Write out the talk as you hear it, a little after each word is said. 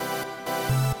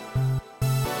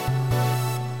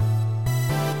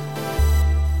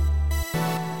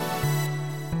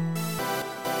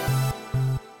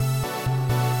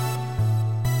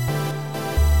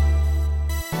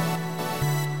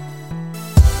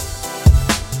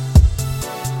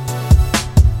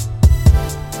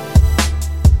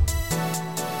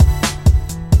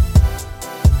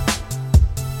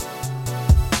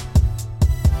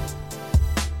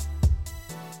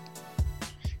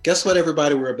Guess what,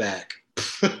 everybody? We're back.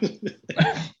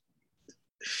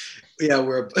 Yeah,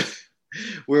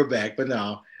 we're back. But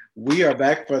no, we are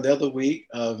back for another week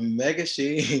of Mega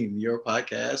Sheen, your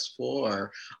podcast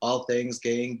for all things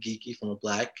gay and geeky from a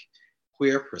Black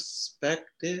queer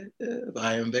perspective.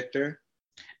 I am Victor.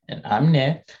 And I'm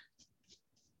Nick.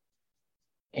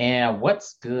 And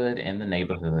what's good in the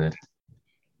neighborhood?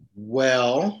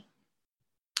 Well,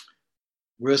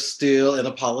 we're still in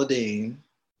Apollo Dean.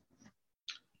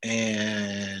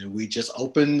 And we just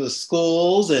opened the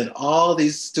schools and all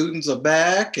these students are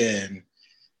back and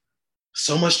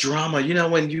so much drama. You know,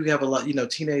 when you have a lot,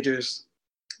 teenagers,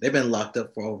 they've been locked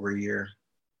up for over a year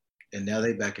and now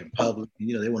they're back in public.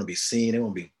 They want to be seen, they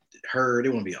want to be heard, they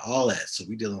want to be all that. So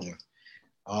we're dealing with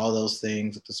all those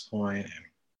things at this point.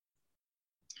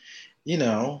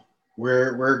 And,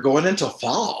 we're going into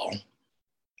fall.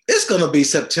 It's going to be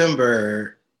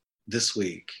September this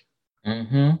week.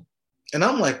 Mm-hmm. And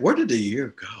I'm like, where did the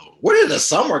year go? Where did the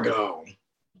summer go?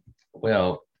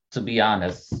 Well, to be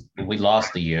honest, we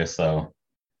lost a year, so.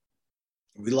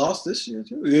 We lost this year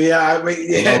too. Yeah, I mean,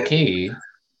 yeah.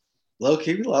 Low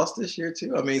key, we lost this year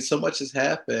too. I mean, so much has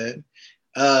happened.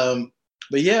 But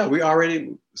yeah,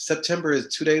 September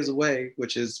is 2 days away,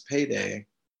 which is payday,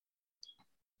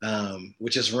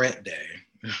 which is rent day.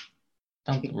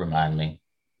 Don't remind me.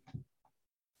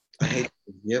 I hate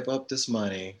to give up this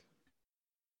money.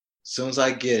 As soon as I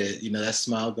get it, that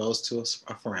smile goes to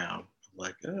a frown. I'm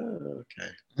like, oh, okay.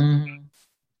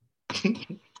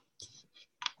 Mm-hmm.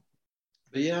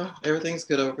 But yeah, everything's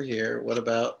good over here. What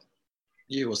about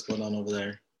you? What's going on over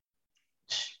there?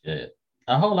 Shit.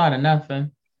 A whole lot of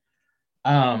nothing.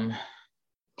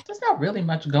 There's not really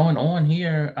much going on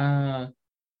here.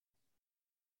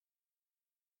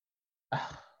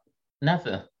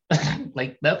 Nothing.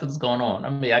 Like nothing's going on. I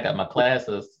mean, I got my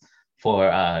classes for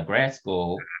grad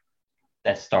school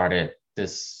that started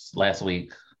this last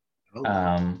week.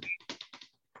 Oh.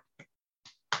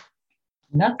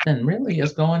 Nothing really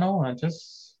is going on.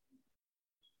 Just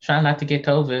trying not to get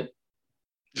COVID.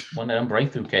 One of them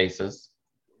breakthrough cases.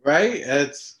 Right?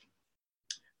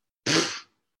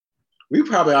 We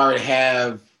probably already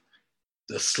have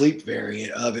the sleep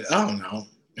variant of it. I don't know.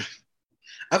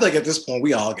 I think at this point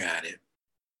we all got it.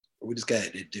 We just got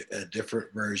a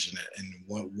different version, and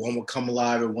one will come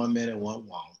alive in 1 minute, one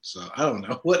won't. So I don't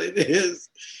know what it is.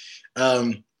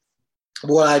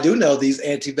 What I do know, these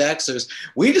anti-vaxxers,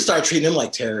 we need to start treating them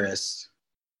like terrorists.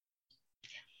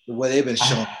 The way they've been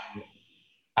shown.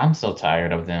 I'm so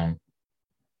tired of them.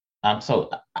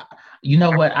 You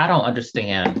know what? I don't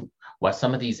understand why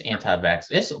some of these anti-vax.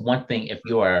 It's one thing if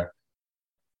you're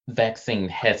vaccine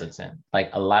hesitant, like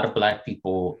a lot of Black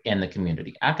people in the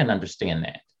community. I can understand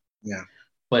that. Yeah.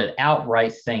 But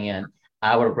outright saying,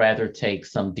 I would rather take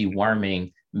some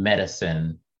deworming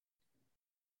medicine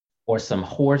or some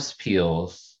horse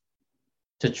pills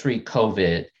to treat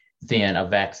COVID than a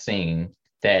vaccine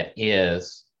that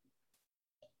is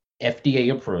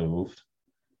FDA approved,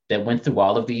 that went through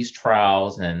all of these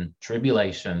trials and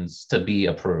tribulations to be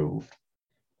approved.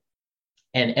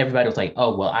 And everybody was like,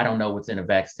 oh, well, I don't know what's in a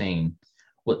vaccine.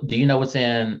 Well, do you know what's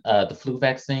in the flu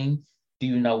vaccine? Do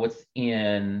you know what's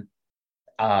in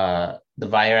the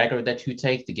Viagra that you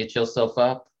take to get yourself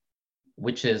up,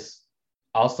 which is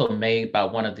also made by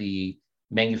one of the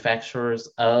manufacturers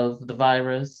of the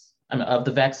of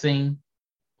the vaccine?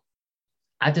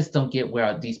 I just don't get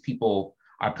where these people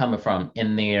are coming from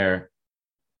in their,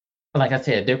 like I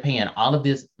said, they're paying all of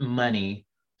this money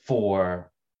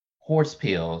for horse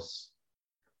pills,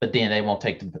 but then they won't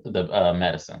take the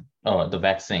medicine or the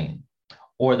vaccine.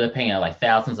 Or they're paying like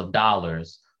thousands of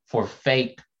dollars for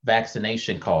fake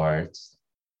vaccination cards,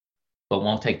 but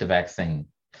won't take the vaccine.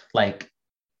 Like,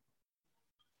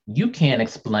 you can't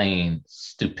explain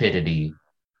stupidity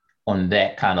on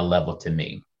that kind of level to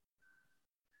me.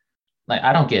 Like,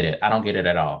 I don't get it. I don't get it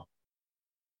at all.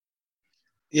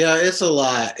 Yeah, it's a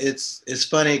lot. It's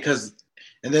funny because,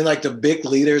 and then like the big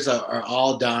leaders are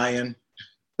all dying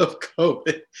of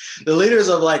COVID. The leaders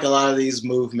of like a lot of these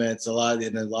movements, a lot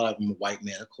of them white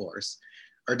men, of course,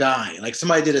 are dying. Like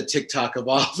somebody did a TikTok of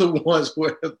all the ones who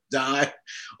have died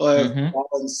or have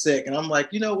fallen sick, and I'm like,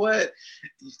 you know what?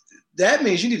 That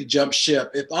means you need to jump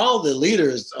ship. If all the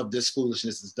leaders of this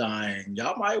foolishness is dying,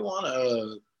 y'all might want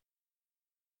to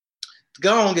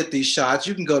go and get these shots.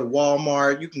 You can go to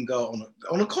Walmart. You can go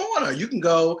on the corner. You can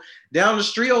go down the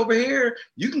street over here.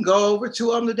 You can go over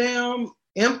to the damn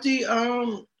empty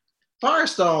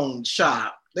Firestone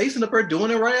shop. They sitting up there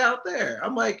doing it right out there.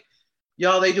 I'm like,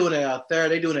 y'all, they doing it out there.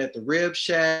 They doing it at the Rib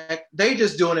Shack. They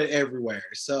just doing it everywhere.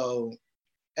 So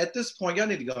at this point, y'all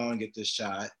need to go and get this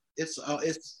shot. it's not,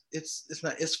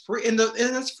 it's free, and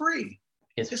it's free.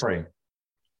 It's free.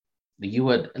 You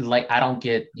would like, I don't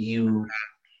get you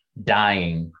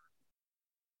dying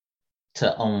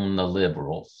to own the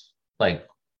liberals. Like,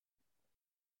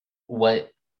 what?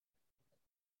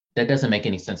 That doesn't make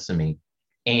any sense to me.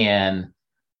 And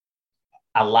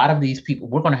a lot of these people,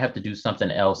 we're going to have to do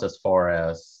something else as far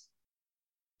as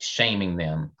shaming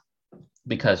them,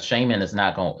 because shaming is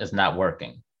not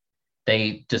working.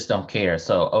 They just don't care.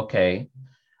 So, okay,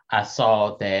 I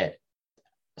saw that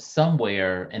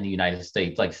somewhere in the United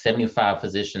States, like 75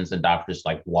 physicians and doctors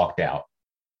like walked out.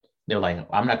 They're like,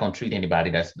 I'm not going to treat anybody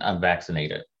that's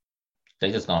unvaccinated.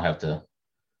 They just going to have to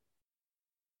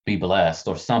be blessed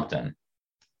or something.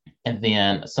 And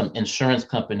then some insurance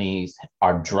companies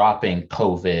are dropping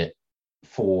COVID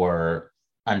for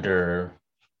under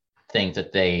things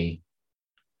that they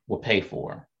will pay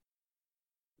for.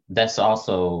 That's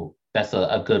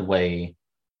a good way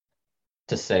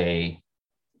to say,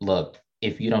 look,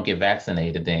 if you don't get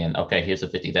vaccinated, then okay, here's a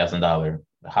 $50,000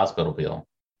 hospital bill.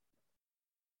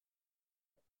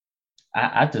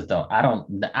 I just don't.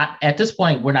 At this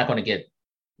point, they're not going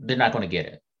to get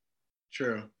it.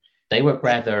 True. They would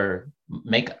rather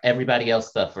make everybody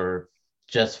else suffer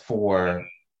just for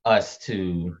us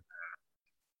to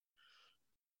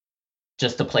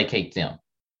placate them.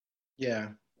 Yeah.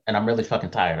 And I'm really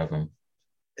fucking tired of them.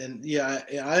 And yeah,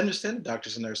 I understand the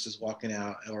doctors and nurses walking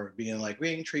out or being like, we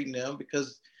ain't treating them,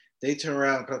 because they turn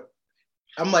around.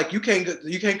 I'm like, you can't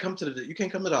come to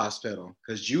the hospital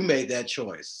because you made that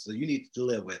choice. So you need to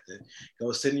live with it.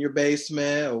 Go sit in your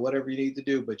basement or whatever you need to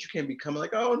do. But you can't be coming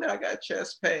like, oh, now I got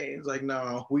chest pains. Like,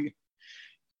 no,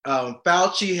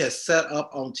 Fauci has set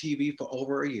up on TV for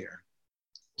over a year.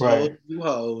 Told you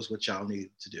hoes what y'all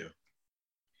needed to do.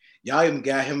 Y'all even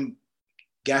got him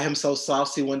so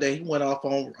saucy one day he went off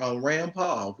on Rand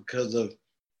Paul because of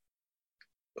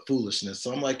foolishness.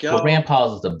 So I'm like, y'all. Well, Rand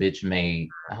Paul is a bitch made.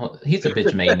 He's a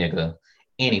bitch made nigga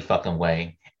any fucking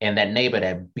way. And that neighbor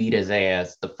that beat his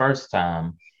ass the first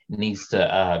time needs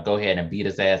to go ahead and beat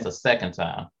his ass a second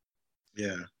time.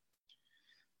 Yeah.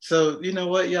 So you know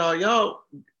what, y'all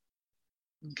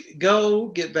go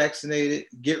get vaccinated,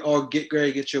 get ready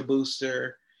to get your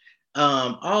booster.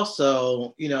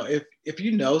 Also, if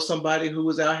you know somebody who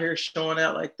was out here showing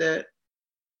out like that,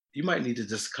 you might need to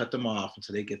just cut them off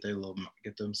until they get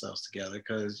themselves together,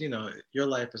 because your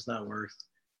life is not worth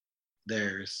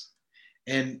theirs.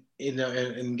 And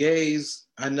and gays,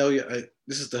 I know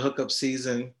this is the hookup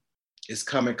season. It's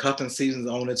coming. Cuffing season's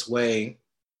on its way.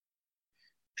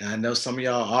 And I know some of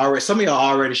y'all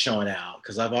already showing out,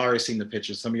 because I've already seen the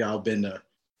pictures. Some of y'all been to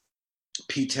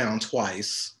P-Town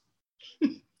twice.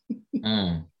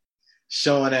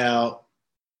 Showing out.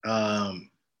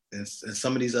 And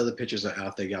some of these other pictures are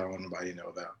out there y'all don't want nobody to know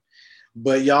about.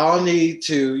 But y'all need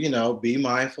to, be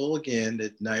mindful again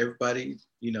that not everybody,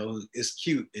 is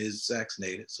cute, is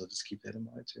vaccinated. So just keep that in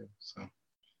mind too. So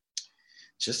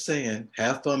just saying,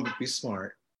 have fun, but be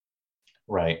smart.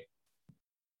 Right.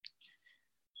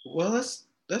 Well,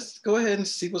 let's go ahead and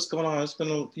see what's going on. There's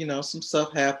been, some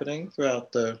stuff happening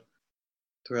throughout the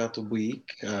week.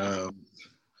 We can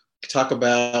talk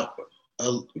about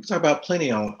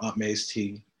plenty on Aunt May's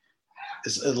Tea.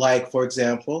 It's like, for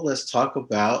example, let's talk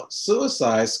about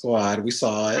Suicide Squad. We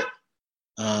saw it.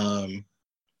 I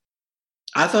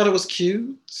thought it was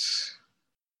cute.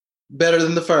 Better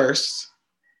than the first.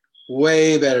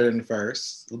 Way better than the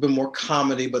first. A little bit more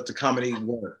comedy, but the comedy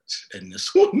worked in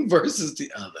this one versus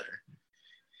the other.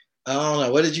 I don't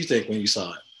know. What did you think when you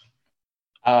saw it?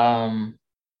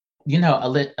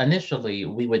 Initially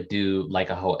we would do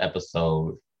like a whole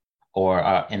episode,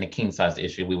 or in the King Size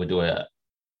issue, we would do a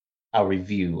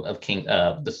review of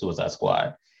the Suicide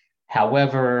Squad.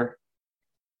 However,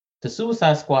 the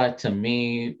Suicide Squad to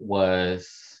me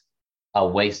was a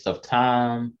waste of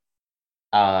time.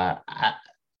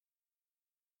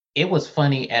 It was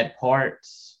funny at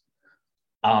parts.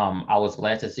 I was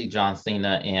glad to see John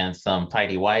Cena in some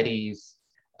tighty whities.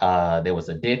 There was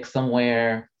a dick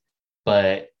somewhere,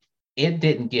 but it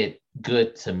didn't get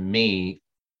good to me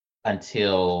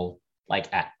until like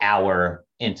an hour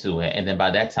into it. And then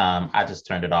by that time, I just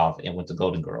turned it off and went to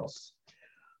Golden Girls.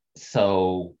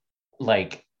 So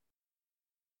like,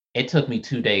 it took me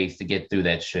 2 days to get through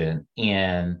that shit.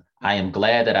 And I am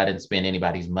glad that I didn't spend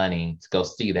anybody's money to go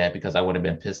see that, because I would have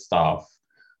been pissed off.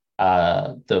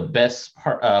 The best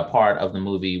part of the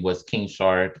movie was King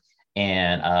Shark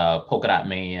and Polka Dot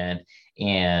Man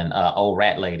and old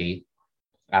rat lady.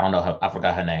 I don't know, I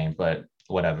forgot her name, but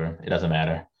whatever, it doesn't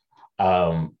matter.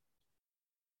 I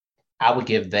would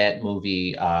give that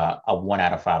movie a 1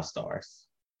 out of 5 stars.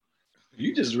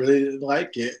 You just really didn't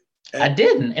like it. I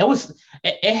didn't.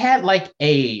 It had like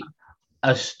a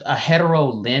hetero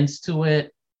lens to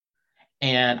it,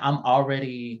 and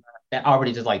that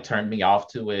already just like turned me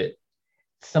off to it.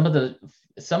 Some of the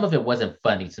some of it wasn't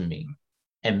funny to me,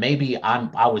 and maybe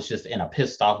I was just in a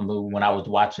pissed off mood when I was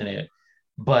watching it,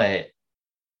 but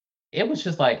it was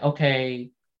just like,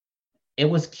 okay, it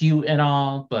was cute and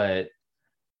all, but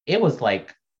it was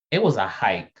like it was a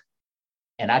hike,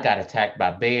 and I got attacked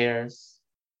by bears,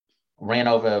 ran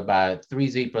over by three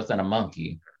zebras and a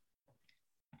monkey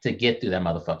to get through that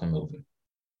motherfucking movie.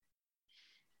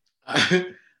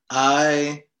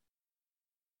 I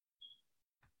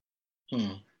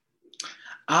hmm.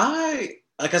 I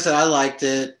like I said, I liked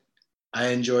it. I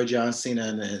enjoyed John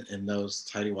Cena in those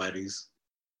tidy whities.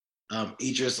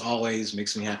 Idris always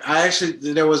makes me happy. I actually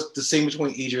there was the scene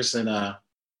between Idris and uh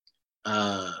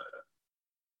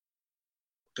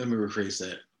let me rephrase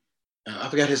that. I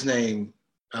forgot his name.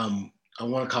 I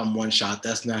want to call him One Shot.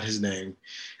 That's not his name.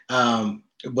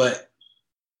 But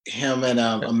him and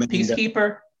Amanda.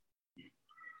 Peacekeeper.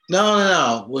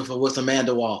 No, with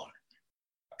Amanda Waller.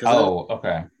 Oh,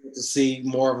 okay. To see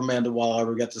more of Amanda Waller,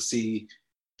 we got to see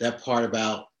that part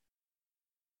about.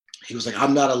 He was like,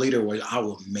 "I'm not a leader, I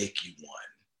will make you one,"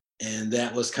 and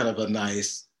that was kind of a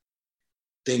nice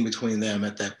thing between them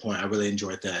at that point. I really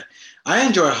enjoyed that. I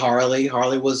enjoyed Harley.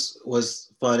 Harley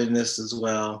was fun in this as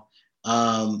well.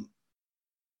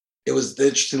 It was the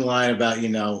interesting line about,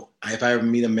 if I ever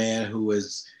meet a man who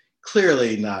is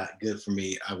clearly not good for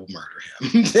me, I will murder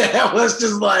him. That was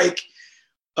just like,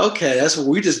 okay, that's what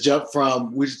we just jumped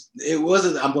from. It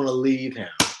wasn't, I'm going to leave him.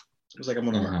 It was like, I'm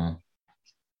going to murder him.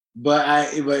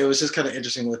 But it was just kind of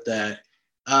interesting with that.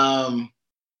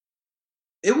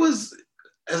 It was,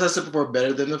 as I said before,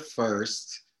 better than the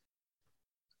first.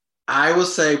 I will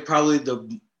say probably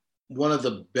one of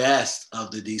the best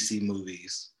of the DC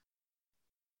movies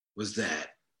was that.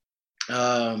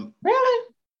 Really?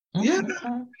 Yeah.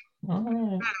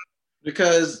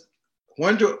 Because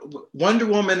Wonder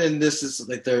Woman and this is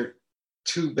like their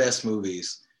two best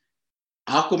movies.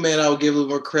 Aquaman, I would give a little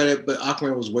more credit, but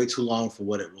Aquaman was way too long for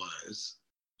what it was.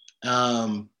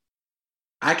 I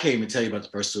can't even tell you about the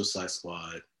first Suicide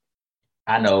Squad.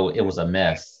 I know it was a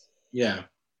mess. Yeah.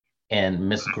 And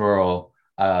Miss Girl,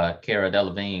 Cara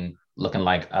Delevingne, looking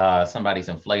like somebody's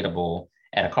inflatable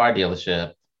at a car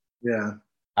dealership. Yeah.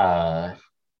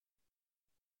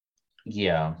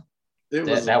 Yeah.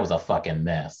 That was a fucking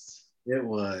mess. It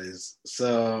was.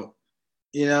 So,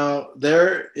 I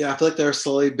feel like they're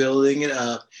slowly building it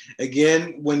up.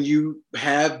 Again, when you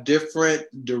have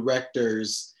different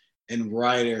directors and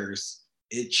writers,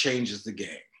 it changes the game.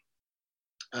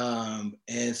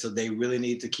 And so they really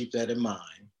need to keep that in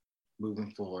mind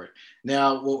moving forward.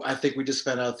 Now, I think we just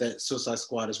found out that Suicide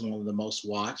Squad is one of the most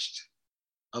watched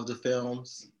of the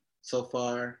films so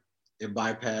far. It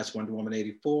bypassed Wonder Woman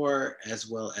 84 as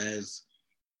well as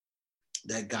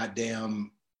that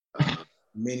goddamn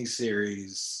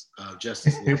miniseries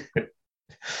Justice League.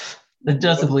 The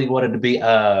Justice League wanted to be, you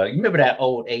remember that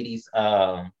old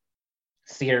 80s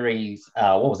series,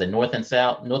 what was it, North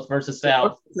versus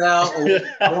South? It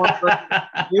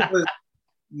was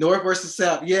North versus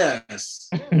South, yes.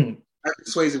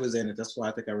 Swayze was in it, that's why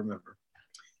I think I remember.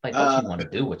 Like, what you want to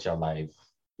do with your life?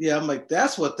 Yeah, I'm like,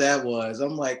 that's what that was.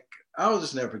 I'm like, I'll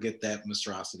just never forget that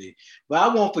monstrosity. But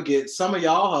I won't forget some of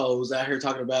y'all hoes out here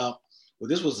talking about, well,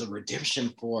 this was a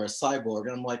redemption for a cyborg.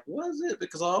 And I'm like, was it?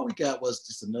 Because all we got was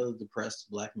just another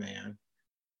depressed black man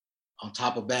on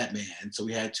top of Batman. So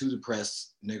we had two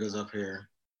depressed niggas up here.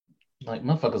 Like,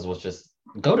 motherfuckers was just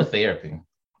go to therapy.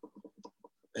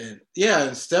 And yeah,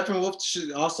 and Steppenwolf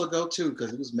should also go too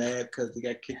because he was mad because he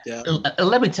got kicked out.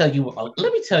 Let me tell you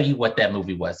what that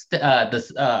movie was.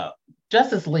 This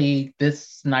Justice League, this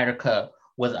Snyder Cut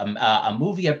was a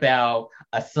movie about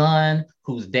a son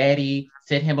whose daddy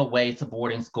sent him away to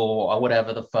boarding school or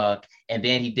whatever the fuck, and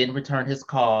then he didn't return his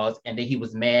calls, and then he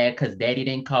was mad because daddy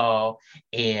didn't call,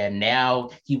 and now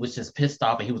he was just pissed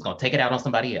off and he was gonna take it out on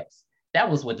somebody else. That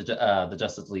was what the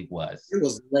Justice League was. It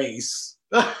was lace.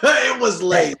 It was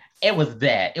lace. It was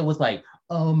that. It was like,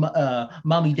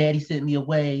 mommy, daddy sent me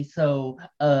away, so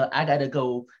I gotta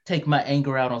go take my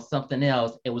anger out on something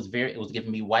else. It was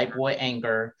giving me white boy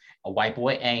anger, a white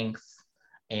boy angst,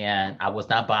 and I was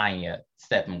not buying it,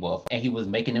 Steppenwolf. And he was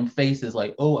making them faces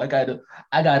like, oh, I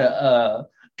gotta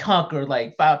conquer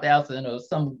like 5,000 or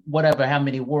some whatever, how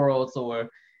many worlds, or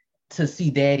to see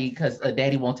daddy because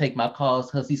daddy won't take my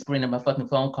calls because he's screening my fucking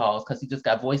phone calls because he just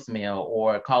got voicemail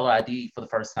or caller ID for the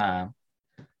first time.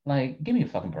 Like, give me a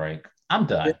fucking break. I'm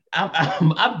done.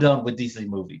 I'm done with DC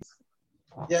movies.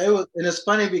 Yeah, it was, and it's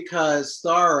funny because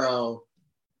Starro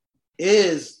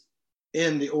is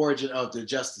in the origin of the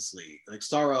Justice League. Like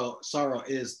Starro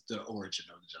is the origin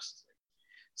of the Justice League.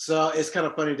 So it's kind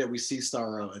of funny that we see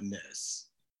Starro in this.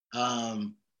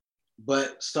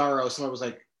 But Starro, someone was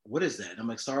like, "What is that?" And I'm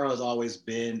like, "Starro has always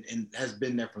been and has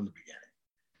been there from the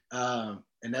beginning."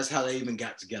 And that's how they even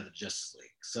got together, Justice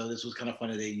League. So this was kind of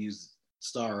funny they used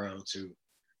Starro to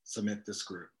cement this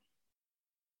group.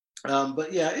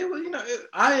 But yeah, it was,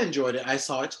 I enjoyed it. I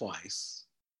saw it twice.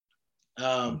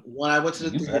 When I went to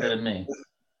the You better theater, than me.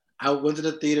 I went to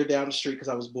the theater down the street because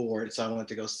I was bored, so I went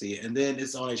to go see it. And then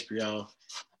it's on HBO.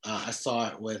 I saw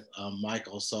it with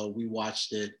Michael, so we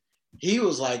watched it. He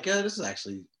was like, "Yeah, this is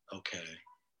actually okay,"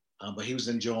 but he was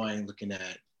enjoying looking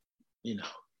at,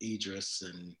 Idris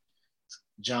and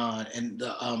John and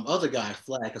the other guy,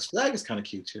 Flag, because Flag is kind of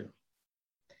cute too.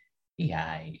 Yeah,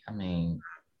 I mean,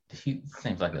 he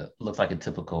seems like looks like a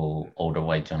typical older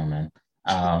white gentleman.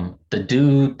 The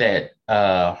dude that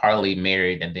Harley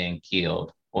married and then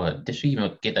killed, or did she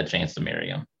even get a chance to marry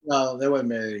him? No, they weren't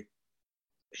married.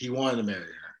 He wanted to marry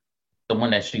her. The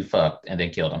one that she fucked and then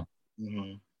killed him.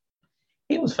 Mm-hmm.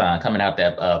 He was fine coming out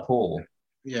that pool.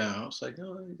 Yeah, I was like,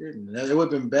 no, he didn't. It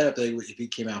would have been better if he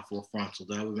came out full frontal.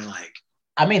 That would have been like,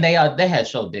 I mean, they had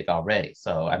show dick already,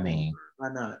 so I mean, why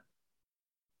not?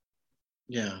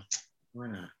 Yeah, why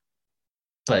not?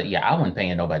 but yeah, I wasn't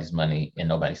paying nobody's money in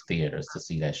nobody's theaters to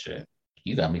see that shit.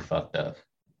 You got me fucked up.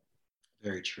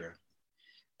 Very true.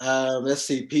 Let's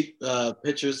see.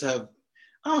 Pictures have,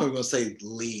 I don't even want to say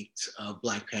leaked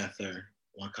Black Panther,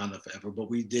 Wakanda Forever, but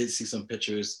we did see some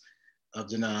pictures of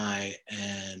Denai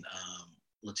and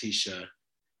Letitia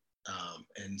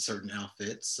in certain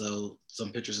outfits. So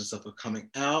some pictures and stuff are coming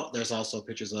out. There's also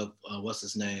pictures of what's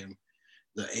his name,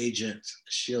 the agent,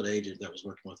 Shield agent that was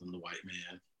working with him, the white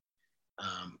man,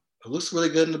 who looks really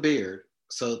good in the beard.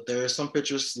 So there are some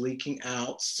pictures leaking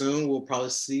out. Soon we'll probably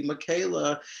see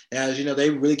Michaela. As you know, they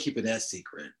really keeping that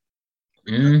secret.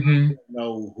 Mm-hmm. I don't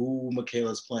know who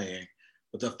Michaela's playing,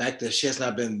 but the fact that she has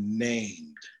not been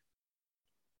named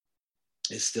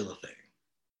is still a thing.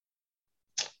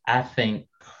 I think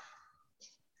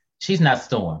she's not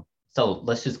Storm. So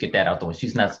let's just get that out the way.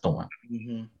 She's not Storm.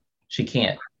 Mm-hmm. She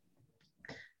can't.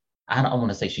 I don't want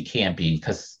to say she can't be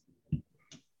because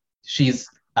she's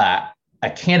a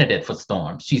candidate for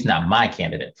Storm. She's not my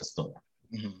candidate for Storm.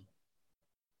 Mm-hmm.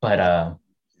 But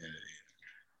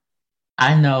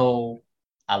I know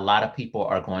a lot of people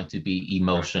are going to be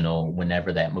emotional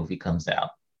whenever that movie comes out.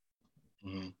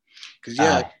 Because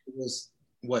it was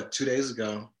what 2 days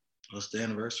ago. Was the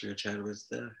anniversary of Chadwick's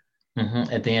death.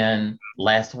 Mm-hmm. And then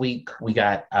last week we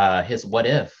got his What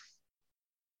If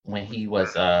when he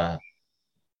was Star-Lord.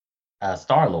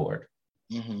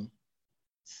 Mm-hmm.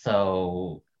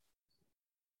 So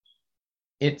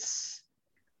I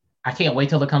can't wait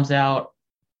till it comes out.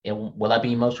 Will I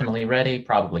be emotionally ready?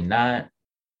 Probably not.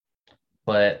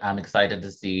 But I'm excited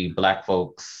to see Black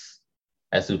folks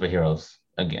as superheroes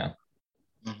again.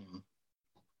 Mm-hmm.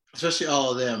 Especially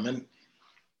all of them. And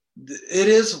it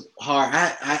is hard.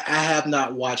 I have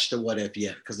not watched the What If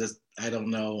yet because I don't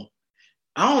know.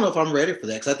 I don't know if I'm ready for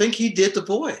that because I think he did the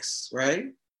voice, right?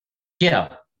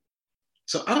 Yeah.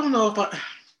 So I don't know if I.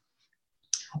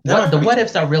 The What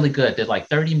Ifs are really good. They're like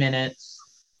 30 minutes.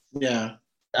 Yeah.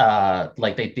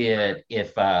 Like they did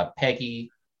if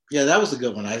Peggy. Yeah, that was a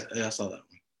good one. I saw that one.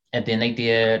 And then they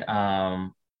did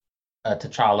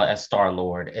T'Challa as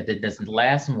Star-Lord. And then this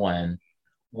last one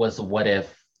was What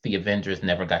If the Avengers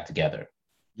never got together?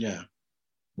 Yeah.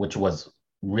 Which was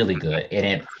really good.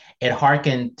 And it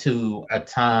harkened to a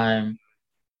time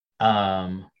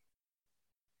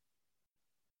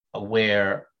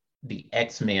where the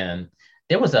X-Men,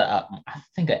 there was I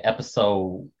think an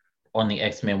episode on the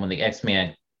X-Men when the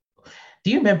X-Men,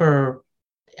 do you remember,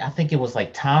 I think it was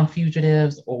like Time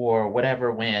Fugitives or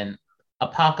whatever, when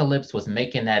Apocalypse was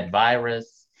making that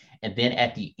virus and then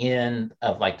at the end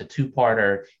of like the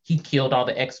two-parter, he killed all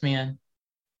the X-Men?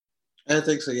 I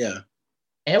think so, yeah.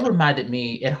 It reminded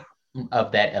me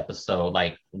of that episode,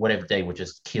 like what if they were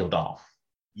just killed off?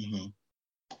 Mm-hmm.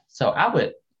 So I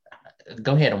would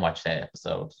go ahead and watch that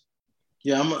episode.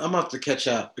 Yeah, I'm gonna have to catch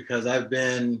up because I've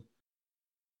been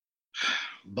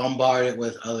bombarded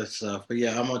with other stuff. But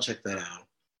yeah, I'm gonna check that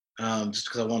out. Just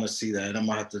because I want to see that. And I'm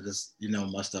gonna have to just,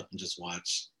 must up and just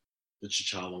watch the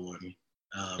T'Challa one.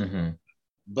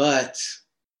 But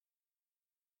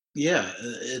yeah,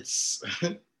 it's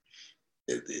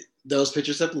those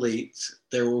pictures have leaked.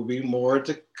 There will be more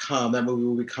to come. That movie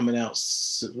will be coming out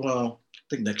I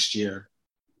think next year.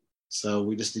 So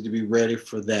we just need to be ready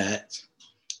for that.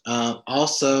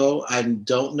 Also, I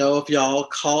don't know if y'all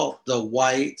caught the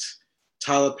white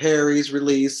Tyler Perry's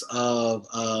release of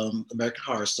American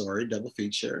Horror Story double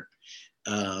feature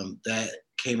that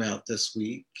came out this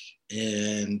week,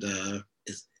 and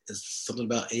it's something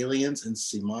about aliens and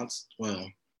sea monsters. Well,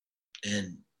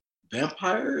 and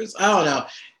vampires. I don't know.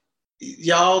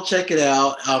 Y'all check it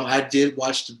out. I did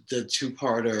watch the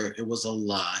two-parter. It was a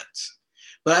lot,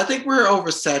 but I think we're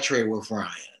oversaturated with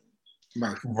Ryan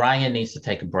Murphy. Ryan needs to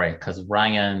take a break because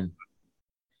Ryan,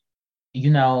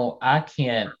 I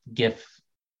can't give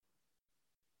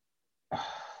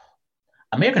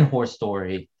American Horror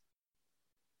Story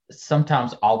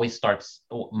sometimes always starts,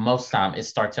 most time it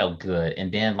starts out good.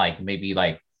 And then like maybe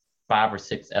like 5 or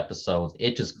 6 episodes,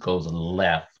 it just goes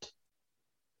left.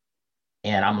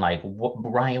 And I'm like,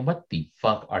 Ryan, what the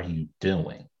fuck are you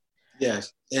doing?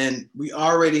 Yes. And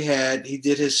he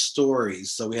did his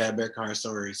stories. So we had American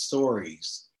Horror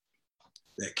Stories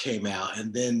that came out.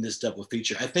 And then this double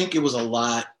feature. I think it was a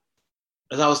lot.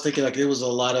 As I was thinking, like it was a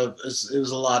lot of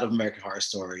American Horror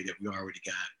Story that we already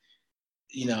got.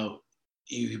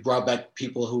 He brought back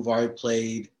people who've already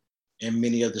played in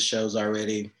many of the shows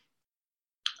already.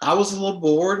 I was a little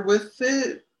bored with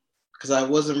it because I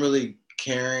wasn't really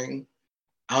caring.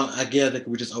 I think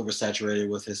we're just oversaturated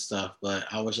with his stuff, but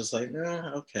I was just like,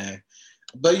 okay.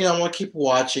 But I want to keep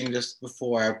watching just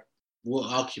before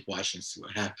I'll keep watching and see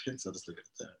what happens. I'll just leave it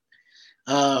at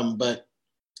that. But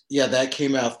yeah, that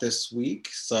came out this week.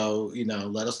 So,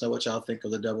 let us know what y'all think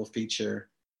of the double feature.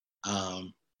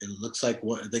 It looks like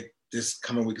this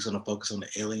coming week is going to focus on the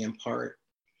alien part.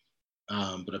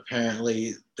 But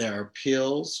apparently there are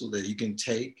pills that you can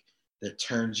take that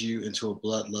turns you into a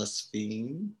bloodlust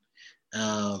fiend.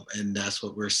 And that's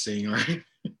what we're seeing right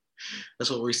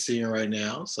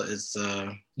now. So it's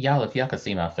y'all, if y'all could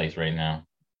see my face right now,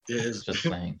 it's just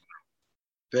saying.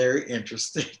 Very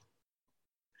interesting.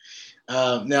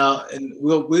 Now, and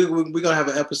we're gonna have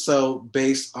an episode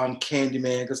based on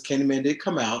Candyman because Candyman did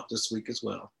come out this week as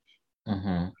well.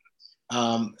 Mm-hmm.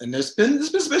 And there's been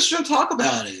some talk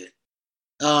about it.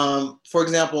 For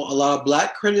example, a lot of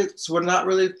Black critics were not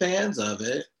really fans of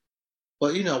it,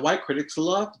 but white critics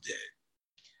loved it.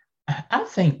 I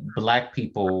think Black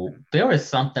people, there is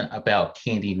something about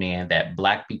Candyman that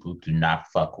Black people do not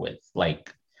fuck with.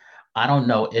 Like, I don't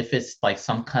know if it's like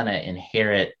some kind of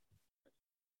inherent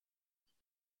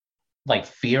like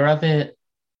fear of it.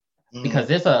 Because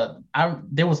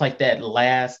there was like that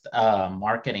last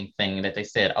marketing thing that they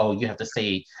said, oh, you have to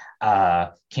say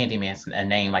Candyman's a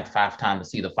name like 5 times to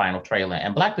see the final trailer.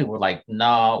 And Black people were like,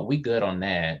 no, we good on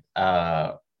that.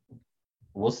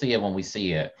 We'll see it when we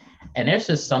see it. And there's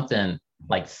just something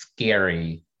like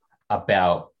scary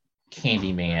about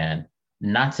Candyman,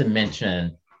 not to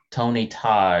mention Tony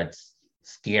Todd's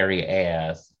scary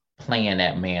ass playing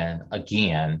that man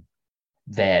again,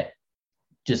 that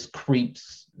just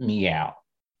creeps me out.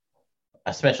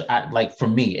 Especially like for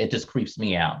me, it just creeps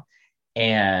me out.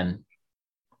 And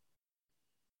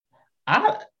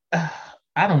I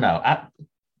don't know.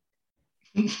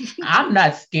 I'm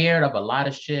not scared of a lot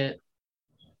of shit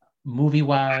movie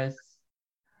wise,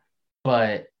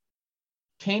 but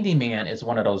Candyman is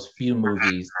one of those few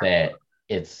movies that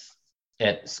it's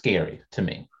scary to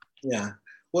me. Yeah.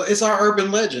 Well, it's our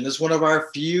urban legend. It's one of our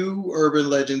few urban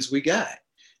legends we got.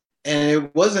 And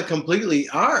it wasn't completely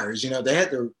ours. They had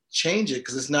to change it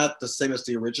because it's not the same as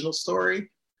the original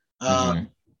story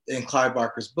in Clive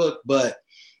Barker's book, but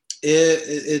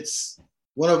it's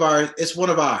one of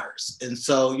ours. And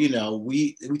so,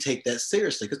 we take that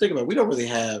seriously. Because think about it, we don't really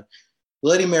have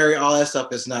Bloody Mary, all that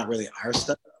stuff is not really our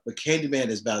stuff, but Candyman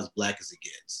is about as Black as it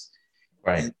gets.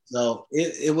 Right. And so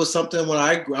it was something when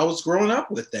I was growing up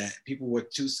with that. People were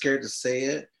too scared to say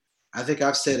it. I think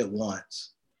I've said it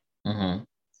once. Mm-hmm.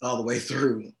 All the way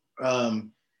through.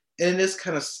 And it's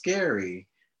kind of scary.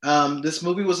 This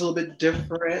movie was a little bit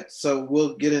different, so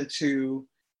we'll get into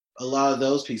a lot of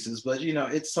those pieces, but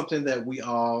it's something that we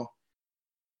all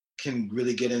can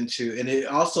really get into. And it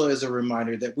also is a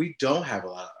reminder that we don't have a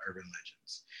lot of urban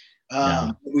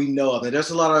legends. We know of it.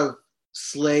 There's a lot of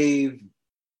slave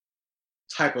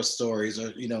type of stories,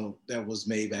 or that was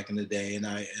made back in the day. And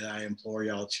I implore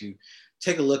y'all to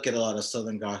take a look at a lot of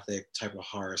Southern Gothic type of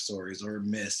horror stories or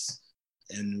myths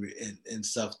and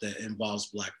stuff that involves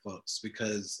Black folks,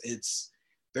 because it's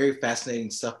very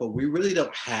fascinating stuff. But we really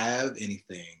don't have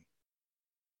anything.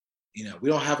 We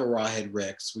don't have a Rawhead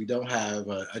Rex. We don't have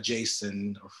a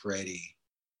Jason or Freddy.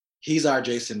 He's our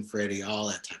Jason, Freddy, all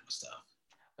that type of stuff.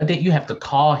 But then you have to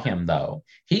call him though.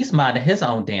 He's minding his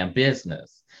own damn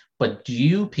business. But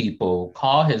you people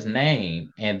call his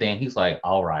name, and then he's like,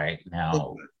 all right,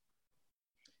 now.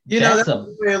 That's That's a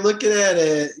the way of looking at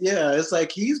it. Yeah, it's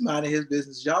like he's minding his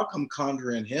business. Y'all come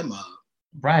conjuring him up.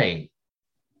 right.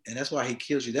 And that's why he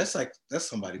kills you. That's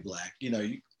somebody black.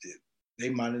 They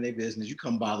minding their business. You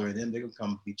come bothering them, they're gonna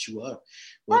come beat you up.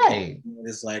 Well, Right.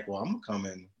 it's like, well, I'm gonna come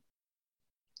and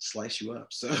slice you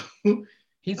up. So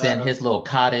He's in his little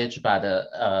cottage by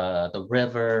the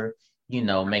river,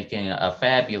 making a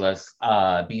fabulous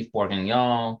beef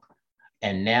bourguignon,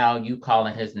 and now you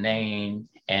calling his name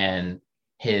and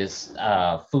his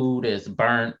food is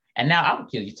burnt, and now I would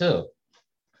kill you too.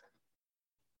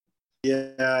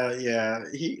 yeah.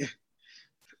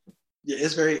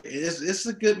 It's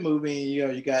a good movie.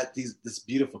 You got this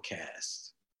beautiful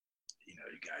cast. You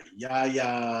got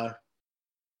Yaya,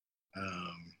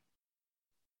 um,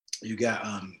 you got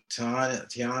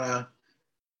Tiana,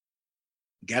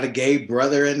 got a gay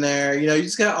brother in there. You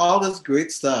just got all this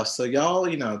great stuff. So y'all,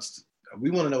 we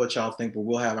want to know what y'all think, but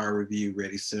we'll have our review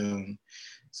ready soon.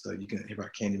 So you can hear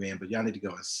about Candyman, but y'all need to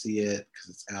go and see it because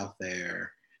it's out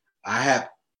there.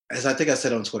 As I think I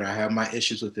said on Twitter, I have my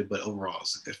issues with it, but overall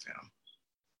it's a good film.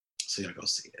 So y'all go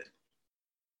see it.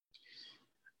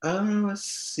 Let's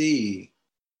see.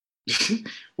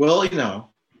 Well,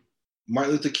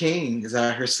 Martin Luther King is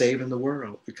out here saving the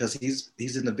world because he's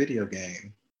in the video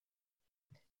game.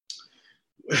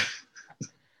 I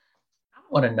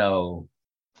want to know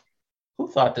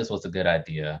who thought this was a good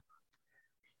idea.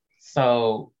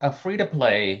 So a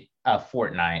free-to-play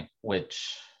Fortnite,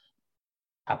 which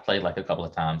I played like a couple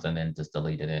of times and then just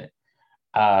deleted it,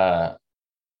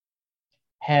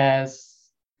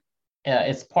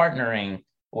 it's partnering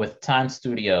with Time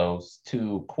Studios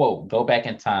to, quote, go back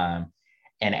in time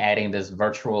and adding this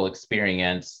virtual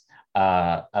experience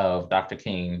of Dr.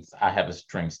 King's I Have a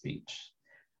Dream speech.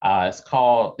 It's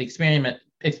called, the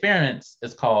experiments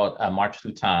is called March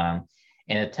Through Time,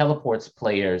 and it teleports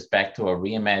players back to a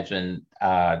reimagined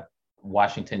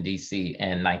Washington, D.C.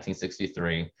 in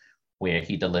 1963, where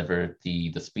he delivered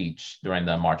the speech during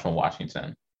the March on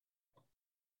Washington.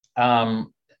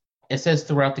 It says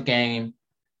throughout the game,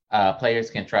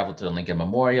 players can travel to the Lincoln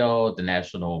Memorial, the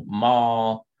National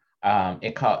Mall.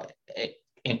 It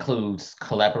includes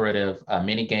collaborative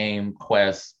minigame,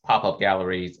 quests, pop-up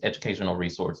galleries, educational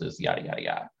resources, yada, yada,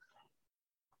 yada.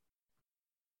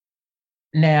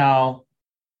 Now,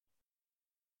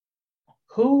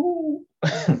 who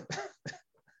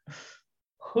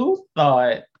who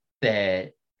thought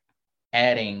that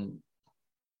adding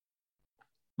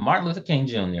Martin Luther King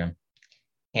Jr.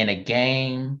 in a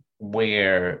game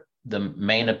where the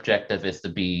main objective is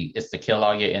to kill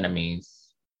all your enemies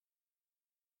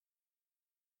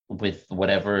with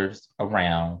whatever's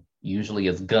around, usually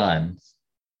is guns,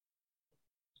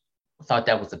 thought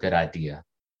that was a good idea.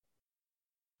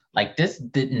 Like this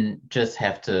didn't just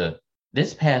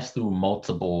this passed through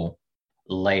multiple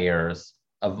layers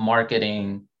of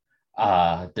marketing,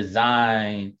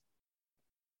 design.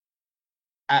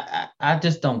 I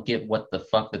just don't get what the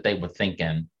fuck that they were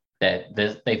thinking that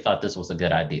they thought this was a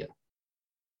good idea.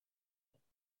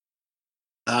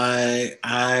 I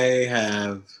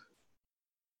have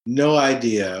no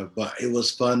idea, but it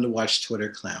was fun to watch Twitter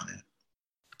clown it.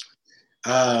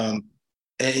 And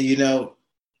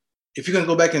if you're gonna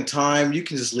go back in time, you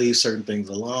can just leave certain things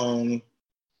alone.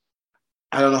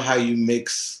 I don't know how you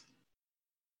mix.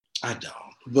 I don't,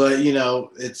 but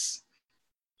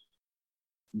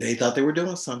they thought they were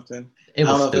doing something. It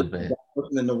was stupid.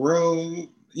 In the room,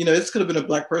 this could have been a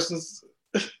black person's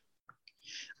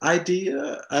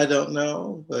idea. I don't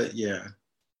know, but yeah.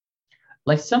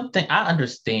 Like something, I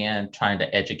understand trying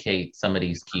to educate some of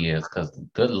these kids because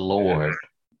good Lord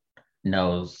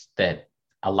knows that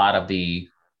a lot of the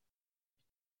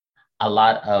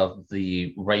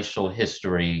racial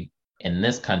history in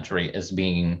this country is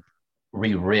being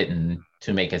rewritten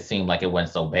to make it seem like it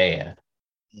wasn't so bad.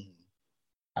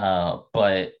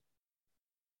 But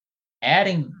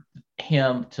adding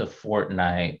him to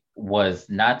Fortnite was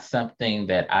not something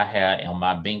that I had on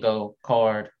my bingo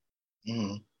card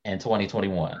in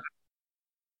 2021.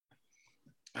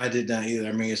 I did not either.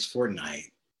 I mean, it's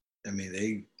Fortnite. I mean,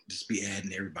 they just be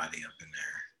adding everybody up in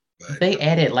there. But they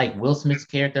added like Will Smith's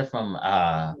character from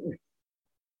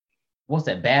what's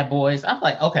that, Bad Boys? I'm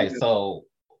like, okay, so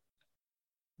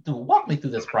walk me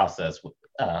through this process with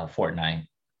Fortnite.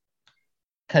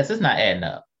 Because it's not adding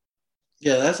up.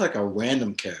 Yeah, that's like a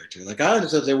random character. Like I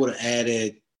understood they would have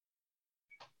added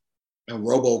a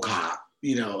RoboCop,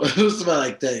 somebody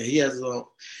like that. He has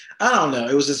I don't know.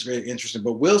 It was just very interesting.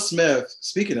 But Will Smith,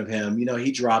 speaking of him,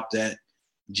 he dropped that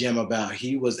gem about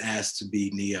he was asked to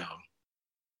be Neo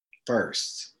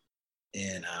first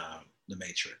in The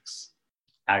Matrix.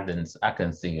 I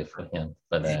couldn't see it for him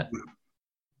for that.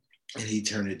 and he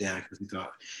turned it down because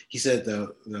he said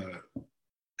the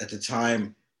at the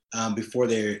time before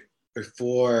their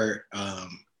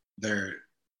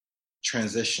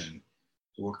transition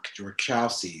were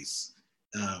Wachowskis,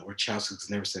 or Wachowskis,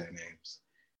 never say their names.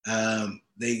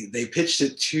 They pitched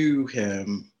it to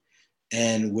him,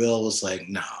 and Will was like,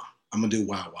 "Nah, I'm gonna do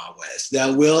Wild Wild West."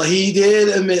 Now, Will, he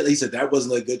did admit, he said that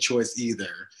wasn't a good choice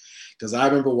either, because I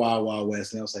remember Wild Wild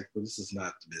West, and I was like, "Well, this is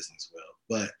not the business, Will."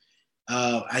 But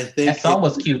I think that song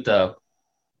was cute though.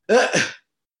 The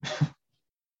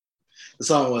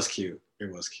song was cute.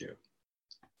 It was cute.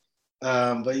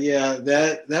 But yeah,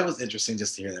 that was interesting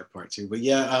just to hear that part too. But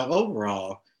yeah,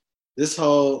 overall, this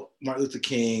whole Martin Luther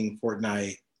King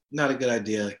Fortnite, not a good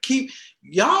idea.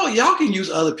 Y'all can use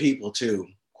other people too.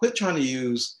 Quit trying to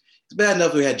use. It's bad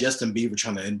enough we had Justin Bieber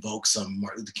trying to invoke some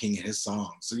Martin Luther King in his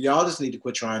song. So y'all just need to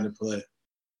quit trying to put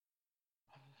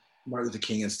Martin Luther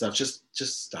King and stuff. Just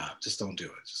stop. Just don't do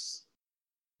it. Just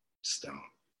don't.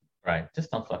 Right.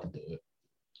 Just don't fucking do it.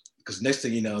 Because next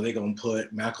thing you know, they're gonna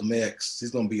put Malcolm X.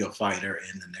 He's gonna be a fighter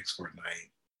in the next Fortnite.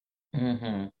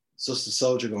 Mm-hmm. Sister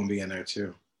Soldier gonna be in there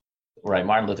too. Right,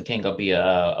 Martin Luther King gonna be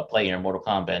a player in Mortal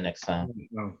Kombat next time.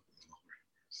 No.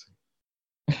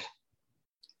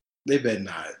 They better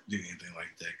not do anything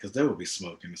like that, because there will be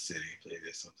smoke in the city if they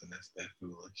did something that's that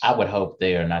foolish. I would hope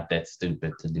they are not that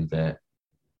stupid to do that.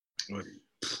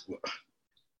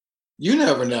 You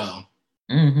never know.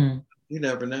 Mm-hmm. You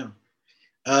never know.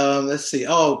 Let's see.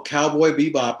 Oh, Cowboy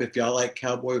Bebop. If y'all like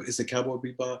Cowboy, is it Cowboy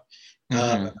Bebop?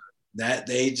 Mm-hmm.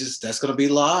 That's gonna be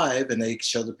live, and they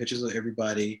show the pictures of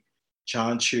everybody.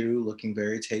 Chu looking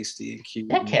very tasty and cute.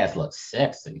 That cast looks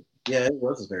sexy. Yeah, it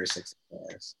was a very sexy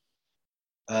cast.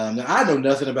 Now I know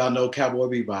nothing about no Cowboy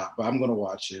Bebop, but I'm gonna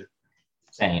watch it.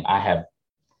 Same. My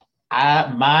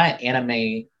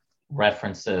anime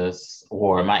references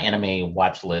or my anime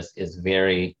watch list is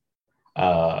very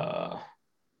low.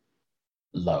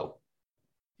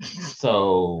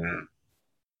 So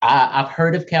I've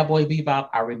heard of Cowboy Bebop.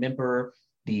 I remember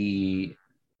the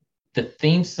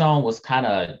theme song was kind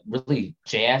of really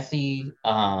jazzy,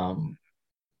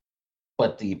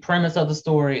 but the premise of the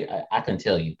story, I can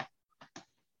tell you.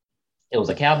 It was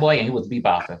a cowboy and he was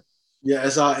bebopping. Yeah,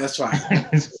 that's right.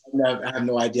 I have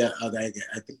no idea. I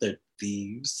think they're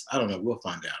thieves. I don't know. We'll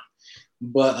find out.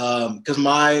 But because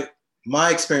my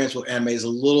experience with anime is a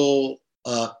little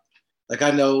like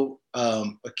I know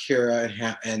Akira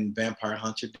and Vampire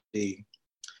Hunter D.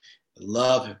 I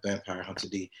love Vampire Hunter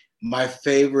D. My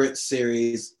favorite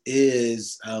series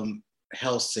is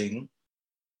Hellsing,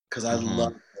 because I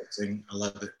love Hellsing. I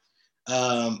love it.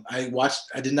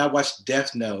 I did not watch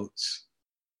Death Note,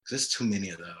 because there's too many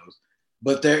of those.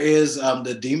 But there is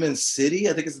the Demon City.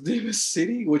 I think it's Demon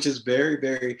City, which is very,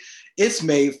 very. It's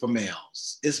made for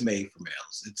males. It's made for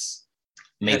males. It's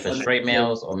made for straight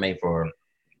males or made for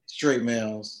straight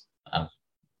males. Oh.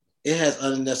 It has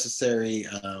unnecessary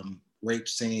rape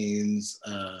scenes.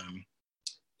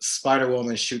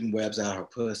 Spider-Woman shooting webs out of her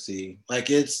pussy.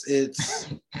 Like it's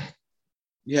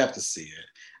you have to see it.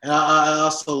 And I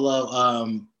also love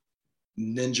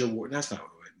Ninja Warrior. That's not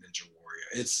Ninja Warrior.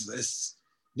 It's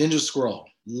Ninja Scroll.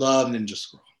 Love Ninja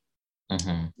Scroll.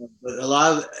 Mm-hmm. But a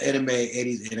lot of anime,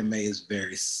 80s anime is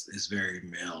very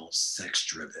male sex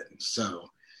driven. So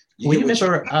you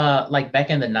remember like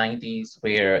back in the 90s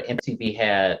where MTV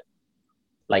had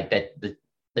like the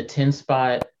 10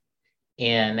 spot,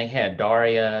 and they had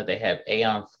Daria, they had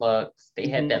Aeon Flux, they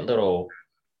had that little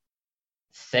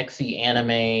sexy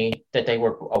anime that they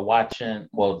were watching,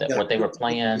 what they were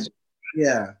playing.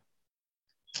 Yeah.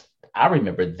 I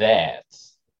remember that.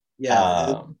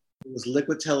 Yeah. It was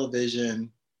Liquid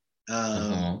Television.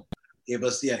 It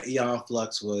was, Aeon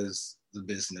Flux was the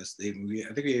business. I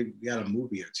think we got a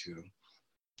movie or two.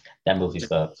 That movie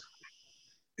sucked.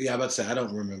 Yeah, I'm about to say, I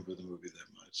don't remember the movie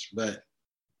that much, but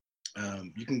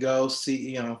you can go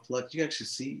see Aeon Flux. You can actually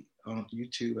see on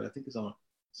YouTube. I think it's on.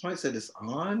 Somebody said it's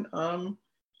on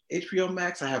HBO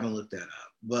Max. I haven't looked that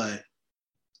up, but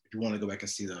if you want to go back and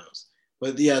see those.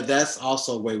 But yeah, that's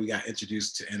also a way we got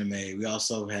introduced to anime. We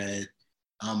also had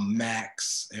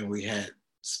Max, and we had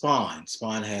Spawn.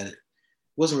 Spawn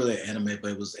wasn't really an anime,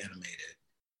 but it was animated.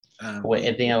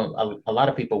 And then a lot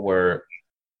of people were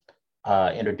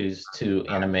introduced to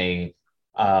anime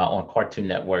on Cartoon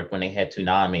Network when they had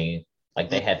Toonami. Like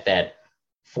they had that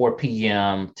 4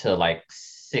 p.m. to like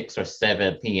 6 or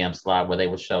 7 p.m. slot where they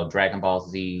would show Dragon Ball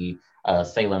Z,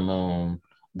 Sailor Moon,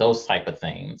 those type of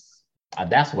things.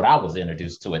 That's what I was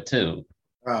introduced to it too.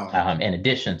 Oh. In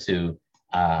addition to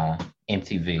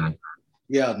MTV.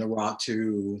 Yeah,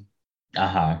 Naruto.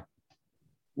 Uh-huh.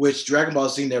 Which Dragon Ball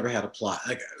Z never had a plot.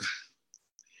 Like,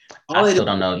 All I they did still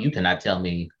don't know. You cannot tell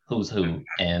me who's who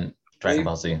in Dragon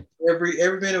Ball Z.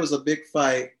 every minute was a big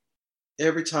fight.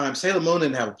 Every time Sailor Moon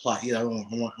didn't have a plot. You know,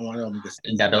 I want them to say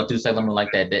Now, don't do Sailor Moon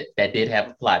like that. That did have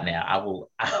a plot. Now, I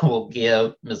will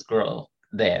give Miss Girl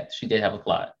that she did have a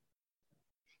plot.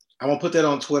 I'm gonna put that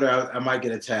on Twitter. I might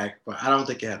get attacked, but I don't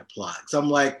think it had a plot. So I'm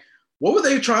like, what were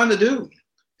they trying to do?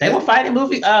 They were fighting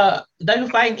they were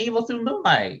fighting evil through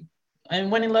moonlight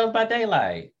and winning love by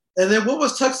daylight. And then what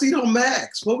was Tuxedo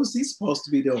Max? What was he supposed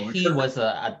to be doing? He was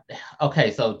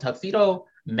okay. So Tuxedo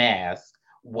Mask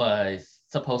was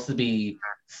supposed to be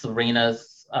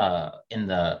Serena's in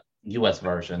the U.S.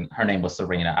 version. Her name was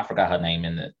Serena. I forgot her name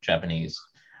in the Japanese,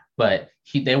 but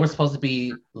they were supposed to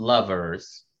be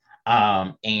lovers,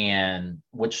 and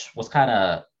which was kind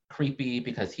of creepy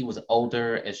because he was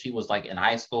older and she was like in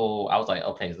high school. I was like,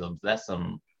 okay, so that's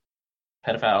some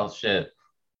pedophile shit.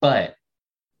 But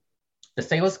the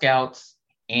Sailor Scouts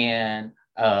and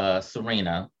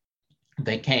Serena,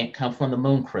 they can't come from the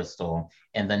Moon Crystal,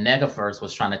 and the Negaverse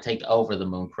was trying to take over the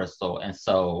Moon Crystal. And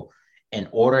so, in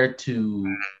order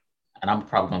to, and I'm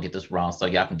probably gonna get this wrong, so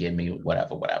y'all can give me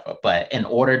whatever. But in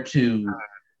order to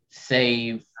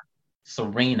save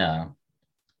Serena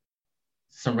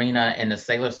and the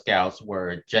Sailor Scouts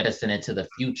were jettisoned into the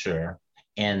future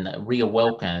and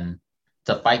reawoken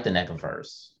to fight the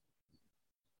Negaverse.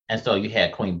 And so you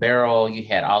had Queen Beryl, you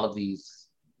had all of these,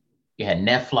 you had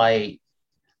Nephlite,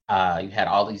 you had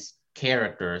all these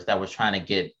characters that were trying to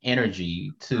get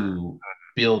energy to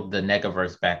build the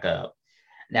Negaverse back up.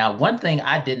 Now, one thing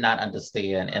I did not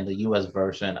understand in the US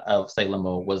version of Sailor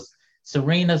Moon was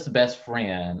Serena's best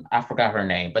friend. I forgot her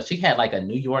name, but she had like a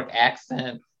New York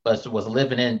accent, but she was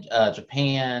living in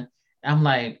Japan. And I'm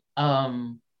like,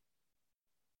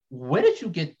 where did you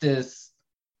get this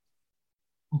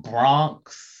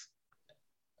Bronx,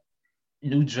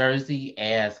 New Jersey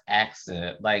ass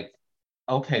accent? Like,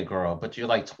 okay, girl, but you're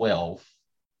like 12.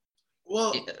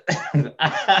 Well,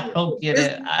 I don't get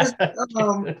it.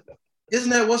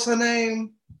 Isn't that what's her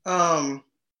name? I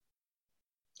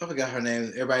forgot her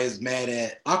name. Everybody's mad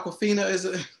at Aquafina. Is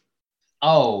it?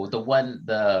 Oh,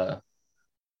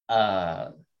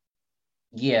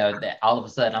 yeah, that all of a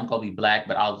sudden I'm gonna be black,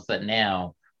 but all of a sudden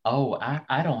now, oh,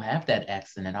 I don't have that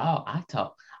accent at all.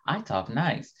 I talk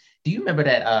nice. Do you remember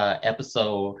that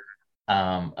episode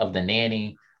of The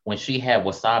Nanny when she had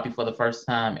wasabi for the first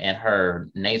time and her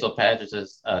nasal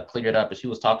passages cleared up and she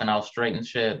was talking all straight and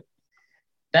shit?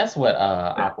 That's what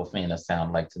Aquafina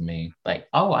sounded like to me. Like,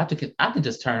 oh, I could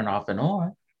just turn it off and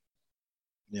on.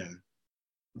 Yeah.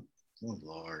 Oh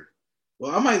Lord.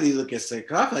 Well, I might need to look at Sailor.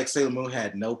 I feel like Sailor Moon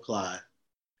had no plot.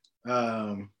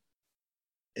 And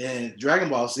Dragon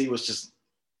Ball Z was just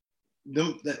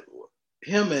him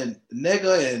and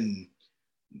Nega and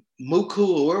Muku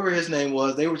or whatever his name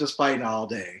was. They were just fighting all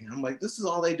day. I'm like, this is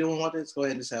all they doing. Why don't they just go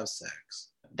ahead and just have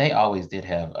sex? They always did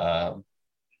have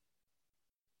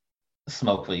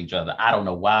smoke for each other. I don't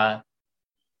know why.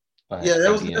 But yeah,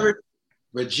 that was never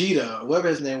Vegeta, whatever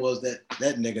his name was. That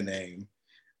nigga name.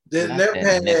 They never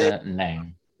had nigga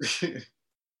name.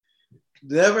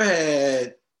 Never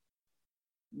had.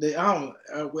 I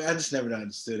just never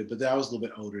understood it, but I was a little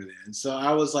bit older then, so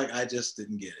I was like, I just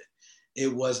didn't get it.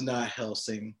 It was not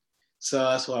Hellsing, so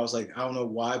that's why I was like, I don't know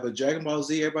why, but Dragon Ball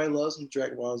Z, everybody loves some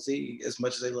Dragon Ball Z as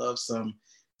much as they love some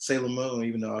Sailor Moon,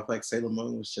 even though I feel like Sailor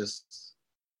Moon was just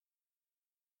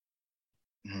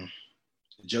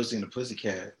Josie and the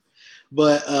Pussycat.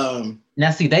 But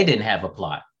now see, they didn't have a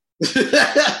plot.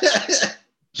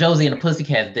 Josie and the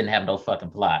Pussycats didn't have no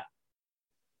fucking plot.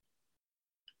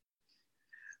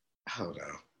 I don't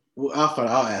know. Well,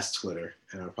 I'll ask Twitter,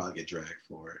 and I'll probably get dragged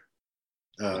for it.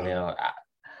 You know,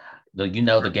 the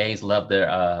gays love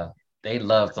they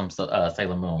love some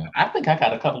Sailor Moon. I think I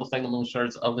got a couple of Sailor Moon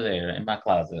shirts over there in my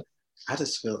closet. I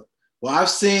just feel. Well,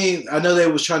 I know they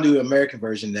was trying to do an American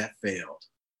version that failed.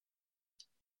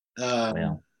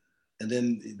 And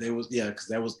then there was because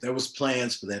there was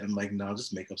plans for that. I'm like, no,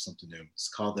 just make up something new.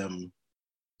 Just call them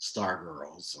Star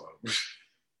Girls or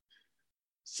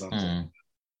something.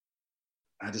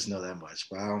 I just know that much,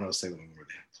 but I don't know Sailor Moon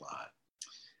really had plot.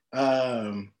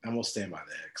 I'm gonna stand by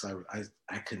that because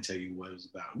I couldn't tell you what it was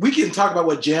about. We can talk about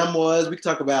what Gem was. We can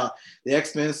talk about the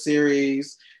X-Men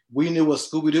series. We knew what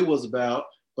Scooby-Doo was about,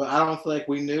 but I don't feel like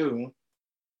we knew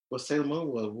what Sailor Moon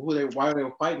was. Why they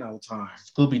were fighting all the time.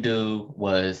 Scooby-Doo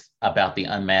was about the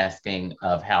unmasking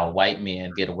of how white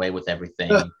men get away with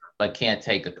everything, but can't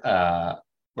take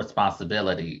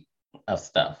responsibility of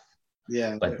stuff.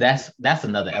 Yeah, but that's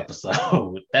another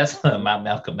episode. That's my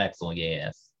Malcolm X on your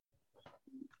ass.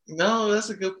 No, that's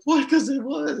a good point because it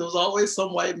was always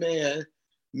some white man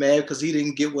mad because he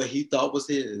didn't get what he thought was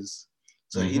his.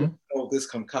 So he Mhm. this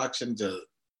concoction to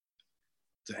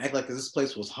act like this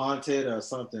place was haunted or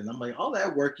something. I'm like, all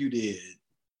that work you did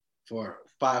for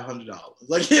 $500,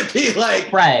 like it'd be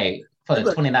like Right. For it'd be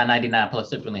like, $29.99 plus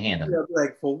shipping and handling. yeah,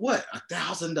 like for what?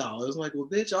 $1,000? Like, well,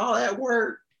 bitch, all that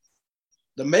work.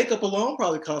 The makeup alone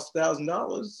probably cost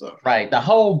 $1,000. So. Right. The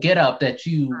whole get up that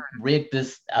you rigged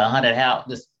this haunted house,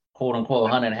 this quote unquote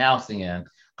haunted house in,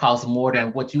 cost more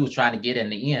than what you was trying to get in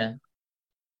the end.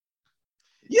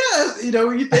 Yeah, you know,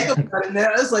 when you think about it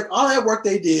now, it's like all that work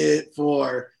they did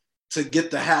to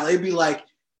get the house. It'd be like,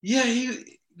 yeah,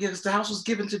 the house was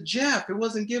given to Jeff. It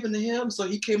wasn't given to him. So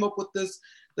he came up with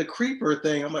the creeper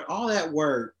thing. I'm like, all that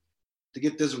work to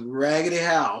get this raggedy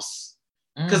house.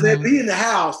 Because they'd be in the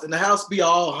house and the house be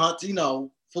all haunted, you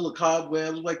know, full of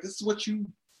cobwebs. Like, this is what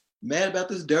you mad about,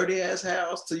 this dirty ass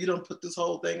house? So you don't put this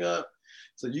whole thing up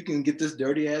so you can get this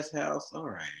dirty ass house? All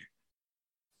right.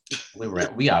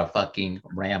 We are fucking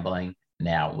rambling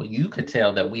now. Well, you could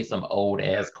tell that we some old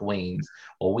ass queens,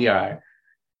 or we are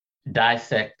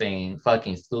dissecting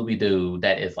fucking Scooby-Doo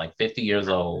that is like 50 years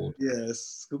old.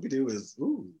 Yes, Scooby-Doo is,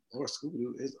 or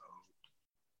Scooby-Doo is old.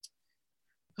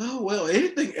 Oh, well,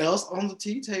 anything else on the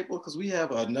tea table? Because we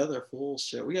have another full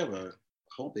show. We have a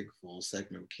whole big full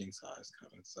segment with King Size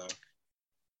coming. So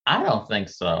I don't think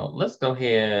so. Let's go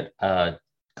ahead,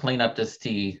 clean up this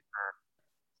tea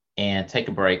and take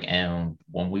a break. And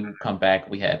when we come back,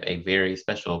 we have a very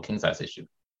special King Size issue.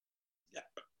 Yeah.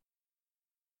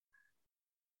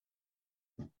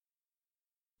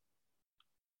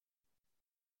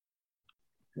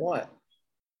 What?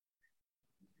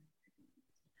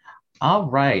 All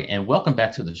right, and welcome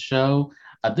back to the show.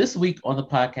 This week on the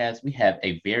podcast, we have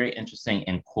a very interesting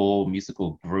and cool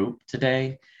musical group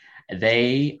today.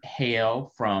 They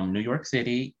hail from New York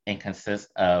City and consist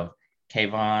of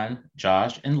Kayvon,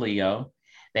 Josh, and Leo.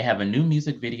 They have a new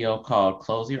music video called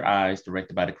Close Your Eyes,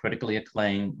 directed by the critically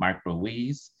acclaimed Mike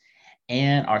Ruiz,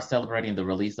 and are celebrating the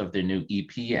release of their new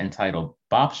EP entitled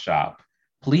Bop Shop.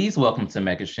 Please welcome to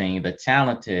Megashine the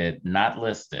talented Not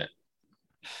Listed.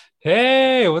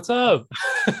 Hey, what's up?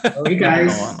 Hey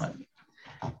guys.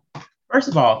 First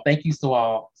of all, thank you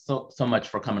so much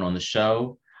for coming on the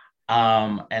show.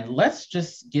 And let's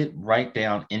just get right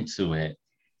down into it.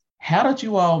 How did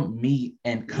you all meet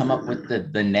and come up with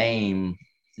the name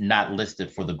Not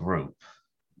Listed for the group?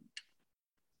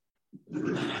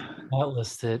 Not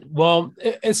listed. Well,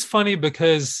 it's funny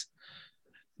because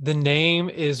the name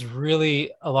is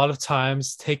really a lot of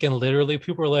times taken literally.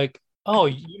 People are like, oh,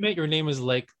 you meant your name is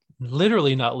like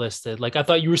literally not listed. Like I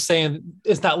thought you were saying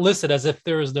it's not listed as if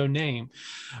there is no name.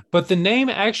 But the name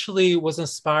actually was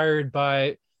inspired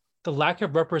by the lack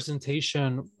of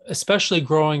representation, especially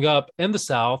growing up in the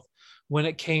South, when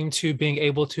it came to being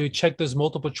able to check those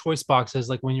multiple choice boxes,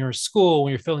 like when you're in school,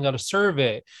 when you're filling out a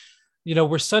survey. You know,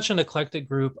 we're such an eclectic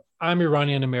group. I'm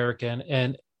Iranian American,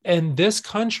 and in this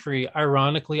country,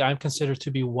 ironically, I'm considered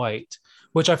to be white,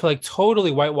 which I feel like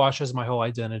totally whitewashes my whole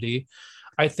identity.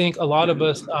 I think a lot of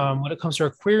us, when it comes to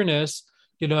our queerness,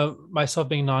 you know, myself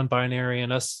being non-binary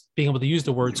and us being able to use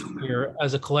the words queer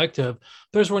as a collective,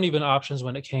 those weren't even options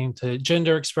when it came to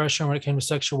gender expression, when it came to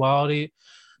sexuality.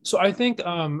 So I think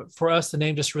for us, the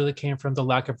name just really came from the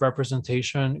lack of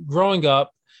representation growing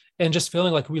up and just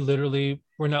feeling like we literally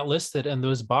were not listed in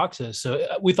those boxes. So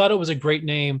we thought it was a great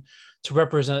name to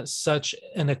represent such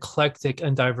an eclectic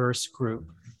and diverse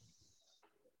group.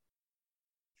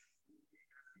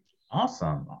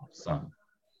 Awesome.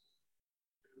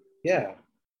 Yeah.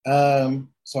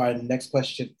 So our next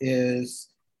question is,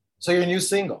 so your new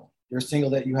single,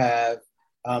 that you have,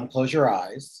 Close Your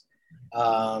Eyes.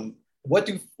 What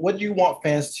do you want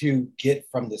fans to get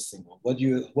from this single? What do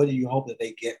you hope that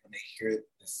they get when they hear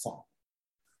this song?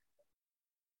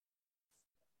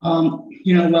 Well,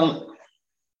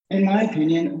 in my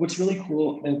opinion, what's really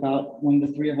cool about when the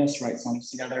three of us write songs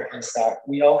together is that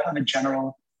we all have a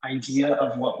general idea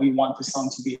of what we want the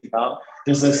song to be about.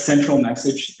 There's a central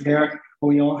message there, but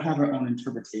we all have our own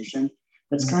interpretation.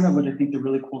 That's kind of what I think the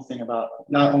really cool thing about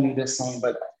not only this song,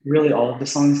 but really all of the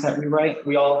songs that we write.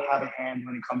 We all have a hand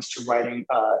when it comes to writing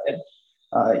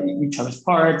each other's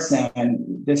parts,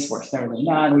 and this works better than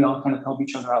that. We all kind of help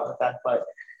each other out with that. But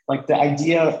like the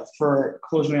idea for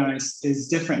Close My Eyes is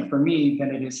different for me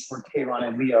than it is for Kayvon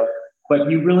and Leo. But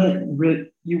you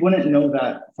really you wouldn't know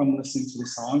that from listening to the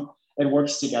song. It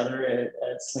works together.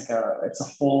 It's a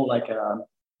whole like a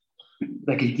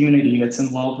unity that's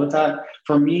involved with that.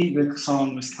 For me, the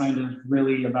song was kind of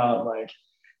really about like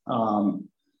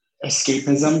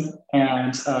escapism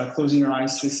and closing your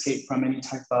eyes to escape from any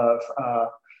type of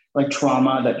like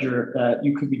trauma that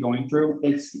you could be going through.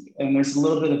 And there's a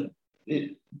little bit of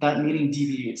it, that meaning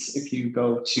deviates if you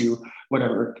go to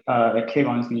whatever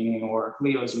Kayvon's meaning or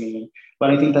Leo's meaning.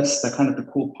 But I think that's the kind of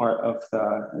the cool part of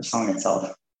the song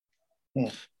itself.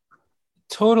 Yeah.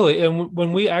 Totally. And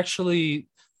when we actually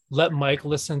let Mike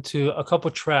listen to a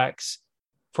couple tracks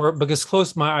because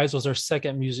Close My Eyes was our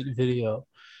second music video,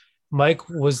 Mike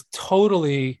was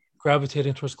totally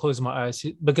gravitating towards Close My Eyes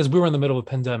because we were in the middle of a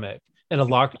pandemic and a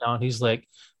lockdown. He's like,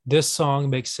 this song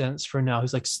makes sense for now.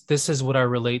 He's like, this is what I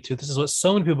relate to. This is what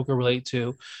so many people can relate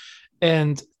to.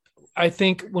 And I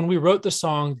think when we wrote the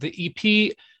song, the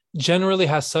EP generally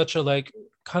has such a like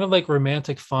kind of like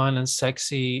romantic fun and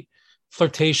sexy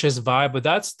flirtatious vibe, but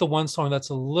that's the one song that's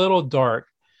a little dark.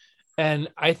 And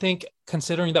I think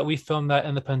considering that we filmed that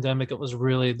in the pandemic, it was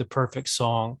really the perfect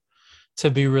song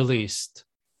to be released.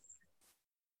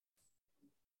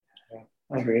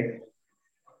 I agree.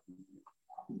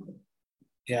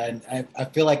 Yeah, and I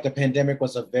feel like the pandemic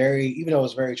was even though it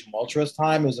was a very tumultuous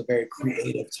time, it was a very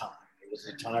creative time. It was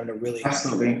a time to really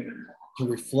Absolutely. to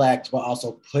reflect, but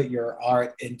also put your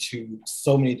art into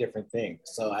so many different things.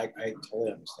 So I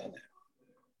totally understand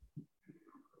that.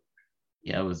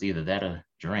 Yeah, it was either that or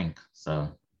drink. So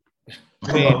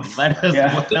Wait, let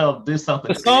us do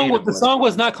something. The song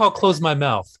was not called Close My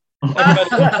Mouth.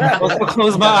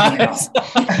 Close my eyes.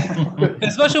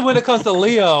 Especially when it comes to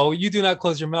Leo, you do not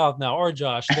close your mouth now, or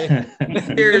Josh. They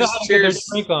Cheers.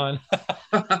 Drink on.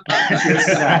 Cheers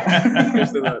to that.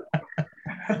 Cheers to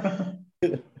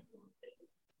that.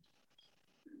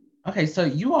 Okay, so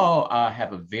you all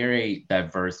have a very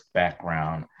diverse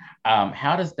background.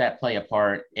 How does that play a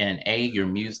part in your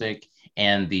music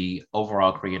and the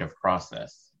overall creative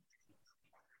process?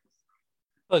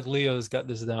 Like Leo's got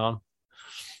this down.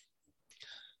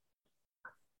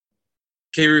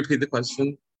 Can you repeat the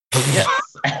question? Yes.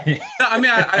 I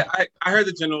mean, I heard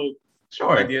the general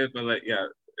Sure. idea, but like, yeah,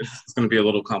 it's going to be a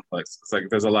little complex. It's like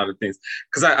there's a lot of things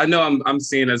because I know I'm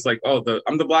seen as like,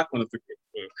 I'm the black one of the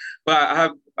group, but I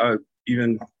have a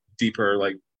even deeper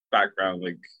like background.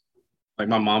 Like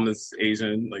my mom is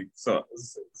Asian, like so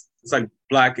it's like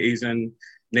Black, Asian,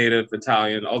 Native,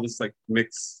 Italian, all this like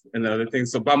mix and the other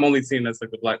things. So, but I'm only seen as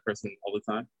like a black person all the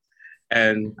time,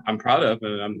 and I'm proud of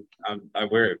it. And I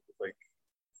wear it like,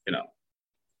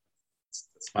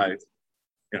 it's my,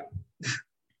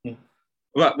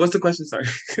 What's the question? Sorry.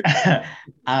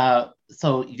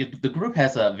 So the group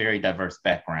has a very diverse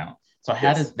background. So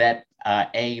how does that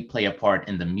play a part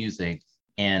in the music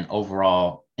and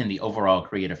in the overall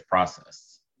creative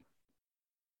process?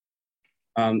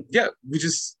 Yeah,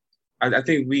 I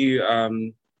think we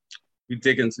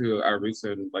dig into our roots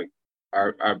and like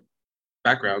our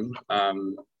background,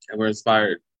 and we're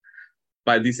inspired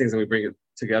by these things, and we bring it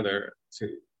together to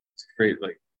create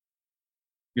like,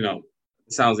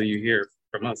 sounds that you hear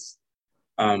from us.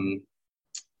 Sorry.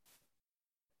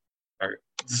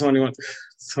 Does someone want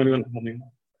to help me?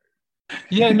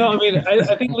 Yeah, no, I mean,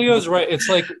 I think Leo's right. It's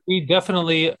like we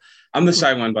definitely. I'm the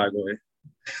shy one, by the way.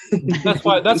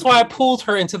 That's why I pulled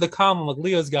her into the common. Like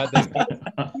Leo's got this.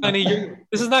 Honey,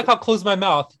 this is not called Close My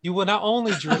Mouth. You will not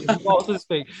only drink, you will also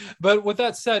speak. But with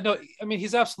that said, no, I mean,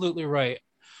 he's absolutely right.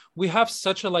 We have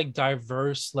such a like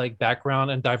diverse like background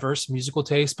and diverse musical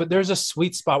taste, but there's a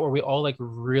sweet spot where we all like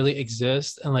really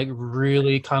exist and like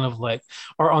really kind of like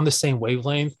are on the same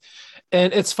wavelength.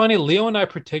 And it's funny, Leo and I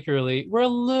particularly, we're a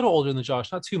little older than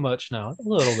Josh, not too much now, a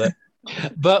little bit.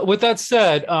 But with that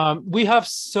said, we have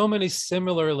so many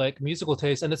similar like musical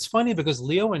tastes. And it's funny because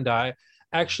Leo and I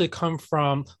actually come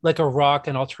from like a rock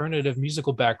and alternative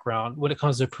musical background when it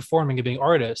comes to performing and being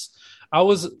artists. I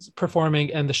was performing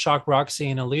in the shock rock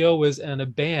scene, and Leo was in a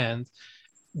band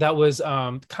that was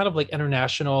kind of like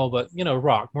international, but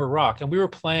more rock. And we were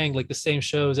playing like the same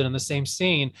shows and in the same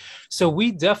scene. So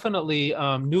we definitely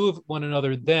knew of one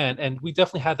another then. And we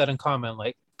definitely had that in common,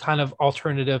 like kind of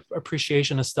alternative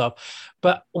appreciation and stuff.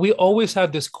 But we always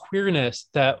had this queerness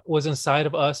that was inside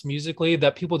of us musically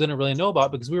that people didn't really know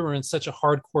about because we were in such a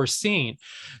hardcore scene.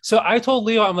 So I told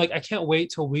Leo, I'm like, I can't wait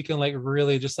till we can like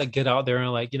really just like get out there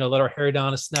and like, let our hair down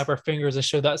and snap our fingers and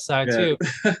show that side too.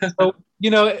 So,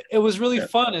 it was really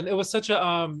fun. And it was such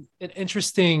an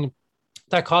interesting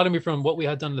dichotomy from what we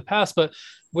had done in the past. But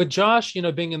with Josh,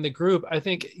 being in the group, I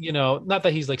think, not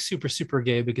that he's like super, super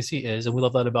gay, because he is, and we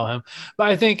love that about him. But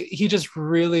I think he just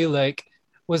really like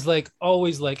was like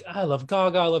always like, I love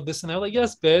Gaga, I love this, and I'm like,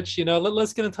 yes, bitch,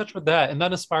 let's get in touch with that. And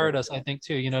that inspired us, I think,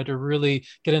 too, to really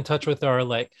get in touch with our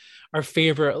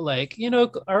favorite,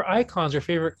 our icons, our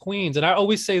favorite queens. And I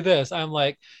always say this, I'm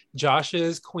like,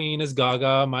 Josh's queen is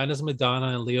Gaga, mine is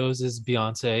Madonna, and Leo's is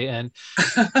Beyonce. And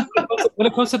when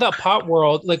it comes to that pop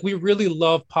world, like, we really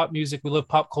love pop music, we love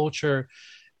pop culture.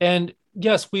 And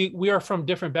yes, we are from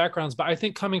different backgrounds, but I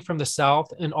think coming from the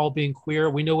South and all being queer,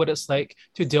 we know what it's like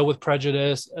to deal with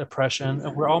prejudice, oppression,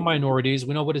 and we're all minorities.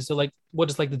 We know what it's like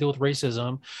to deal with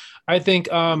racism. I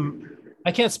think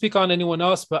I can't speak on anyone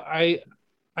else, but I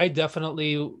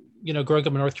definitely, growing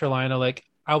up in North Carolina, like,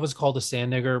 I was called a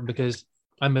sand nigger because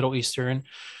I'm Middle Eastern.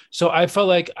 So I felt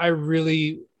like I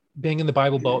really, being in the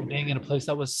Bible Belt, being in a place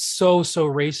that was so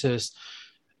racist,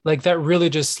 like, that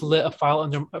really just lit a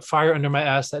fire under my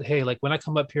ass that, hey, like, when I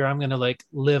come up here, I'm going to like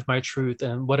live my truth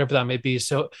and whatever that may be.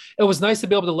 So it was nice to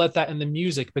be able to let that in the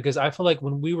music, because I feel like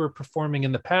when we were performing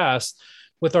in the past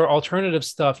with our alternative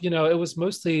stuff, it was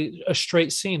mostly a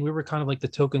straight scene. We were kind of like the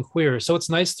token queer. So it's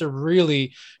nice to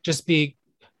really just be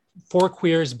for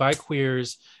queers by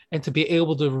queers, and to be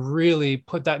able to really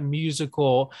put that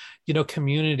musical,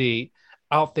 community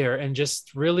out there and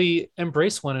just really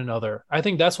embrace one another. I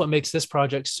think that's what makes this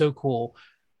project so cool.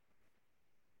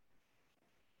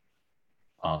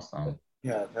 Awesome.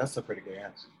 Yeah, that's a pretty good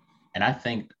answer. And I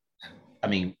think, I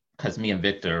mean, because me and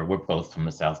Victor, we're both from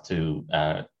the South too,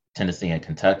 Tennessee and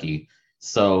Kentucky.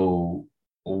 So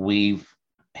we've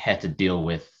had to deal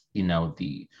with,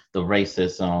 the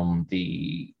racism,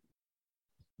 the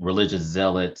religious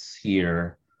zealots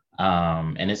here.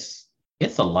 And it's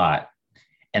a lot.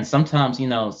 And sometimes,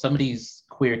 some of these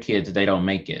queer kids, they don't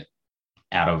make it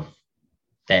out of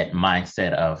that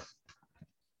mindset of,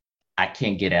 I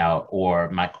can't get out,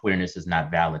 or my queerness is not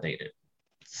validated.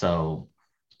 So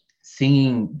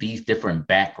seeing these different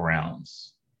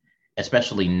backgrounds,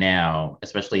 especially now,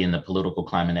 especially in the political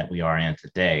climate that we are in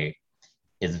today,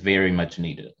 is very much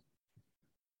needed.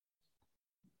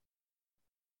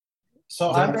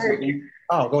 So I'm very,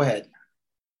 oh, go ahead.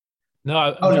 No,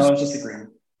 I was just agreeing.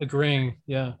 Agreeing,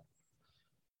 yeah.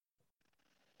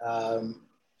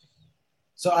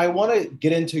 So I want to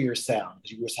get into your sound.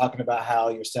 You were talking about how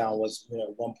your sound was,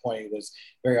 at one point it was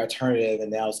very alternative,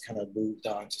 and now it's kind of moved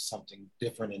on to something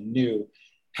different and new.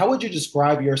 How would you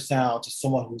describe your sound to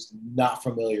someone who's not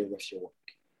familiar with your work?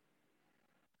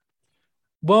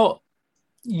 Well,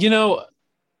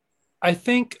 I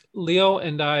think Leo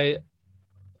and I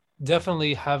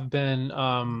definitely have been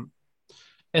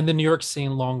in the New York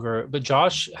scene longer, but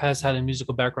Josh has had a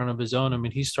musical background of his own. I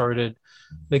mean, he started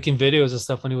making videos and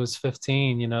stuff when he was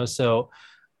 15, so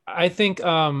I think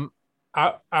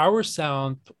our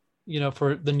sound,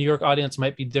 for the New York audience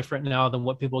might be different now than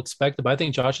what people expected, but I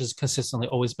think Josh has consistently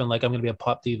always been like, I'm going to be a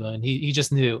pop diva, and he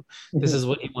just knew this is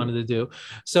what he wanted to do.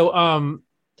 So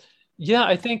yeah,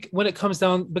 I think when it comes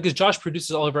down, because Josh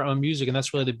produces all of our own music, and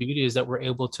that's really the beauty, is that we're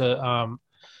able to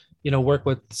work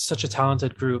with such a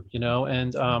talented group,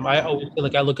 and I always feel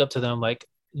like I look up to them, like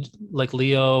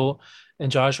Leo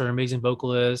and Josh are amazing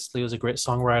vocalists. Leo's a great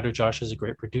songwriter. Josh is a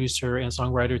great producer and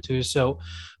songwriter too. So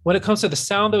when it comes to the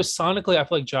sound, though, sonically, I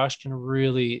feel like Josh can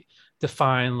really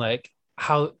define like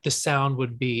how the sound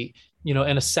would be, in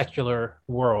a secular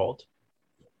world.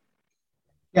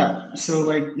 Yeah. So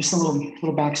like just a little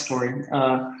backstory.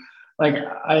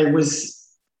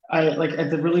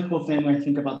 The really cool thing when I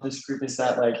think about this group is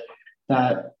that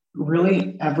that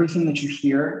really everything that you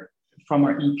hear from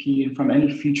our EP and from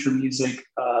any future music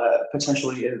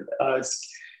potentially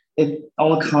it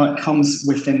all comes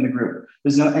within the group.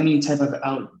 There's no any type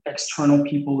of external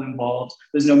people involved.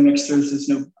 There's no mixers. There's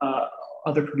no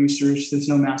other producers. There's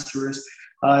no masterers.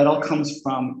 It all comes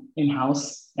from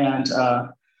in-house, and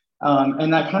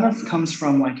that kind of comes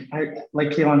from like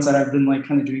Kayvon said, I've been like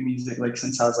kind of doing music like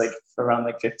since I was like around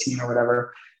like 15 or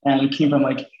whatever, and it came from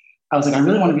like I was like I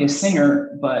really want to be a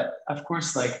singer, but of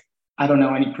course like I don't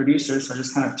know any producers, so I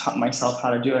just kind of taught myself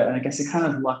how to do it, and I guess it kind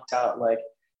of lucked out like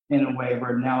in a way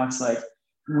where now it's like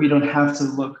we don't have to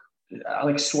look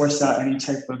like source out any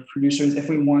type of producers if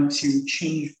we want to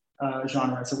change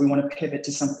genres. If we want to pivot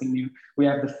to something new, we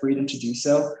have the freedom to do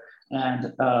so,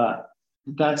 and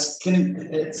that's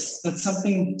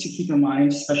something to keep in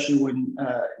mind, especially when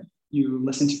you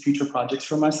listen to future projects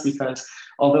from us, because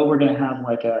although we're going to have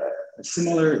like a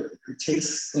similar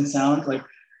taste and sound, like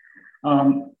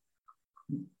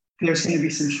there's going to be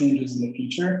some changes in the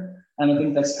future, and I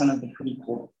think that's kind of the pretty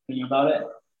cool thing about it.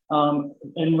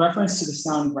 In reference to the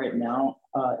sound right now,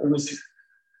 it was,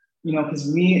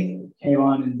 because me,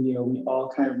 Kayvon, and Leo, we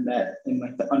all kind of met in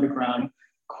like the underground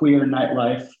queer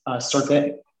nightlife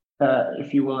circuit,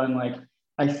 if you will, and like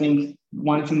I think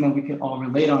one thing that we could all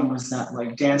relate on was that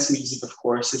like dance music, of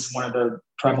course, is one of the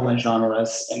prevalent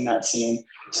genres in that scene.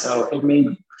 So it made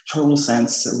total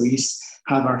sense to at least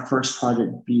have our first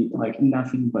project be like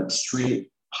nothing but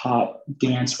straight pop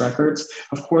dance records.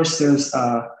 Of course, there's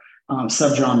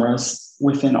subgenres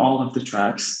within all of the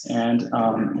tracks, and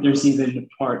there's even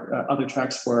other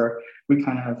tracks where we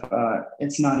kind of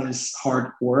it's not as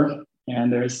hardcore,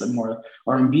 and there's some more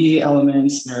R&B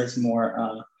elements. There's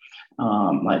more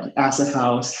like acid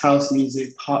house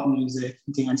music, pop music,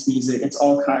 dance music. It's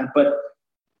all kind of, but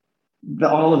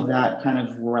all of that kind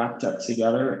of wrapped up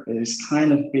together is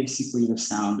kind of basically the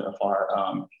sound of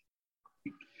our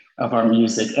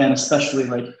music. And especially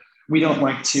like we don't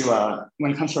like to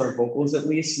when it comes to our vocals, at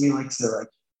least we like to like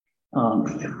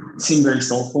sing very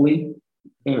soulfully,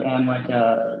 and like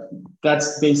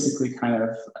that's basically kind of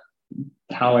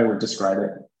how I would describe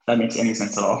it. If that makes any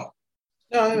sense at all.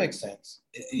 No, that makes sense.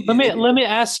 Let me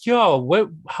ask y'all,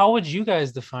 how would you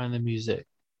guys define the music?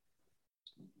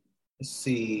 Let's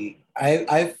see.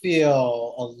 I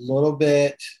feel a little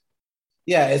bit.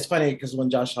 Yeah, it's funny because when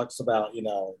Josh talks about, you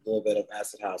know, a little bit of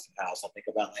acid house and house, I think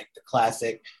about like the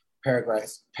classic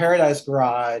Paradise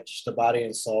Garage, the Body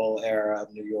and Soul era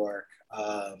of New York,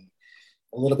 a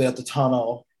little bit of the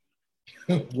Tunnel.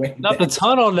 Not the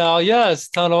Tunnel now, yes,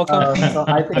 Tunnel. So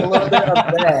I think a little bit of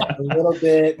that, a little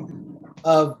bit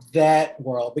of that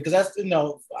world, because that's, you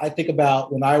know, I think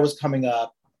about when I was coming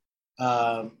up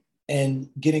and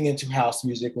getting into house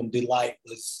music when Delight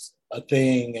was a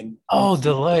thing. And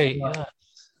Delight, yeah.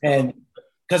 And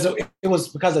because it was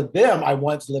because of them, I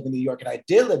wanted to live in New York, and I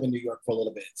did live in New York for a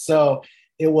little bit. So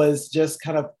it was just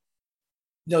kind of,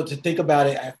 you know, to think about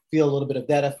it, I feel a little bit of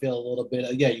that. I feel a little bit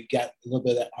of, you got a little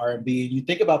bit of that R&B. And you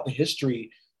think about the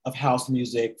history of house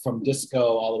music from disco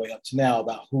all the way up to now,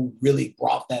 about who really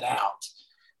brought that out.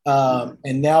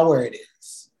 And now where it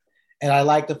is. And I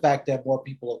like the fact that more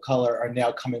people of color are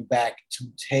now coming back to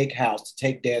take house, to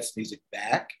take dance music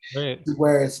back, right,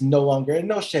 where it's no longer, and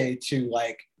no shade to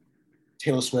like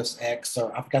Taylor Swift's ex,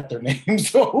 or I forgot their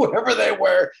names, or whoever they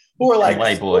were, who were like the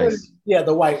white boys. Yeah,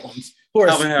 the white ones. Who are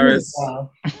Calvin Harris.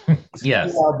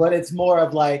 Yes. But it's more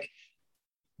of like,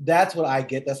 that's what I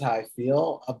get. That's how I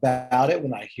feel about it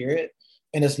when I hear it.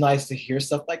 And it's nice to hear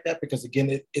stuff like that, because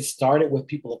again, it started with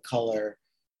people of color.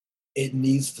 I think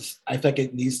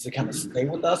it needs to kind of stay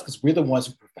with us, because we're the ones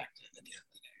who perfect it at the end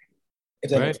of the day.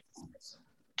 If that makes sense.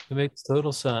 It makes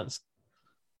total sense.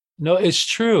 No, it's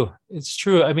true. It's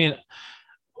true. I mean,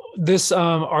 this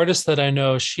artist that I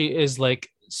know, she is like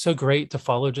so great to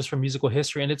follow just from musical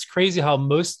history. And it's crazy how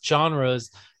most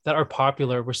genres that are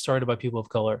popular were started by people of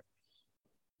color.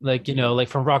 Like, you know, like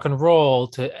from rock and roll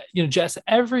to, you know, jazz,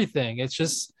 everything. It's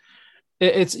just,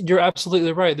 you're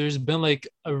absolutely right. There's been like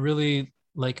a really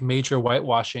like major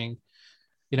whitewashing,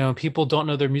 you know, people don't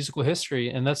know their musical history.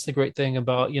 And that's the great thing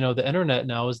about, you know, the internet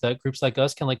now, is that groups like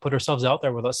us can like put ourselves out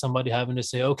there without somebody having to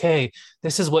say, okay,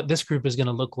 this is what this group is going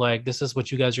to look like. This is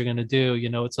what you guys are going to do. You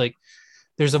know, it's like,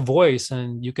 there's a voice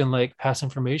and you can like pass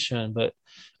information. But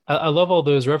I love all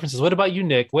those references. What about you,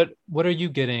 Nick? What are you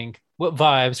getting? What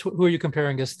vibes? Who are you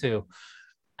comparing us to?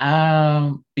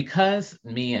 Because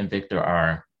me and Victor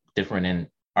are different in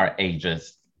our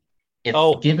ages, it's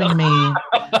giving me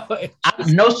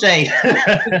no shade. No shade.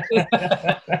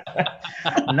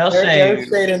 No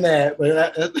shade in that.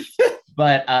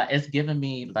 But it's giving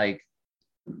me like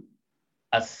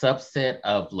a subset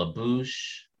of La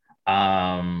Bouche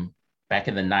back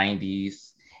in the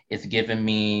 90s. It's giving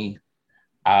me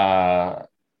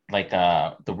like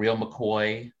the Real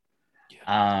McCoy.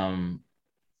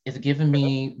 It's giving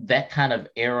me that kind of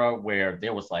era where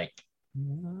there was like,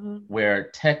 where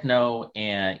techno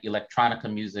and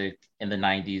electronica music in the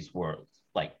 90s were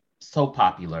like so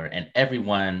popular, and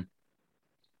everyone,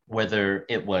 whether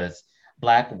it was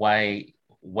black, white,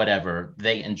 whatever,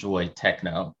 they enjoyed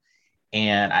techno.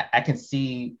 And I can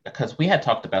see, because we had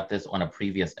talked about this on a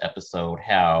previous episode,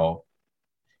 how,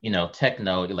 you know,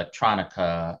 techno,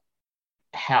 electronica,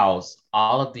 house,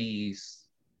 all of these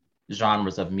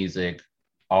genres of music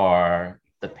are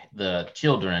the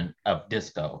children of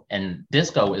disco. And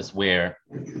disco is where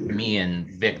me and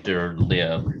Victor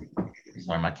live.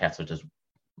 Sorry, my cats are just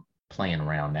playing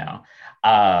around now.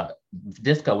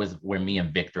 Disco is where me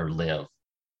and Victor live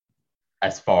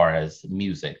as far as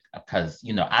music, because,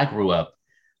 you know, I grew up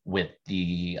with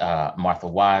the Martha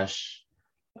Wash,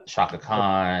 Shaka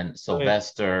Khan,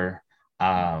 Sylvester,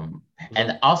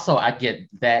 and also I get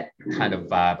that kind of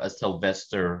vibe, a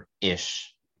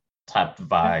Sylvester-ish type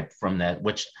vibe from that,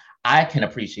 which I can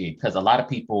appreciate, because a lot of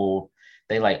people,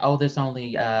 they like, oh, there's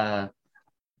only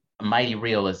Mighty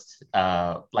Real is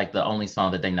like the only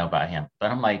song that they know by him.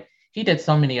 But I'm like, he did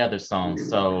so many other songs.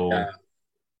 So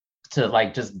to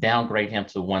like just downgrade him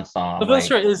to one song.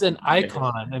 Sylvester like, is an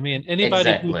icon. I mean,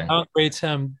 anybody who Exactly. downgrades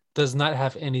him does not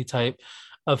have any type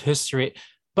of history.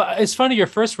 But it's funny, your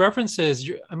first references,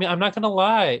 I mean, I'm not going to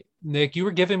lie, Nick, you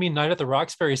were giving me Night at the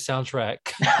Roxbury soundtrack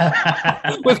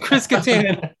with Chris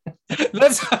Kattan.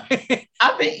 That's,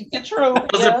 I mean, it's true.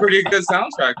 It was a pretty good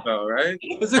soundtrack, though, right?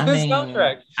 it's a good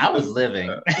soundtrack. I was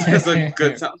living. It's a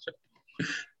good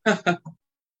soundtrack.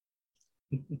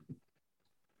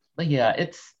 But yeah,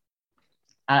 it's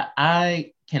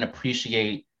I can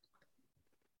appreciate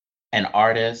an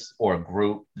artist or a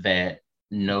group that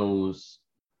knows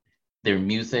their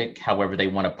music, however they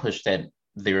want to push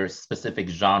their specific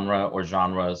genre or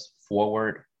genres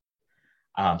forward.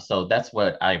 So that's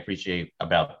what I appreciate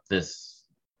about this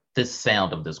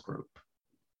sound of this group.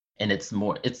 And it's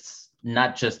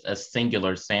not just a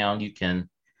singular sound. You can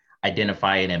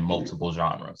identify it in multiple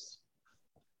genres.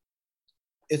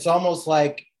 It's almost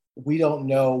like we don't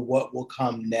know what will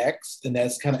come next, and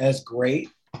that's great,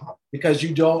 because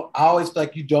I always feel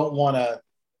like you don't want a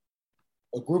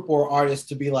group or artist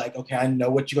to be like, okay, I know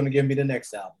what you're going to give me the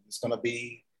next album. It's going to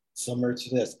be similar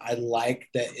to this. I like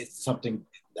that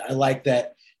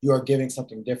you are giving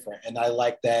something different, and I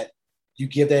like that you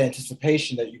give that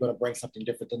anticipation that you're going to bring something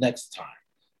different the next time.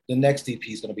 The next EP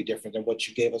is going to be different than what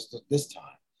you gave us this time.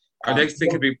 Our next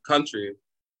thing could be country.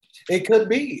 It could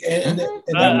be. And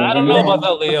I don't know about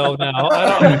that, Leo. Now,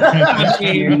 I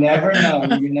don't. You never know.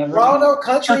 Well, no,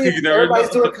 country. Everybody's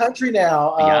doing country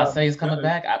now. Beyonce's coming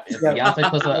back. Beyonce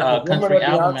puts a country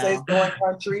album out. Beyonce's going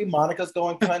country. Monica's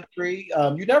going country.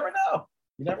 You never know.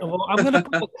 Well, I'm gonna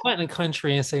put Clinton in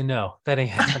country and say no. That ain't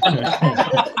happening.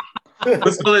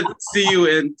 Let's call it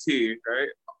CUNT, right?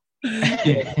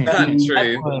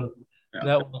 Country.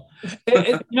 That one.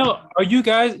 Are you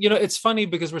guys, it's funny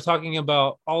because we're talking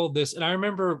about all of this, and I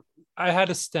remember I had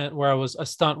a stunt where I was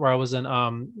in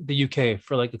the UK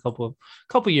for like a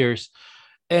couple years,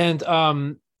 and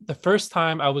the first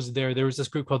time I was there was this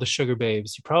group called the Sugar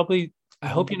Babes. I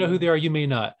hope you know who they are. You may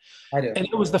not. I do. And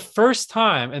it was the first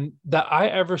time that I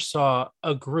ever saw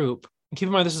a group, and keep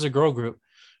in mind this is a girl group,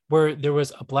 where there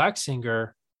was a black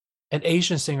singer, an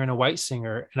Asian singer, and a white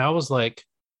singer, and I was like,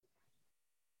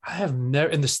 I have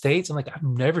never in the States. I'm like, I've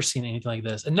never seen anything like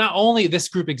this. And not only this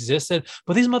group existed,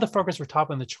 but these motherfuckers were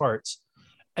topping the charts.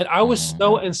 And I was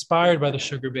so inspired by the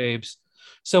Sugar Babes.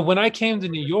 So when I came to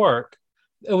New York,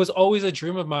 it was always a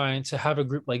dream of mine to have a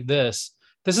group like this.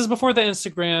 This is before the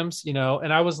Instagrams,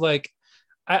 and I was like,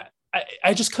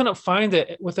 I just couldn't find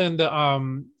it within the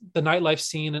nightlife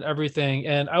scene and everything.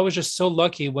 And I was just so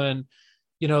lucky when,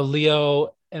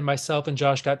 Leo and myself and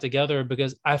Josh got together,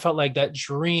 because I felt like that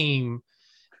dream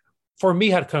for me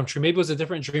had come true. Maybe it was a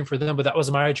different dream for them, but that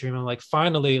was my dream. I'm like,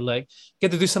 finally, like,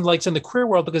 get to do something like in the queer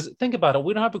world, because think about it.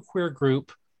 We don't have a queer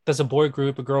group that's a boy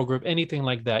group, a girl group, anything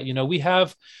like that. We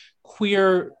have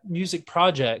queer music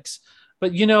projects,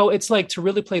 but it's like to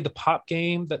really play the pop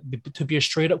game, to be a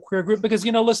straight up queer group, because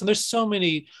listen, there's so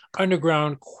many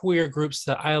underground queer groups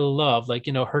that I love, like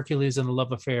Hercules and the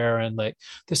Love Affair, and like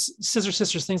this Scissor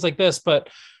Sisters, things like this. But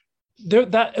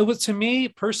it was, to me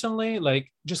personally,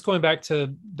 like, just going back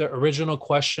to the original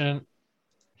question,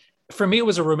 for me it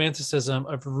was a romanticism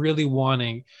of really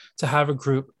wanting to have a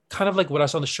group kind of like what I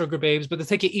saw in the Sugar Babes, but to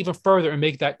take it even further and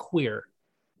make that queer.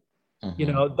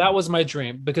 That was my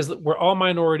dream, because we're all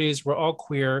minorities, we're all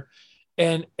queer,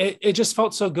 and it just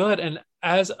felt so good. And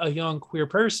as a young queer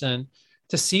person,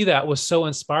 to see that was so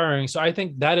inspiring. So I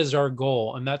think that is our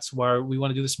goal, and that's why we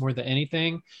want to do this more than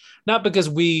anything, not because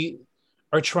we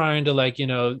are trying to like, be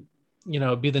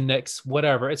the next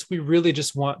whatever. We really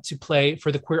just want to play for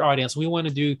the queer audience. We want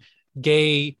to do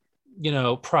gay,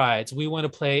 prides. We want to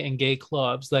play in gay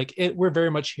clubs. Like we're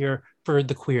very much here for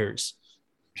the queers.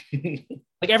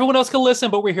 Like everyone else can listen,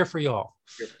 but we're here for y'all.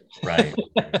 Right.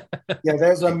 Yeah,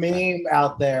 there's a meme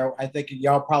out there. I think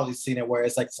y'all probably seen it, where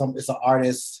it's like it's an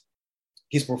artist.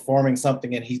 He's performing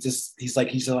something, and he's just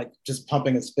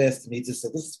pumping his fist, and he just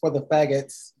said, "This is for the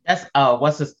faggots." That's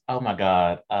what's this? Oh my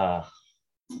God.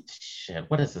 Shit.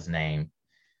 What is his name?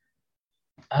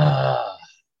 Fuck.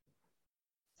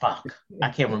 I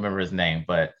can't remember his name,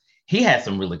 but he had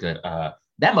some really good. That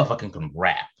motherfucker can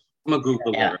rap. I'm a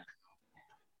Google it.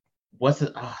 What's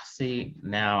it? Oh, see,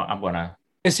 now I'm gonna.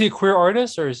 Is he a queer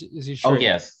artist, or is he? Straight? Oh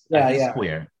yes. He's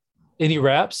queer. And he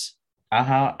raps.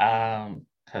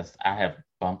 Because I have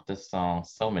bumped this song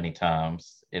so many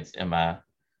times. It's in my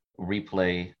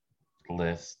replay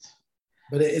list.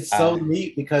 But it's so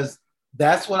neat, because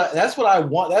That's what I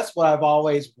want. That's what I've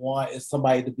always want is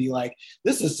somebody to be like,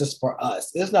 this is just for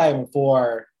us. It's not even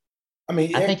for. I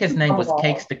mean, I think his name was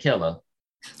Cakes the Killer.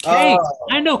 Cakes.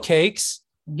 I know Cakes.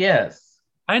 Yes.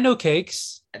 I know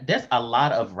Cakes. There's a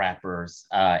lot of rappers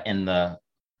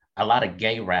a lot of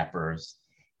gay rappers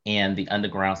in the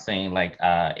underground scene, like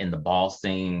in the ball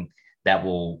scene, that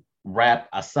will rap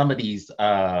some of these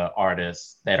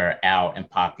artists that are out and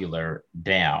popular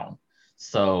down.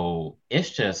 So it's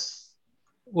just.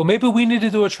 Well, maybe we need to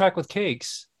do a track with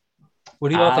Cakes. What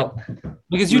do y'all think?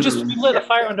 Because you lit a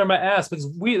fire under my ass, because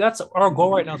that's our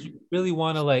goal right now. Is we really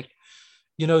want to, like,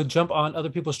 you know, jump on other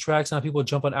people's tracks and have people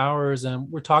jump on ours, and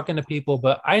we're talking to people.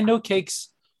 But I know Cakes,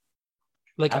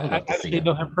 like I actually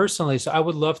know him personally, so I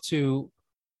would love to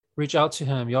reach out to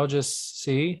him. Y'all just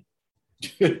see.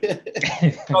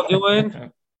 Y'all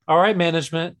doing? All right,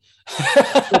 management.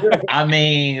 I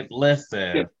mean,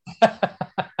 listen.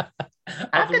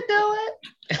 I could do it.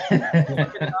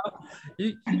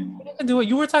 You can do it.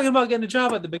 You were talking about getting a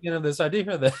job at the beginning of this. I did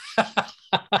hear that.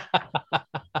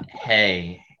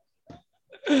 Hey,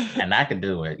 and I can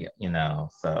do it, you know.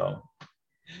 So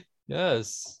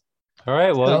yes. All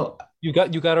right. Well, so, you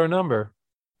got our number.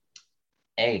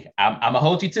 Hey, I'm gonna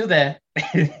hold you to that.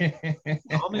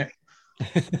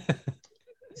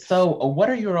 So, what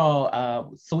are your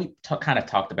all? So we kind of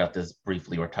talked about this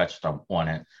briefly or touched on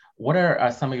it. What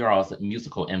are some of your all's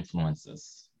musical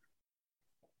influences?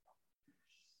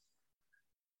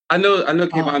 I know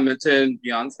Kayvon mentioned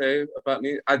Beyonce about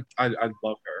me. I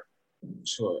love her.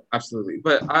 Sure, absolutely.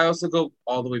 But I also go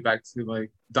all the way back to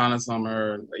like Donna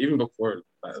Summer, even before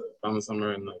Donna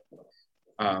Summer, and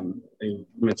you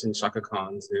mentioned Chaka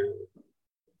Khan too.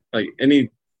 Like any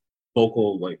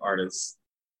vocal like artists.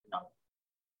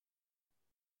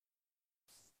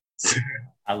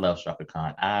 I love Chaka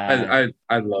Khan. I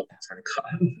love Chaka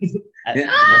Khan.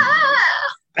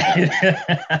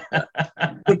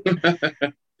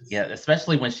 Yeah,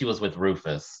 especially when she was with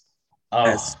Rufus. Oh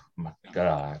yes. My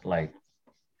God! Like,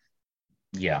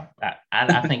 yeah,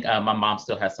 I think my mom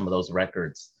still has some of those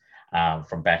records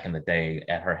from back in the day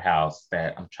at her house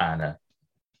that I'm trying to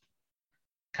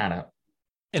kind of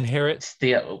inherit.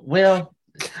 Steal. Well,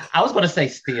 I was going to say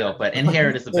steal, but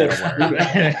inherit is a better word.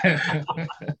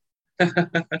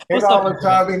 It's always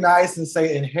trying to be nice and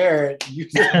say inherit.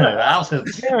 I was going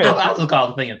to call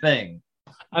the thing a thing.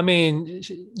 I mean,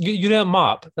 you didn't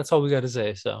mop. That's all we got to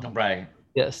say. So right.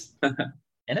 Yes.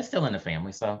 And it's still in the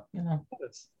family, so you know.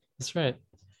 That's right.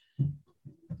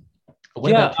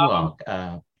 What about you all,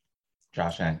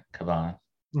 Josh and Kayvon?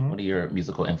 Mm-hmm. What are your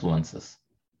musical influences?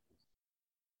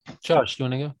 Josh, do you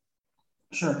want to go?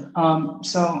 Sure.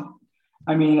 So,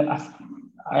 I mean,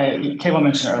 Kayvon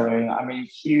mentioned earlier, I'm a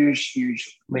huge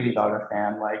Lady Gaga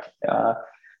fan. Like,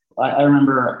 I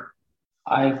remember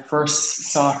I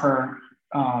first saw her.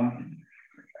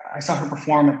 I saw her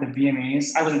perform at the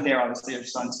VMAs. I wasn't there, obviously, I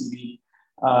was on TV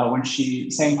when she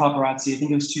sang Paparazzi. I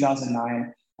think it was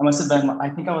 2009. I must have been, I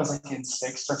think I was like in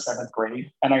 6th or 7th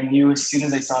grade. And I knew as soon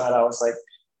as I saw that, I was like,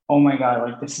 oh my God,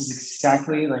 like this is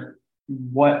exactly like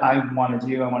what I want to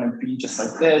do. I want to be just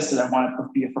like this. And I want to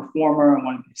be a performer. I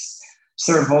want to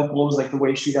serve vocals like the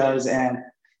way she does. And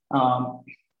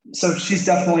so she's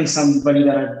definitely somebody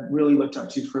that I've really looked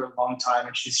up to for a long time.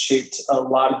 And she's shaped a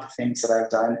lot of the things that I've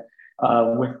done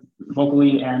with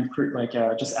vocally and like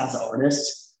just as an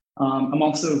artist. I'm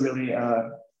also really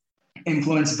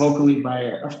influenced vocally by,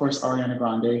 of course, Ariana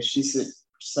Grande. She's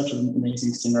such an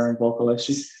amazing singer and vocalist.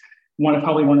 She's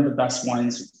probably one of the best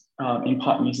ones in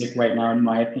pop music right now, in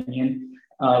my opinion.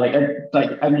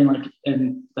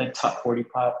 In top 40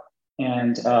 pop.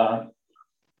 And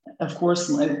of course,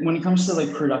 when it comes to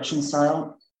like production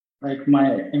style, like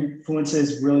my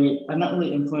influences really, I'm not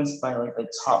really influenced by like the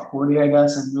top 40, I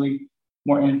guess. I'm really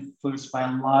more influenced by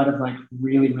a lot of like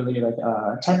really like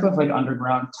type of like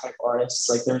underground type artists.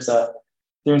 Like there's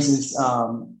this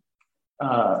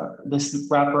this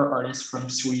rapper artist from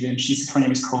Sweden. Her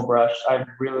name is Cobra. I'm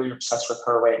really obsessed with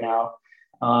her right now.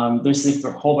 There's like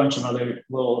a whole bunch of other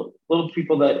little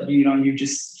people that you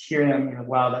just hear them, you're like,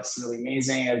 wow, that's really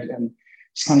amazing, and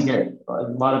just kind of get a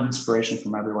lot of inspiration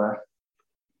from everywhere.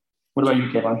 What about you,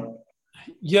 Kayvon?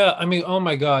 Yeah, I mean, oh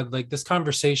my God, like this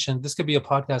conversation, this could be a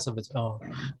podcast of its own.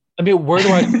 I mean, where do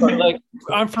I start? Like,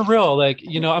 I'm for real. Like,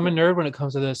 I'm a nerd when it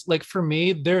comes to this. Like, for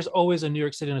me, there's always a New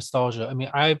York City nostalgia. I mean,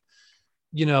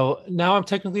 now I'm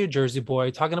technically a Jersey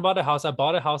boy. Talking about a house, I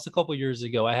bought a house a couple years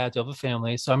ago. I had to have a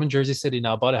family, so I'm in Jersey City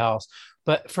now. Bought a house,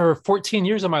 but for 14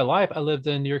 years of my life, I lived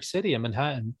in New York City in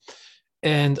Manhattan,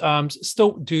 and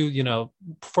still do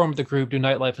perform with the group, do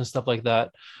nightlife and stuff like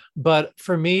that. But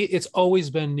for me, it's always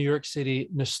been New York City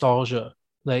nostalgia.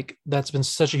 Like that's been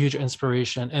such a huge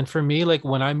inspiration. And for me, like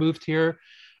when I moved here,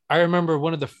 I remember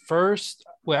one of the first.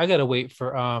 Wait, I gotta wait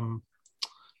for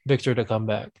Victor to come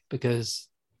back because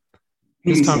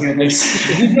He this needs to hear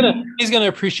conversation this. he's gonna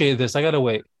appreciate this. I gotta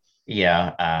wait.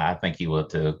 Yeah, I think you will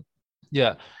too.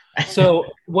 Yeah. So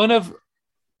one of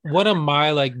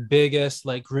my like biggest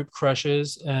like group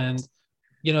crushes, and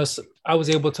I was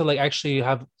able to like actually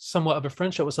have somewhat of a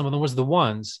friendship with some of them, was the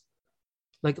Ones.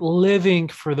 Like living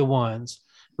for the Ones,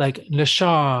 like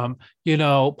Nisham,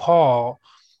 Paul,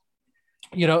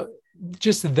 you know,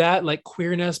 just that like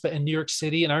queerness, but in New York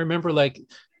City. And I remember like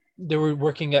they were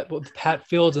working at with Pat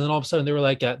Fields, and then all of a sudden they were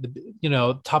like at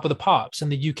the top of the Pops in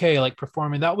the UK, like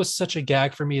performing. That was such a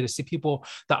gag for me to see people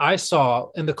that I saw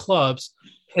in the clubs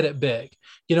hit it big.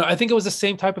 I think it was the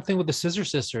same type of thing with the Scissor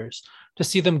Sisters, to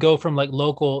see them go from like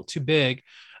local to big.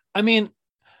 I mean,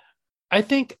 I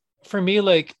think for me,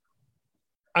 like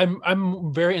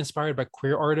I'm very inspired by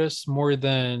queer artists more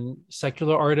than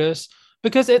secular artists,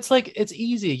 because it's like it's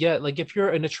easy. Yeah, like if you're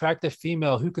an attractive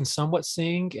female who can somewhat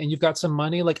sing and you've got some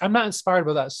money, like I'm not inspired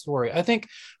by that story. I think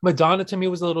Madonna to me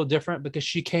was a little different because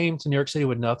she came to New York City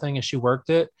with nothing and she worked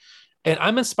it. And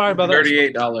I'm inspired by that.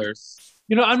 $38.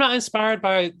 I'm not inspired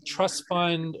by trust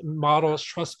fund models,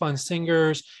 trust fund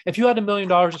singers. If you had $1 million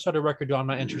to start a record deal, I'm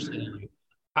not interested in you.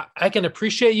 I can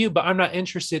appreciate you, but I'm not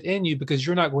interested in you because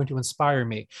you're not going to inspire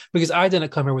me, because I didn't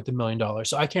come here with $1 million.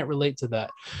 So I can't relate to that.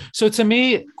 So to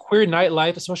me, queer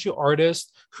nightlife, especially artists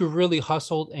who really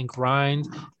hustled and grind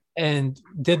and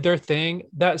did their thing,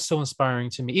 that's so inspiring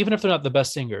to me, even if they're not the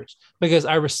best singers, because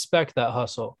I respect that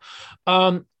hustle.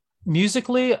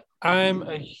 Musically, I'm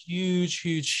a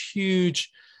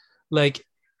huge like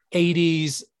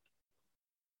 80s.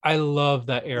 I love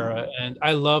that era, and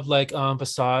I love like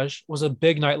Visage was a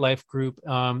big nightlife group,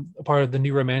 a part of the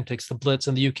New Romantics, the Blitz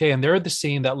in the UK, and they're the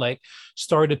scene that like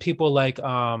started people like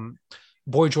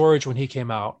Boy George when he came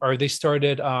out, or they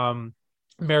started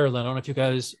Marilyn. I don't know if you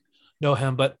guys know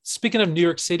him, but speaking of New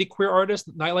York City queer artists,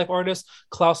 nightlife artists,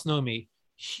 Klaus Nomi,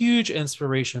 huge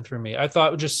inspiration for me. I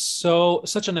thought just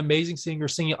such an amazing singer,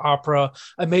 singing opera,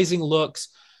 amazing looks,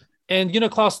 and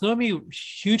Klaus Nomi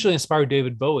hugely inspired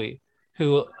David Bowie,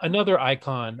 who another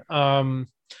icon.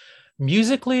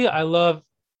 Musically, I love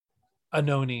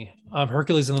Anoni,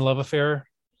 Hercules in the Love Affair.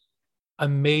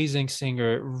 Amazing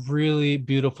singer, really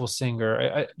beautiful singer.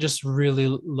 I just really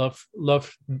love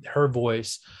her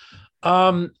voice.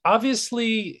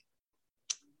 Obviously,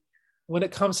 when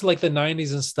it comes to like the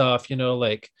 90s and stuff,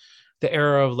 like the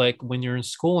era of like when you're in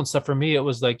school and stuff, for me, it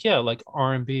was like, yeah, like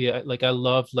R&B. Like I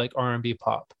love like R&B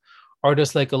pop.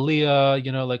 Artists like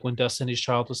Aaliyah, like when Destiny's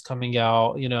Child was coming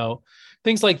out,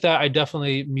 things like that. I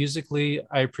definitely musically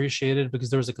I appreciated because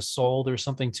there was like a soul, there's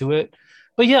something to it.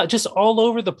 But yeah, just all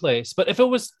over the place. But if it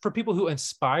was for people who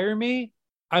inspire me,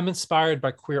 I'm inspired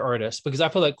by queer artists, because I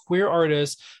feel like queer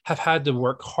artists have had to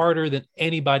work harder than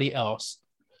anybody else,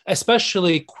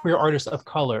 especially queer artists of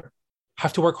color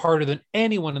have to work harder than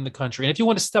anyone in the country. And if you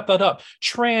want to step that up,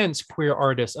 trans queer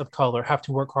artists of color have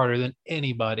to work harder than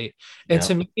anybody. And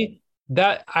to me,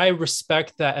 that I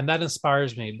respect that, and that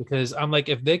inspires me, because I'm like,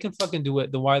 if they can fucking do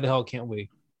it, then why the hell can't we?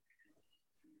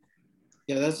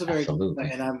 Yeah, that's a very good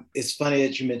point. And it's funny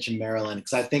that you mentioned Marilyn,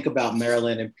 because I think about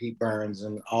Marilyn and Pete Burns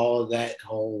and all of that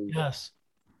whole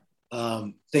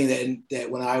thing that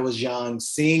when I was young,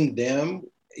 seeing them,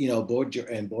 Boy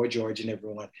George and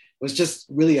everyone, was just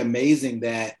really amazing.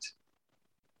 That,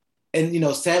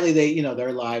 and sadly they,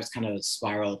 their lives kind of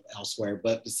spiraled elsewhere.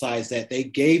 But besides that, they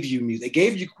gave you music. They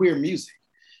gave you queer music.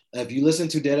 If you listen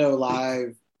to Dead or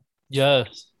Alive,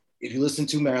 yes. If you listen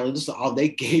to Marilyn, they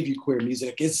gave you queer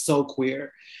music. It's so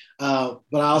queer. But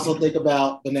I also think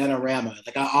about Bananarama.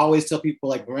 Like I always tell people,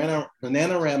 like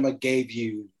Bananarama gave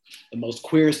you the most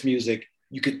queerest music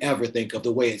you could ever think of.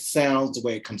 The way it sounds, the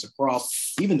way it comes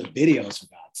across, even the videos, for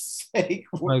God's sake.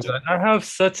 Oh my God. I have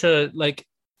such a like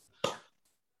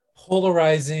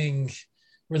polarizing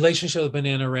relationship with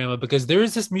Bananarama, because there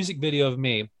is this music video of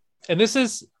me, and this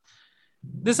is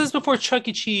before Chuck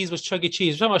E. Cheese was Chuck E.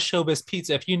 Cheese. We're talking about Showbiz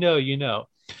Pizza. If you know, you know.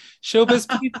 Showbiz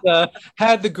Pizza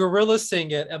had the gorilla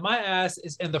sing it, and my ass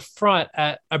is in the front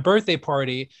at a birthday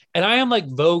party, and I am like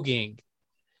voguing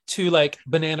to like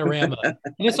Bananarama, and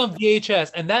it's on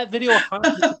VHS. And that video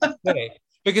haunts me today,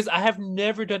 because I have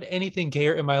never done anything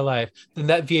gayer in my life than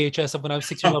that VHS of when I was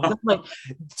 6 years old. I'm like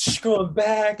scrolling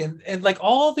back, and like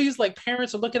all these like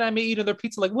parents are looking at me eating their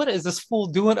pizza, like, what is this fool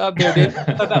doing up there, dude?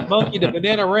 That monkey to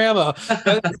Bananarama.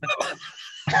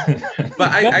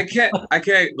 But I can't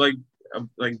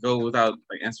like go without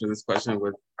like answering this question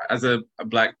with, as a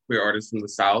Black queer artist in the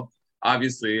South,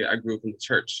 obviously I grew up in the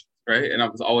church, right? And I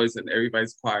was always in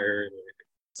everybody's choir,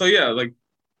 So yeah, like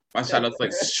my shout outs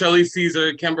like Shirley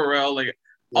Caesar, Kim Burrell, like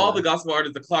all the gospel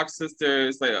artists, the Clark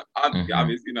sisters, like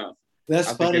obviously, you know.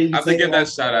 That's funny. I have to give that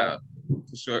shout out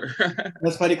for sure.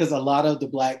 That's funny because a lot of the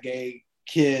Black gay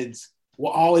kids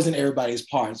were always in everybody's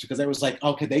parts because they was like,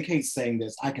 okay, they can't sing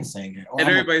this, I can sing it. In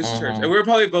everybody's church. And we were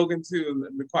probably voguing too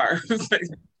in the choir.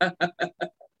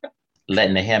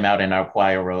 Letting the hymn out in our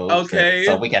choir robes. Okay.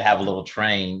 So we could have a little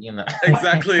train, you know.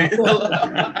 Exactly.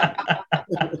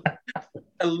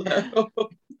 Hello.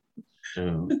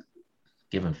 Dude,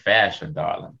 giving fashion,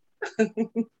 darling.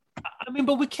 I mean,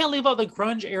 but we can't leave out the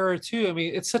grunge era too. I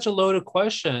mean, it's such a loaded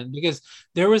question because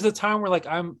there was a time where like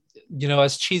I'm, you know,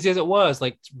 as cheesy as it was,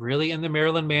 like really into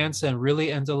Marilyn Manson,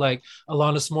 really into like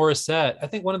Alanis Morissette. I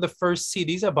think one of the first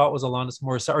CDs I bought was Alanis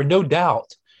Morissette, or No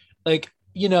Doubt. Like,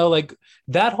 you know, like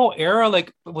that whole era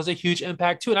like was a huge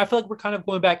impact too. And I feel like we're kind of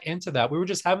going back into that. We were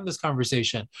just having this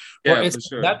conversation. Yeah, for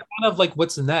sure. That's kind of like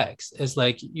what's next is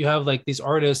like you have like these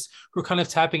artists who are kind of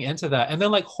tapping into that. And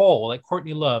then like Hole, like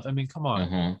Courtney Love. I mean, come on.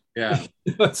 Mm-hmm. Yeah.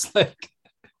 It's like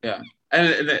yeah.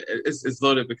 And it's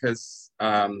loaded because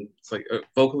it's like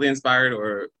vocally inspired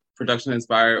or production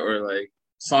inspired or like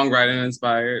songwriting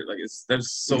inspired. Like there's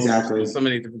so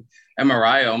many different. And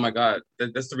Mariah, oh my God,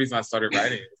 that's the reason I started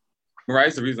writing.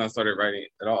 Mariah's the reason I started writing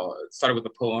at all. It started with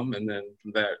a poem, and then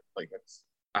from that, like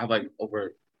I have like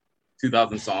over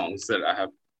 2,000 songs that I have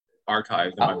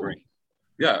archived in my brain.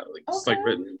 Yeah, like just like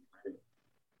written.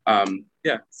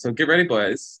 Yeah. So get ready,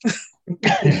 boys.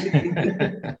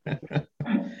 I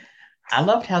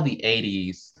loved how the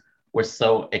 80s were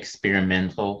so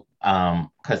experimental.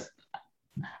 Because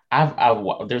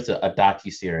there's a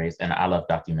docu-series, and I love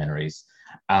documentaries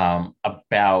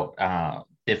about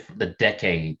the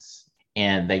decades.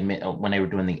 And when they were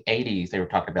doing the 80s, they were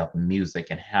talking about the music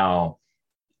and how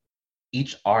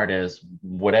each artist,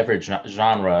 whatever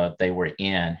genre they were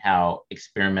in, how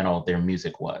experimental their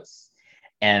music was.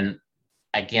 And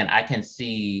again, I can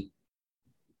see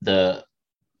the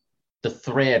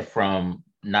thread from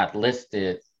Not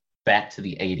Listed back to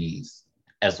the 80s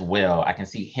as well. I can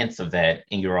see hints of that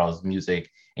in your all's music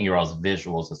and your all's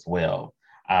visuals as well.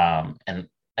 And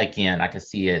again, I can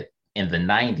see it in the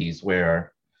 90s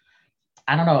where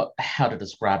I don't know how to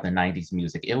describe the 90s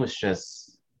music. It was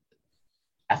just,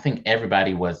 I think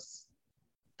everybody was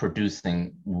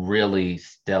producing really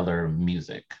stellar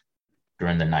music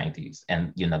during the 90s.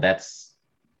 And, you know,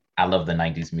 I love the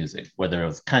 90s music, whether it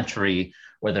was country,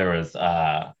 whether it was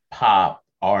pop,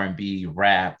 R&B,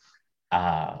 rap,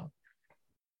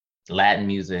 Latin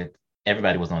music.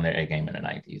 Everybody was on their A game in the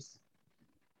 90s.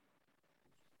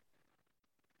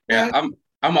 Yeah,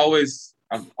 I'm always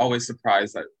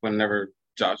surprised that whenever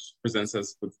Josh presents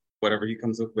us with whatever he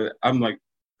comes up with, I'm like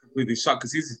completely shocked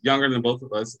because he's younger than both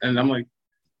of us, and I'm like,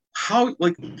 how,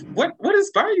 like, what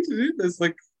inspired you to do this?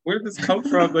 Like, where did this come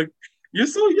from? Like, you're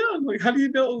so young. Like, how do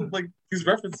you know like these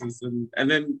references?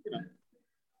 And then you know,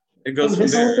 it goes from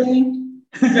there.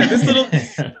 Yeah, this little.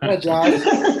 Yeah, Josh,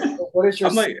 what is your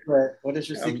secret? What is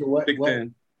your secret? What?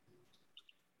 Fan.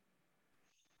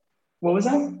 What was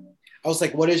that? I was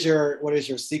like, what is your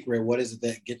secret? What is it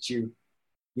that gets you,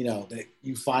 you know, that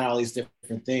you find all these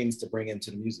different things to bring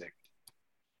into the music?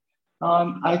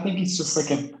 I think it's just like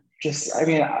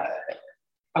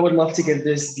I would love to give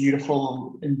this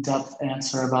beautiful in-depth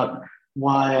answer about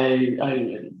why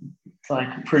I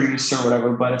like produce or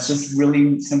whatever, but it's just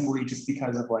really simply just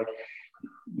because of like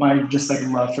my just like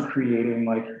love for creating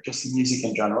like just music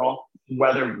in general,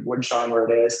 whether what genre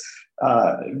it is.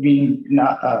 Being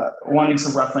not wanting to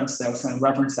reference this and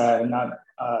reference that, and not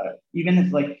even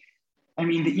if like, I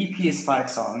mean, the EP is 5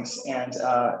 songs, and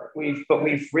we've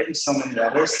written so many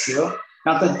others too.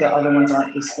 Not that the other ones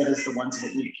aren't as good as the ones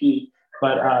in the EP,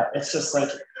 but it's just like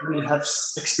we have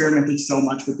experimented so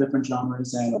much with different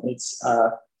genres, and it's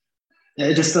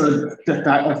just the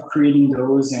fact of creating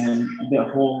those and the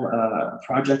whole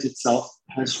project itself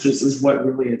is what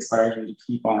really inspires me to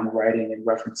keep on writing and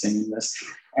referencing in this.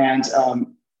 And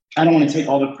I don't want to take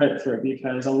all the credit for it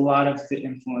because a lot of the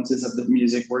influences of the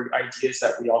music were ideas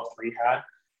that we all 3 had.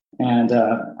 And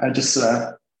I just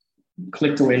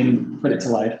clicked away and put it to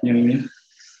life. You know what I mean?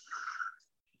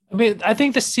 I mean, I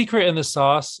think the secret in the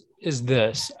sauce is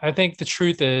this. I think the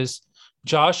truth is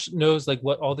Josh knows like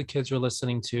what all the kids are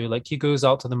listening to. Like he goes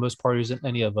out to the most parties than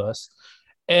any of us.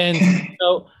 And, you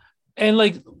know, and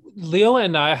like Leo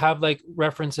and I have like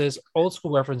references, old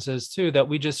school references too, that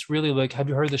we just really like, have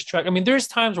you heard this track? I mean, there's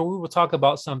times where we will talk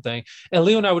about something and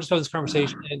Leo and I would just have this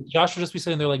conversation and Josh would just be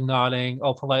sitting there like nodding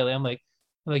all politely. I'm like,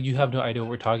 you have no idea what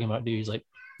we're talking about, dude. He's like,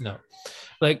 no,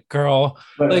 like girl,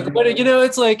 like, what, you know,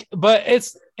 it's like, but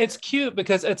it's cute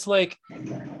because it's like,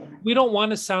 we don't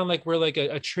want to sound like we're like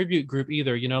a tribute group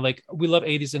either. You know, like we love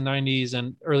 80s and 90s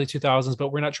and early 2000s, but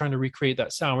we're not trying to recreate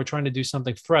that sound. We're trying to do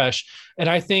something fresh. And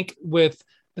I think with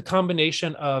the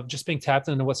combination of just being tapped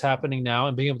into what's happening now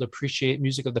and being able to appreciate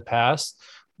music of the past,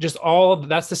 just all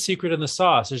that's the secret in the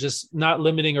sauce, is just not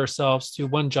limiting ourselves to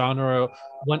one genre,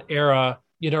 one era,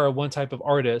 you know, or one type of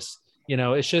artist. You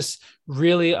know, it's just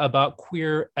really about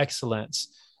queer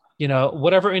excellence. You know,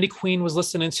 whatever any queen was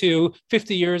listening to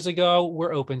 50 years ago,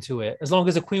 we're open to it. As long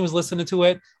as the queen was listening to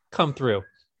it, come through.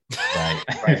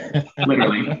 Right.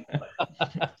 Literally.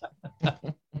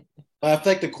 I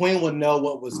feel like the queen would know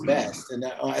what was best. And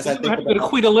as I think about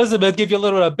Queen Elizabeth, give you a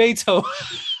little bit of Beethoven.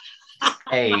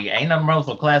 Hey, ain't nothing wrong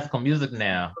with classical music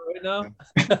now. You know?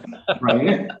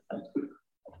 Right.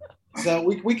 So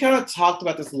we kind of talked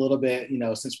about this a little bit, you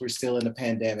know, since we're still in the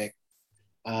pandemic.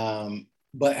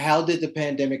 But how did the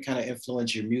pandemic kind of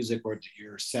influence your music or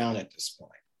your sound at this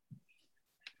point?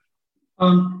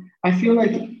 I feel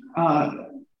like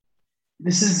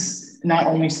this is not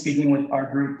only speaking with our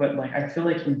group, but like I feel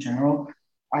like in general,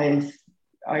 I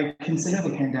consider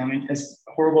the pandemic, as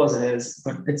horrible as it is,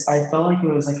 but I felt like it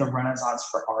was like a renaissance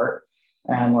for art,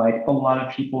 and like a lot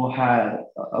of people had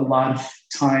a lot of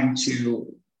time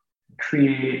to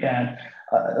create, and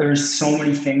there's so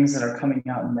many things that are coming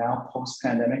out now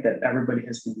post-pandemic that everybody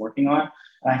has been working on.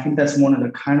 And I think that's one of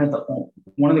the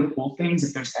cool things,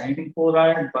 if there's anything cool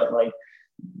about it. But like,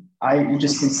 I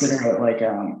just consider it like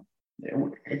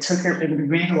it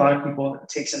made a lot of people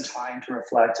take some time to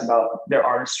reflect about their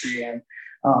artistry and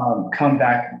come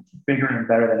back bigger and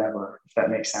better than ever, if that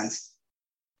makes sense.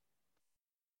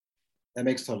 That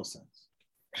makes total sense.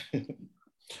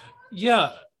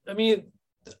 Yeah, I mean,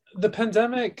 the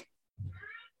pandemic,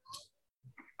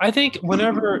 I think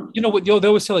whenever, you know what, they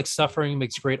always say like suffering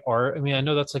makes great art. I mean, I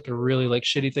know that's like a really like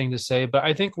shitty thing to say, but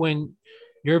I think when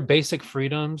your basic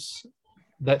freedoms,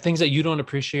 that things that you don't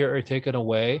appreciate are taken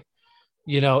away,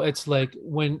 you know, it's like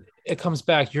when it comes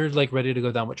back, you're like ready to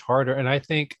go down much harder. And I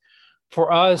think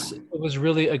for us, it was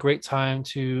really a great time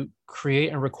to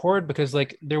create and record because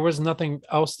like there was nothing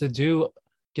else to do,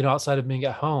 you know, outside of being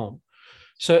at home.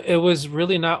 So it was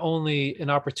really not only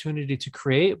an opportunity to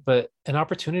create, but an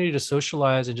opportunity to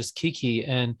socialize and just kiki.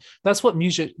 And that's what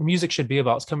music should be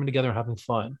about. It's coming together and having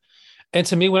fun. And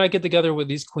to me, when I get together with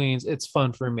these queens, it's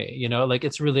fun for me, you know, like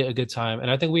it's really a good time.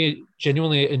 And I think we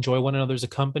genuinely enjoy one another as a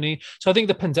company. So I think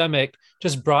the pandemic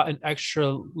just brought an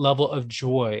extra level of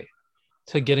joy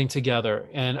to getting together.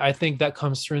 And I think that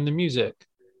comes through in the music.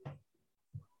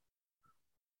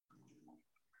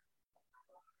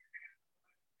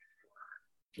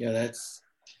 Yeah,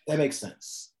 that makes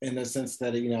sense in the sense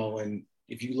that, you know, and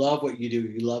if you love what you do,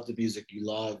 you love the music, you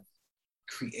love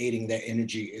creating, that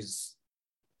energy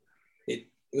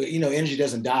you know, energy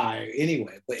doesn't die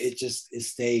anyway, but it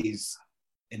stays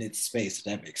in its space, if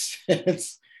that makes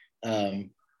sense.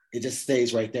 It just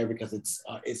stays right there because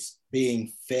it's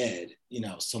being fed, you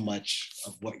know, so much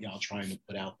of what y'all trying to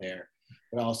put out there,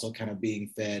 but also kind of being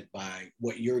fed by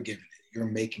what you're giving it.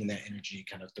 You're making that energy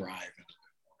kind of thrive.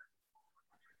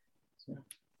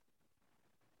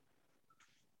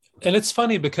 And it's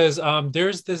funny because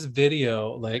there's this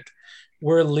video like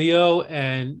where Leo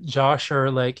and Josh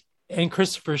are like in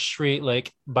Christopher Street,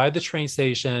 like by the train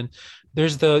station.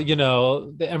 There's the, you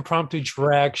know, the impromptu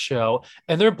drag show,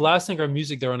 and they're blasting our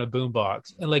music there on a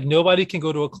boombox. And like nobody can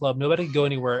go to a club, nobody can go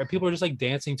anywhere, and people are just like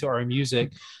dancing to our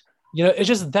music. You know, it's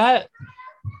just that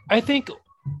I think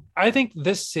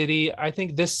this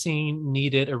scene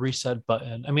needed a reset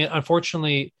button. I mean,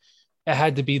 unfortunately, it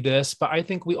had to be this, but I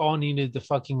think we all needed to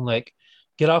fucking like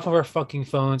get off of our fucking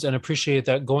phones and appreciate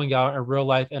that going out and real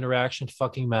life interaction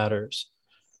fucking matters.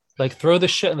 Like throw the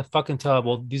shit in the fucking tub.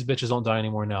 Well, these bitches don't die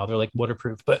anymore now. They're like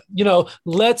waterproof. But you know,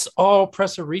 let's all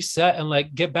press a reset and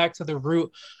like get back to the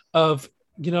root of,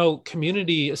 you know,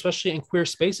 community, especially in queer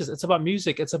spaces. It's about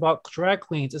music. It's about drag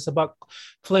queens. It's about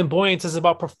flamboyance. It's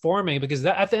about performing, because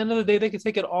that, at the end of the day, they can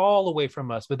take it all away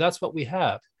from us. But that's what we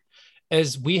have.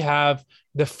 As we have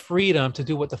the freedom to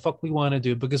do what the fuck we want to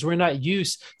do, because we're not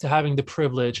used to having the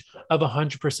privilege of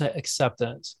 100%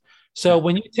 acceptance. So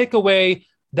when you take away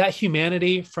that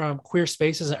humanity from queer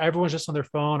spaces and everyone's just on their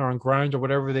phone or on Grind or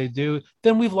whatever they do,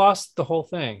 then we've lost the whole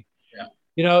thing. Yeah.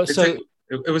 You know,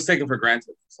 it was taken for granted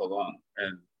for so long.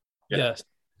 And yes.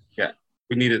 Yeah,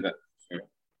 we needed that. Yeah.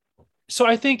 So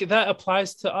I think that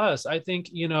applies to us. I think,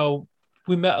 you know,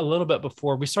 we met a little bit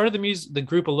before. We started the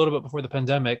group a little bit before the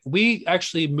pandemic. We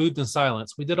actually moved in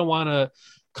silence. We didn't want to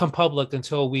come public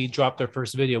until we dropped our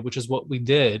first video, which is what we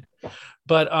did.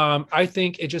 But I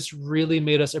think it just really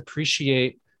made us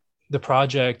appreciate the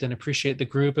project and appreciate the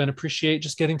group and appreciate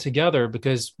just getting together,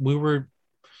 because we were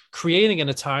creating in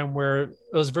a time where it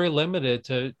was very limited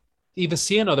to even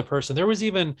see another person. There was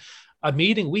even a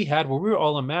meeting we had where we were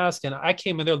all in masks, and I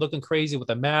came in there looking crazy with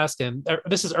a mask. And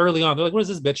this is early on. They're like, "What is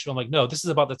this bitch?" I'm like, "No, this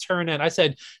is about to turn in." I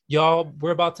said, "Y'all,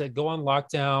 we're about to go on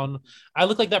lockdown." I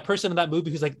look like that person in that movie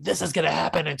who's like, "This is gonna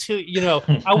happen," and two,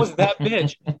 I was that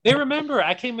bitch. They remember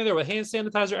I came in there with hand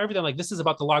sanitizer, everything. I'm like, "This is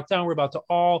about to lock down. We're about to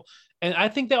all," and I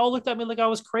think they all looked at me like I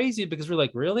was crazy because we're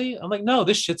like, "Really?" I'm like, "No,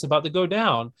 this shit's about to go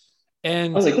down." I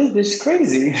And was like, this bitch is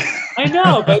crazy. I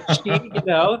know, but she,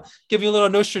 give you a little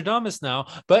Nostradamus now.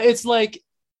 But it's like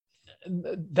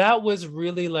that was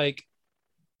really like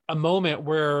a moment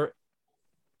where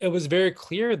it was very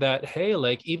clear that, hey,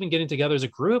 like even getting together as a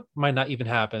group might not even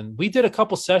happen. We did a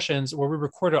couple sessions where we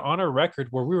recorded on our record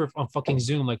where we were on fucking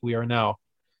Zoom like we are now.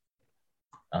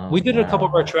 Oh, We did a couple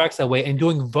of our wow. tracks that way and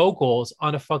doing vocals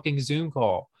on a fucking Zoom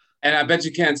call. And I bet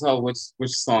you can't tell which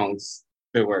songs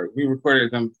they were. We recorded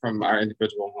them from our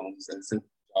individual homes and sent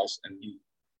Josh, and he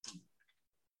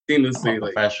I'm a seamlessly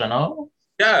professional.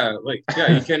 you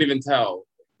can't even tell.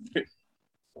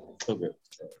 So good.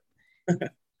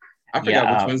 I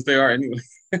forgot which ones they are anyway.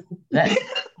 That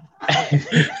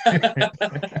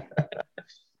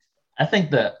I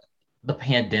think the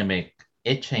pandemic,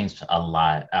 it changed a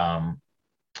lot.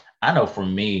 I know for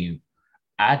me,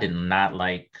 I did not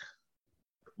like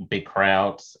big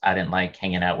crowds. I didn't like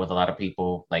hanging out with a lot of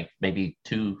people, like maybe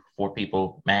 2, 4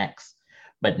 people max.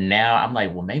 But now I'm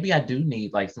like, well, maybe I do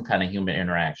need like some kind of human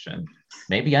interaction.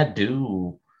 Maybe I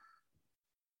do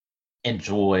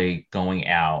enjoy going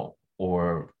out,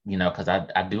 or because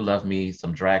I do love me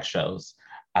some drag shows.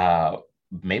 uh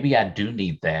Maybe I do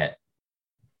need that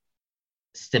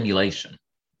stimulation.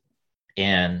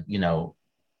 And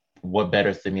what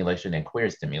better stimulation than queer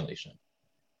stimulation?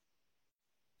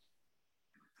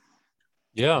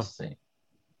 Yeah. Let's see.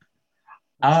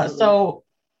 So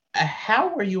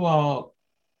how were you all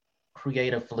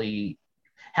creatively,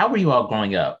 how were you all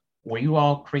growing up? Were you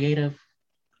all creative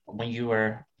when you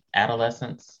were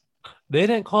adolescents? They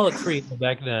didn't call it creative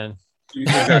back then.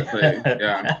 Exactly.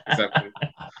 Yeah, exactly.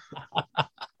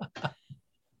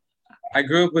 I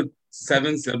grew up with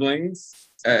 7 siblings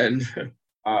and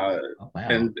Oh, wow.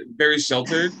 and very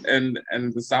sheltered and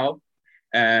the South,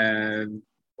 and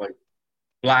like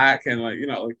Black, and I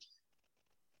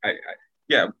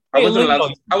yeah, I Hey, wasn't allowed Leo,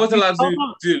 to, I wasn't allowed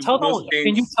to do tell most them. Can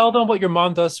you things. tell them what your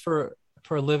mom does for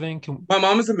a living? My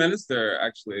mom is a minister,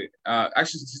 actually.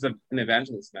 Actually, she's an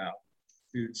evangelist now.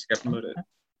 She got promoted.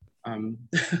 Um,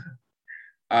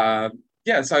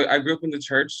 yeah, so I grew up in the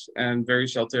church and very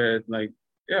sheltered. Like,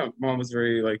 yeah, mom was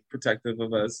very like protective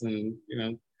of us, and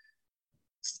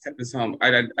just kept us home.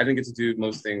 I didn't get to do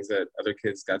most things that other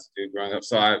kids got to do growing up.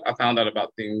 So I found out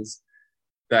about things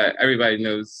that everybody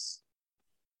knows.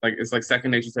 Like, it's like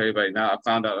second nature to everybody now. I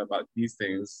found out about these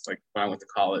things like when I went to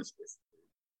college.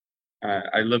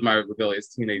 I lived my rebellious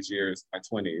teenage years, my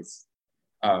 20s.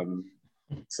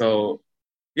 So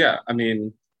yeah, I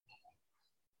mean,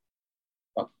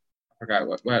 oh, I forgot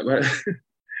what where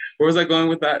was I going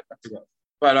with that? I forgot.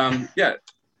 But yeah,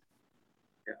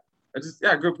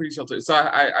 I grew up pretty sheltered. So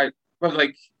but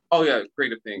like, oh yeah,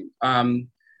 creative thing.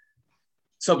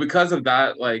 So because of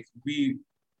that, like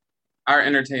our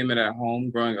entertainment at home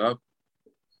growing up,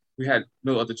 we had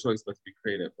no other choice but to be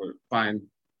creative or find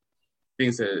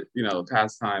things to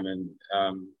pass time and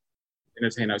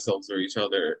entertain ourselves or each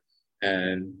other,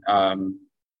 and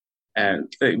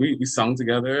we sung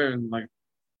together, and like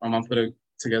my mom put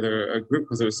together a group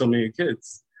because there were so many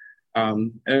kids,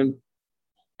 and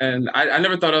I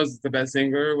never thought I was the best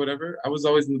singer or whatever. I was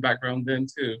always in the background then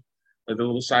too, like the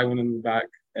little shy one in the back.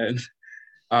 And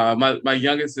my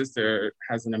youngest sister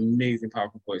has an amazing,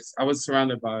 powerful voice. I was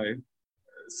surrounded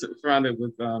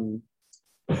with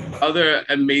other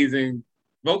amazing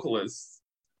vocalists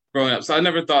growing up, so I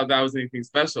never thought that was anything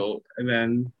special. And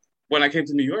then when I came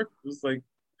to New York, it was like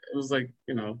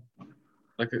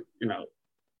like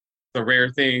the rare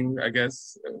thing, I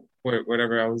guess,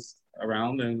 whatever I was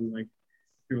around, and like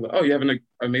people were like, oh, you have an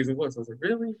amazing voice. I was like,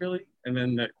 really, really, and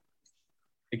then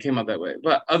it came out that way.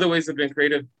 But other ways have been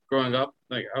creative growing up.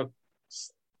 Like I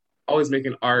was always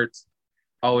making art,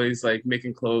 always like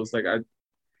making clothes.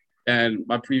 And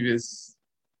my previous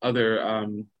other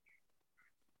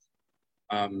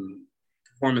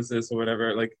performances or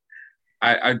whatever, like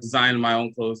I designed my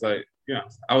own clothes. I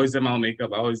always did my own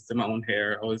makeup. I always did my own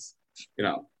hair. I always,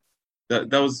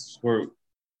 those were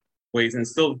ways, and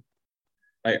still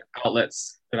like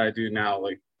outlets that I do now,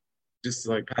 like just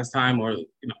like pastime, or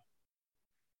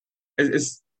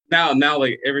it's now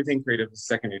like everything creative is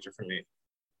second nature for me.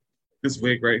 This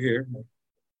wig right here,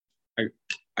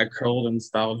 I curled and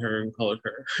styled her and colored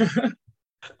her.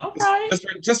 All right.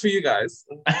 Just for you guys.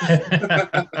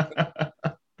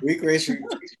 We greatly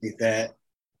appreciate that.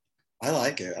 I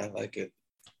like it. I like it.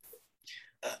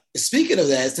 Speaking of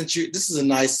that, this is a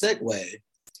nice segue.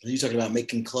 You're talking about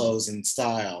making clothes and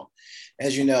style.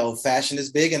 As you know, fashion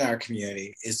is big in our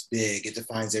community. It's big. It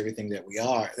defines everything that we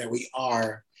are,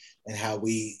 and how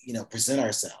we, present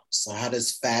ourselves. So how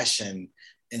does fashion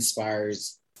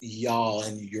inspires y'all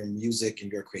and your music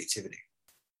and your creativity?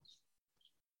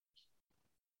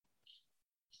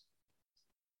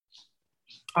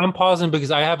 I'm pausing because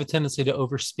I have a tendency to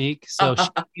overspeak. So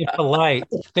be polite.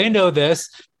 They know this.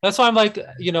 That's why I'm like,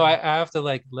 I have to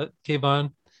like let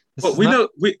Kayvon. But we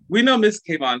know Miss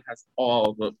Kayvon has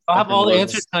all the. I'll have all the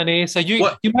answers, honey. So you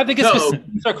have to get specific.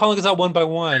 You start calling us out one by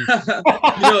one.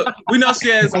 We know she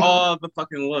has all the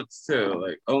fucking looks too.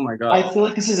 Like, oh my god. I feel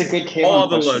like this is a good Kayvon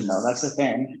question, though. That's the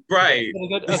thing. Right.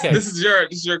 Okay. This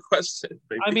is your question.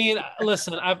 Baby. I mean,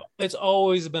 listen. I've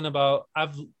always been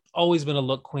a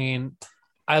look queen.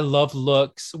 I love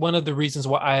looks. One of the reasons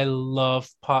why I love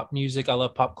pop music, I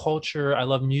love pop culture, I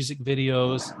love music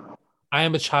videos. I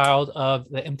am a child of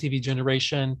the MTV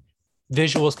generation.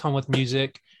 Visuals come with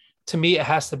music. To me, it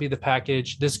has to be the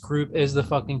package. This group is the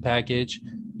fucking package.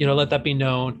 Let that be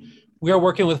known. We are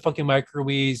working with fucking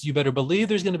microweaves. You better believe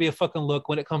there's going to be a fucking look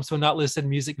when it comes to a not listed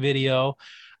music video.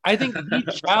 I think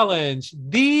the challenge,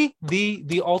 the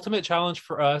ultimate challenge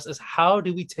for us is how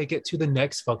do we take it to the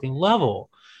next fucking level?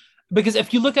 Because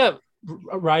if you look at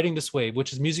Riding This Wave,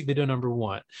 which is music video number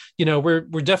 1, we're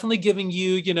definitely giving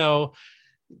you,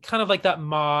 kind of like that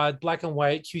mod, black and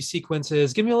white Q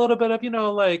sequences. Give me a little bit of,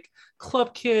 like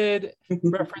Club Kid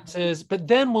references. But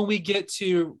then when we get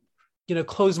to,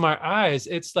 Close My Eyes,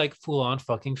 it's like full on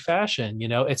fucking fashion.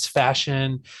 It's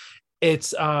fashion.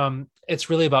 It's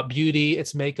really about beauty.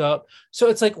 It's makeup. So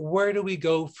it's like, where do we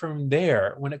go from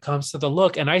there when it comes to the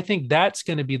look? And I think that's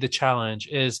going to be the challenge,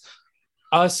 is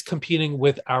us competing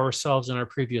with ourselves in our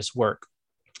previous work.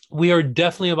 We are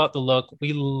definitely about the look.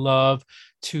 We love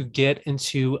to get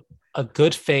into a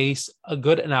good face, a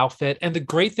good outfit. And the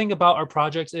great thing about our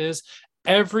projects is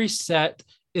every set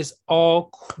is all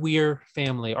queer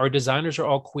family. Our designers are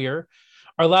all queer.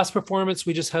 Our last performance,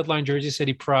 we just headlined Jersey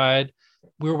City Pride.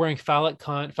 We were wearing Phallic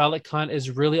Cunt. Phallic Cunt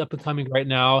is really up and coming right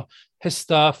now. His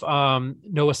stuff,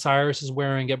 Noah Cyrus is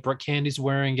wearing it. Brooke Candy's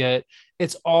wearing it.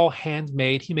 It's all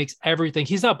handmade. He makes everything.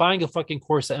 He's not buying a fucking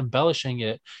corset, embellishing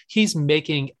it. He's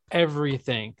making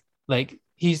everything. Like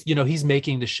he's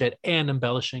making the shit and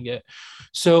embellishing it.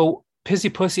 So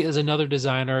Pissy Pussy is another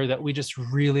designer that we just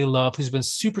really love, who's been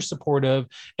super supportive.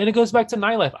 And it goes back to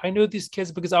nightlife. I know these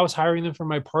kids because I was hiring them for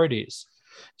my parties.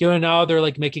 Now they're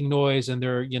like making noise, and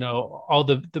they're, all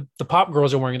the pop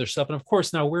girls are wearing their stuff. And of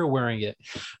course, now we're wearing it.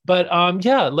 But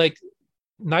like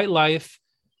nightlife,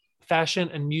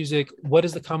 fashion, and music, what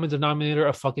is the common denominator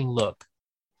of fucking look?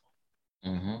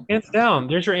 Mm-hmm. Hands down.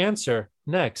 There's your answer.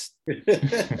 Next. I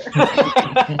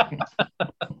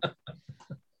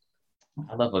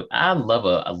love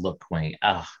a look queen.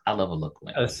 I love a look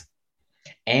queen. Yes.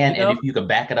 And if you could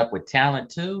back it up with talent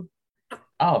too,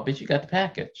 oh, bitch, you got the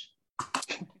package.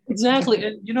 Exactly.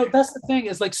 And that's the thing,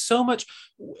 is like so much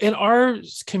in our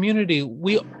community,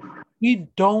 we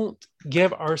don't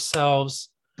give ourselves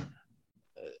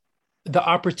the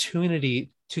opportunity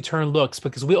to turn looks,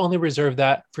 because we only reserve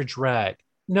that for drag.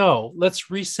 No, let's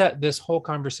reset this whole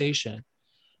conversation.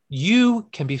 You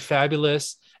can be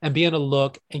fabulous and be in a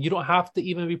look, and you don't have to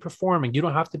even be performing. You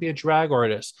don't have to be a drag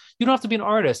artist. You don't have to be an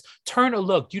artist. Turn a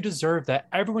look. You deserve that.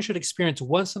 Everyone should experience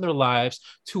once in their lives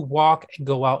to walk and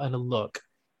go out in a look.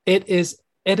 There is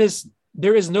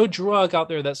no drug out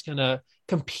there that's going to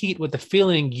compete with the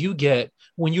feeling you get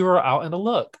when you are out in a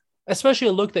look, especially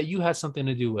a look that you had something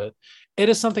to do with. It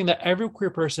is something that every queer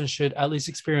person should at least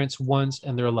experience once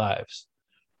in their lives.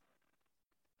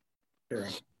 Sure.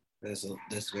 That's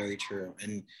very true.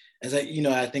 And as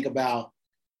I think about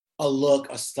a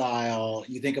look, a style,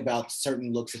 you think about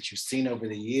certain looks that you've seen over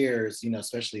the years,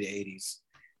 especially the 80s.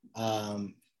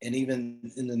 And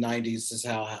even in the 90s is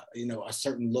how, a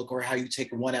certain look, or how you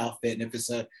take one outfit. And if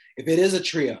it is a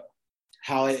trio,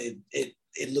 how it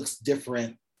looks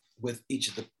different with each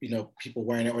of the, people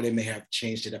wearing it, or they may have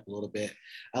changed it up a little bit.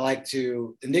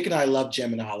 Nick and I love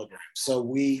Gem and the Hologram.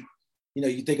 So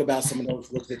you think about some of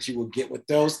those looks that you would get with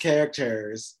those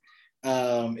characters.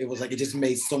 It was like, it just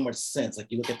made so much sense.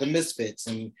 Like you look at the Misfits,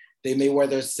 and they may wear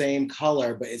the same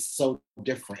color, but it's so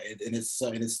different, and it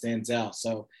stands out.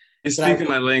 So you're speaking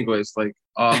my language. Like,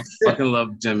 I fucking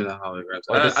love Gem and the Holograms.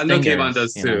 I know Kayvon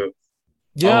does too.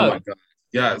 Yeah. Oh my god.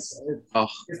 Yes. Oh.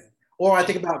 Or I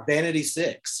think about Vanity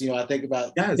Six. I think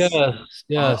about Yes.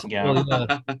 Yes. Yeah. Well,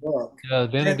 look. yeah.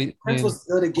 Vanity. Prince was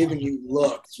good at giving you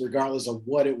looks, regardless of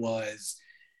what it was.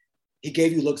 He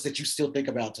gave you looks that you still think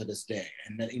about to this day.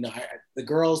 And the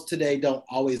girls today don't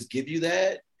always give you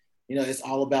that. It's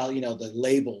all about the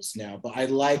labels now. But I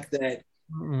like that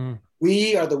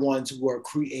we are the ones who are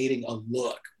creating a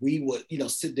look. We would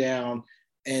sit down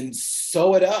and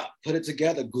sew it up, put it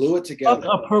together, glue it together.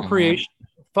 Fuck appropriation.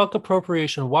 Fuck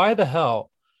appropriation. Why the hell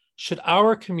should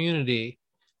our community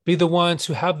be the ones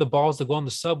who have the balls to go on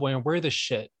the subway and wear this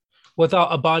shit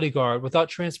without a bodyguard, without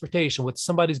transportation, with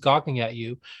somebody's gawking at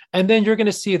you? And then you're going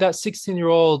to see that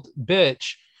 16-year-old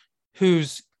bitch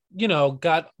who's,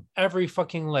 got every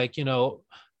fucking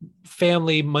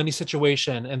family money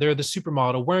situation, and they're the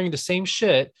supermodel wearing the same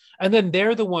shit, and then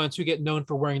they're the ones who get known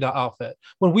for wearing that outfit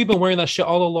when we've been wearing that shit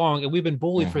all along and we've been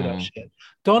bullied for that shit.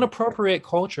 Don't appropriate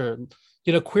culture.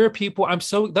 Queer people,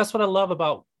 that's what I love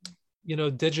about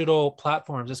digital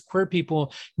platforms, is queer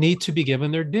people need to be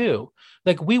given their due.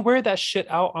 Like, we wear that shit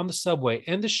out on the subway,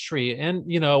 in the street, and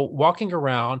walking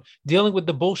around, dealing with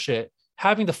the bullshit,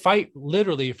 having to fight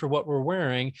literally for what we're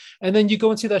wearing. And then you go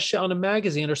and see that shit on a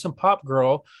magazine, or some pop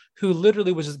girl who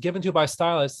literally was just given to by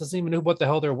stylists, doesn't even know what the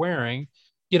hell they're wearing,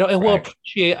 and we'll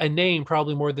appreciate a name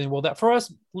probably more than that. For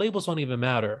us, labels don't even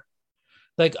matter.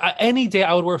 Like, any day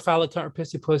I would wear phallic cunt or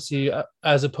pissy pussy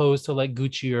as opposed to like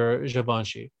Gucci or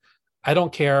Givenchy. I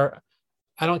don't care.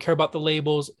 I don't care about the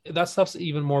labels. That stuff's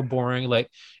even more boring. Like,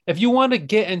 if you want to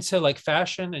get into like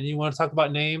fashion and you want to talk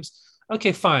about names,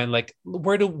 okay, fine. Like,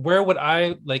 where would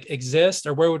I exist,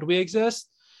 or where would we exist?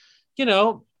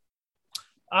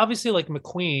 Obviously, like,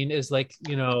 McQueen is like,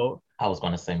 I was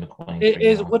going to say McQueen.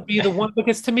 It would be the one,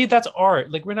 because to me that's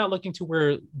art. Like, we're not looking to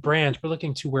wear brands, we're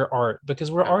looking to wear art, because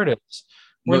we're artists.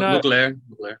 We're not, Mugler.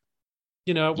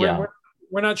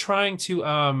 we're not trying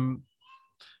to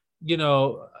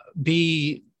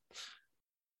be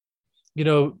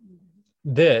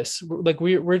this. Like,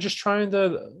 we're just trying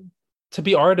to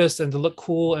be artists and to look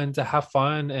cool and to have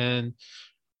fun and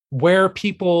wear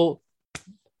people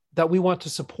that we want to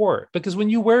support. Because when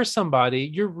you wear somebody,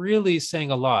 you're really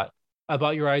saying a lot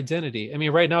about your identity. I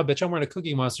mean, right now, bitch, I'm wearing a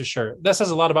Cookie Monster shirt. That says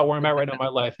a lot about where I'm at right now in my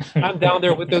life. I'm down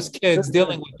there with those kids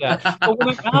dealing with that. But when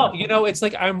I'm out, it's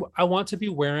like I want to be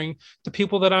wearing the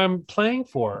people that I'm playing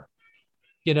for.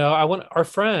 I want our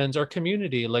friends, our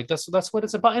community. Like, that's what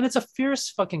it's about. And it's a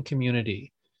fierce fucking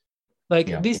community.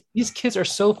 Like, these kids are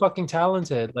so fucking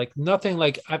talented, like nothing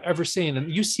like I've ever seen. And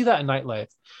you see that in nightlife.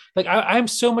 Like, I'm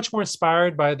so much more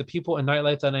inspired by the people in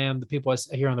nightlife than I am the people I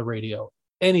hear on the radio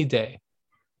any day.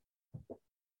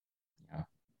 Yeah.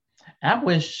 I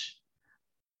wish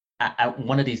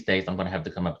one of these days I'm going to have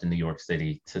to come up to New York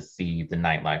City to see the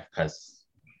nightlife, because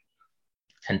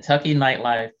Kentucky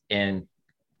nightlife and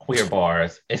queer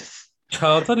bars is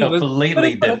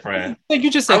completely different. Like, you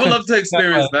just I would love to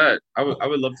experience that. I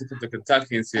would love to come to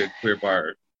Kentucky and see a queer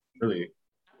bar. Really,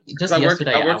 just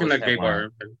yesterday, I work in that gay bar.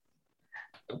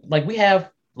 Like, we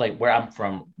have, like, where I'm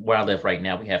from, where I live right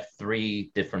now, we have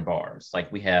 3 different bars.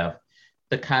 Like, we have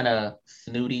the kind of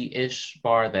snooty-ish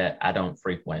bar that I don't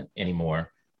frequent anymore.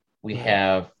 We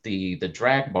have the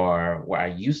drag bar where I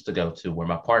used to go to, where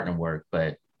my partner worked,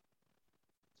 but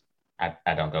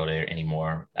I don't go there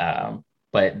anymore.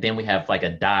 But then we have like a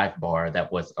dive bar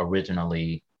that was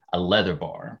originally a leather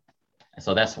bar. And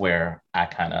so that's where I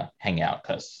kind of hang out,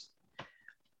 because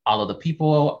all of the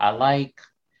people I like,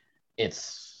 it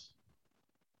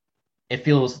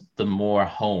feels the more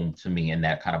home to me in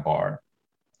that kind of bar.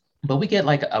 But we get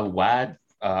like a wide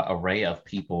array of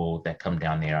people that come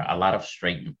down there. A lot of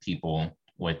straight people,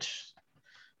 which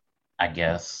I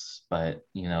guess, but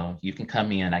you can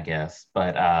come in, I guess.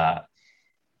 But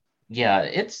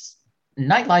it's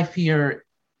nightlife here.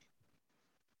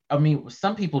 I mean,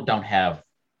 some people don't have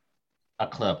a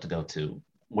club to go to.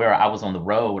 Where I was on the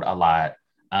road a lot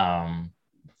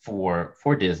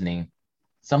for Disney,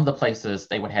 some of the places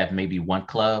they would have maybe one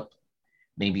club,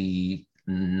 maybe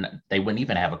they wouldn't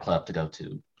even have a club to go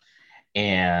to.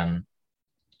 And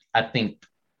I think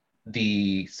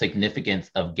the significance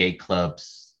of gay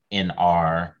clubs in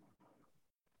our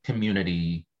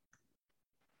community,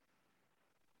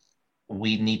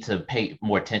 we need to pay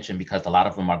more attention, because a lot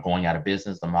of them are going out of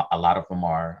business. A lot of them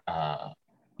are,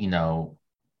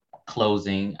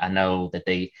 closing. I know that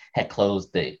they had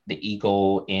closed the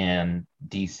Eagle in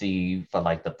DC for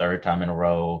like the 3rd time in a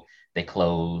row. They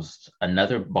closed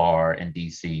another bar in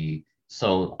DC.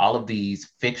 So all of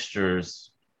these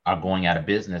fixtures are going out of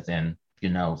business. And,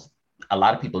 a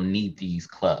lot of people need these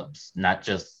clubs, not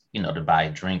just, to buy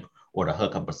a drink or to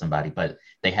hook up with somebody, but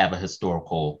they have a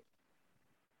historical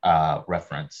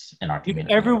reference in our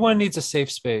community. Everyone needs a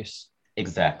safe space.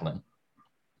 Exactly.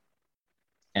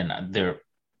 And they're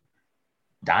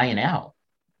dying out.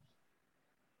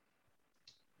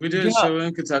 We did a show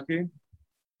in Kentucky.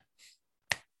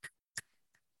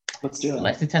 Let's do it.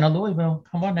 Lexington or Louisville.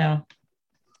 Come on now.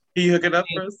 Can you hook it up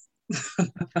for us?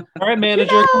 All right,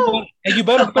 manager. Come on. And you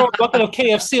better throw a bucket of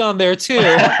KFC on there too.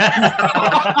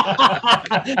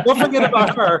 Don't forget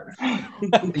about her.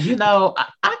 You know,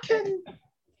 I can.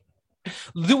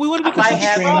 Do we want to be I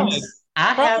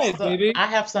have baby. I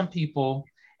have some people.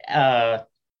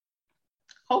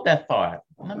 Hold that thought.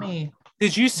 Let me.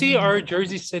 Did you see our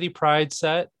Jersey City Pride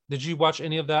set? Did you watch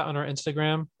any of that on our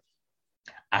Instagram?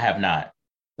 I have not.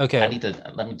 Okay. Let me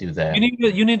do that.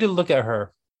 You need to look at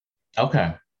her.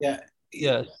 Okay. Yeah.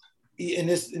 And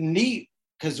it's neat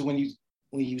because when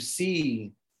you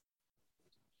see,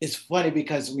 it's funny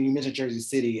because when you mentioned Jersey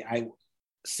City,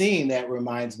 seeing that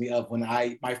reminds me of when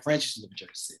my friends used to live in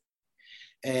Jersey City,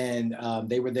 and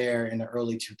they were there in the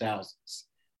early 2000s.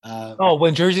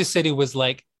 When Jersey City was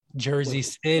like Jersey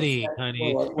City,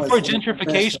 honey, before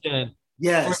gentrification.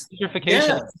 Yes, gentrification. Yes.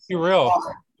 Let's be real.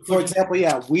 For example,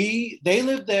 they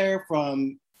lived there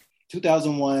from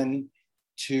 2001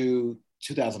 to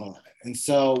 2011, and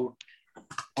so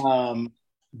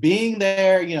being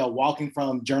there, walking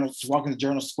to Journal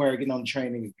Square, getting on the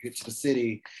train and get to the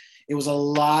city, it was a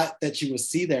lot that you would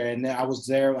see there. And I was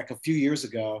there like a few years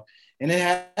ago, and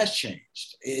it has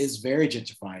changed. It is very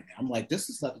gentrifying. I'm like, this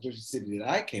is not the Jersey City that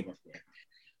I came up with.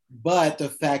 But the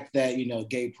fact that,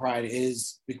 gay pride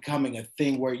is becoming a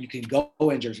thing where you can go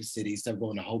in Jersey City instead of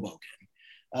going to Hoboken.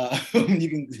 You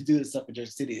can do this stuff in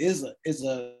Jersey City is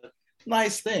a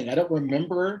nice thing. I don't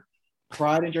remember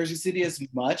pride in Jersey City as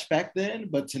much back then,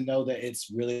 but to know that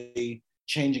it's really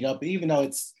changing up, even though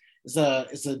it's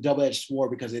a double-edged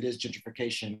sword because it is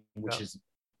gentrification, which is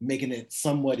making it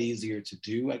somewhat easier to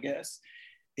do, I guess.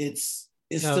 It's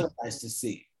still nice to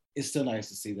see. It's still nice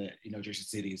to see that, Jersey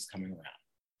City is coming around.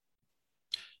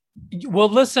 Well,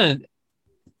 listen,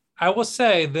 I will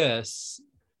say this.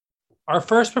 Our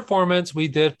first performance we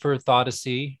did for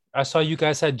Thodacy, I saw you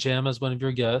guys had Jim as one of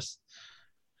your guests.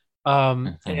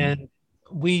 And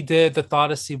we did the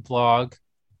Thodacy vlog,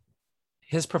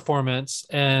 his performance,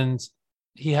 and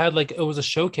he had it was a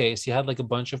showcase. He had a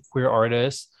bunch of queer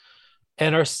artists.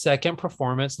 And our second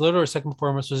performance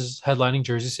was headlining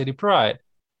Jersey City Pride.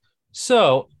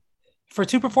 So for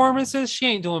two performances, she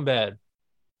ain't doing bad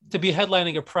to be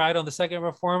headlining a Pride on the second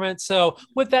performance. So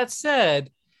with that said,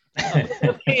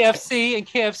 KFC and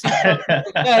KFC,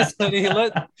 yes, honey,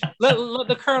 let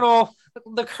the Colonel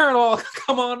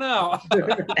come on out.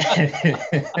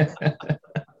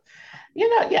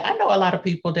 I know a lot of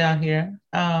people down here.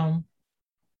 All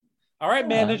right,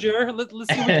 manager, let's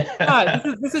see what you got.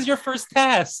 This is your first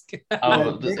task.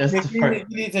 You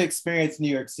need to experience New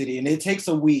York City, and it takes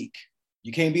a week.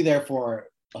 You can't be there for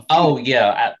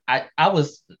I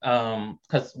was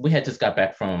because we had just got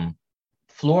back from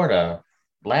Florida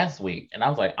last week, and I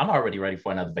was like, I'm already ready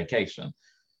for another vacation.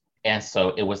 And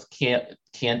so it was Ken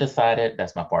decided,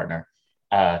 that's my partner.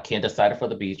 Ken decided for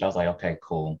the beach. I was like, okay,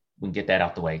 cool. We can get that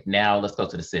out the way. Now let's go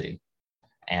to the city.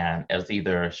 And it was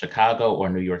either Chicago or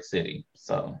New York City.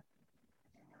 So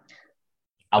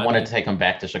I wanted to take him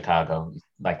back to Chicago,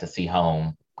 to see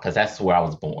home, because that's where I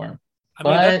was born.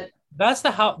 That's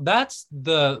where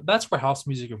house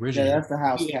music originated. Yeah, that's the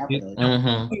house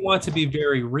capital. We want to be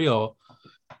very real,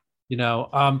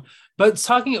 But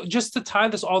just to tie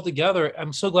this all together,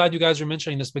 I'm so glad you guys are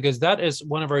mentioning this, because that is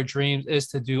one of our dreams, is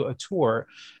to do a tour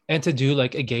and to do a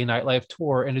gay nightlife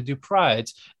tour and to do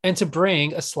prides and to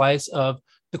bring a slice of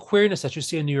the queerness that you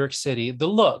see in New York City, the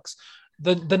looks,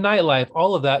 the nightlife,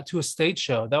 all of that to a stage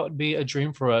show. That would be a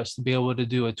dream for us to be able to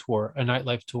do a tour, a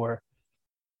nightlife tour.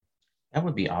 That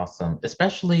would be awesome,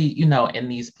 especially, in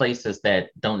these places that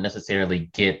don't necessarily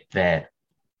get that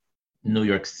New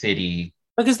York City.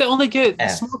 Because they only get,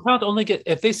 small town only get,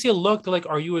 if they see a look, they're like,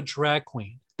 are you a drag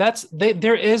queen? They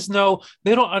don't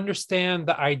understand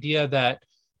the idea that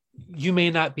you may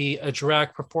not be a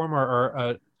drag performer or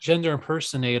a gender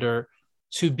impersonator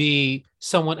to be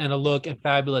someone in a look and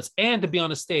fabulous and to be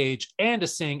on a stage and to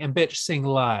sing and sing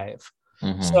live.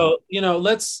 Mm-hmm. So,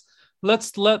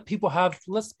 let's let people have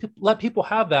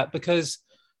that, because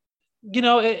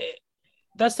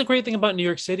that's the great thing about New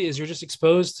York City, is you're just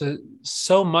exposed to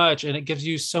so much, and it gives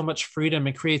you so much freedom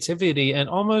and creativity, and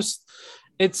almost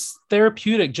it's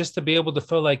therapeutic just to be able to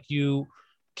feel like you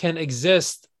can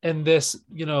exist in this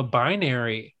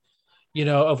binary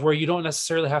of where you don't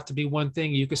necessarily have to be one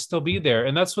thing. You could still be there,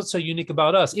 and that's what's so unique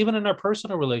about us, even in our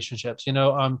personal relationships.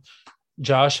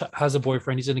 Josh has a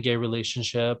boyfriend. He's in a gay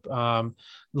relationship.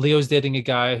 Leo's dating a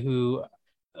guy who,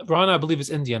 Ron, I believe, is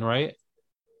Indian, right?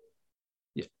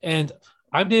 Yeah. And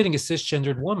I'm dating a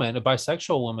cisgendered woman, a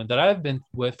bisexual woman that I've been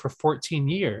with for 14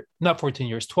 years, not 14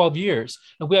 years, 12 years.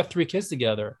 And we have 3 kids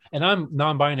together. And I'm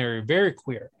non-binary, very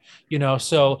queer,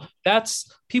 So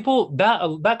that's people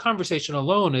that conversation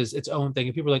alone is its own thing.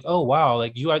 And people are like, oh wow,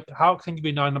 like how can you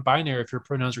be non-binary if your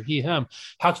pronouns are he, him?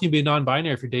 How can you be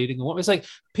non-binary if you're dating a woman? It's like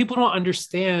people don't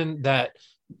understand that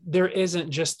there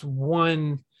isn't just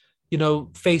one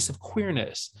face of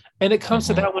queerness. And it comes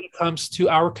to Mhm. that when it comes to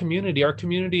our community. Our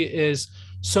community is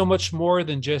so much more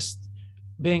than just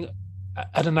being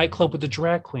at a nightclub with a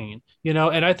drag queen,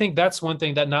 and I think that's one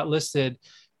thing that Not Listed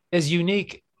is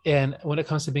unique. And when it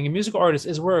comes to being a musical artist,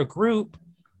 is we're a group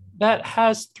that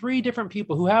has 3 different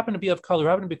people who happen to be of color, who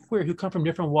happen to be queer, who come from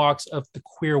different walks of the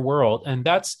queer world. And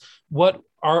that's what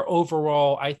our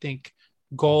overall, I think,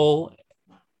 goal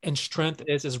and strength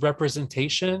is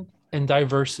representation and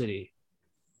diversity.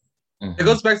 It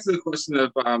goes back to the question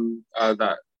of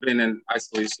that being in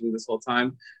isolation this whole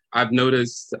time. I've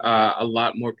noticed a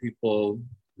lot more people.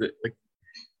 Like,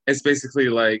 it's basically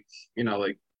like you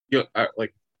like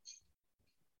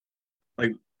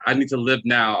I need to live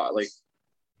now. Like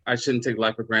I shouldn't take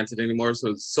life for granted anymore.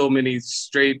 So many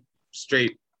straight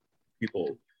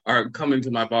people are coming to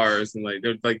my bars and like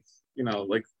they're like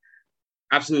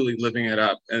absolutely living it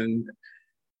up, and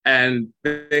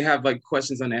they have like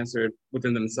questions unanswered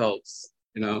within themselves,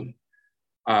 um,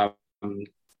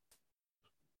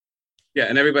 yeah,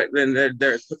 and everybody then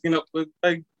they're hooking up with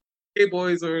like gay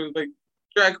boys or like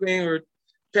drag queen or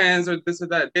trans or this or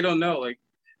that. They don't know like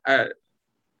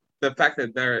the fact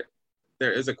that there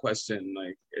is a question,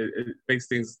 like it makes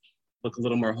things look a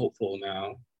little more hopeful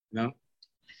now.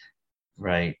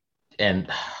 Right. And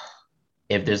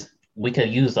if we could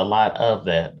use a lot of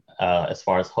that as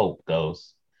far as hope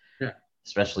goes, Yeah.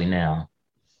 especially now.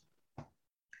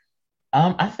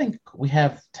 I think we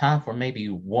have time for maybe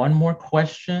one more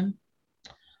question.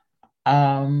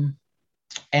 And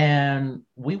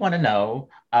we want to know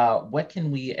what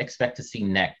can we expect to see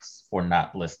next for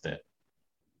Not Listed?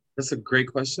 That's a great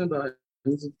question, but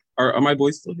are my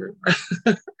boys still here?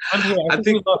 I'm here. I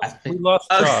think we lost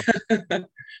Josh.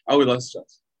 Oh, we lost Josh.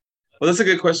 Well, that's a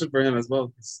good question for him as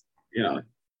well. Let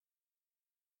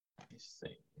me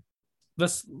see.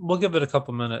 We'll give it a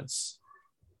couple minutes.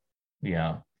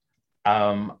 Yeah.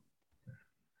 Going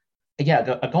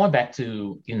back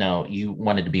to, you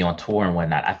wanted to be on tour and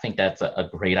whatnot. I think that's a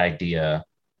great idea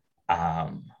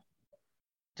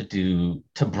to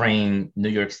bring New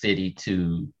York City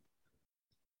to,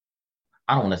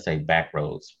 I don't want to say back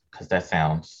roads because that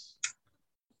sounds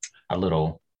a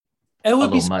little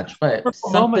much, but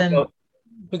something.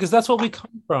 Because that's what we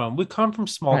come from. We come from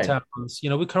small Right. towns.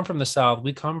 We come from the South.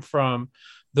 We come from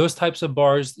those types of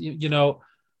bars.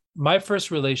 My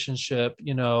first relationship,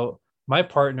 my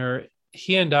partner,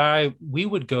 he and we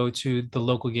would go to the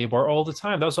local gay bar all the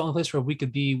time. That was the only place where we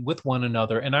could be with one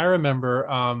another. And I remember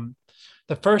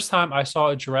the first time I saw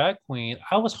a drag queen,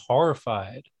 I was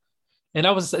horrified. And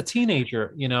I was a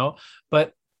teenager,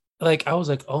 but like I was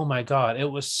like, oh my God, it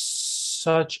was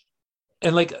such,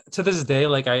 and like to this day,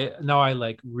 like I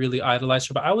like really idolize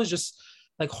her, but I was just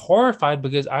like horrified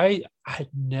because I had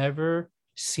never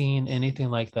seen anything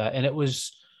like that. And it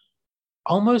was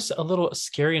almost a little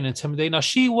scary and intimidating. Now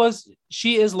she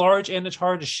is large and in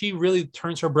charge. She really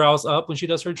turns her brows up when she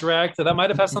does her drag. So that might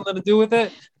have had something to do with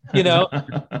it,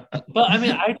 But I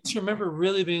mean, I just remember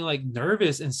really being like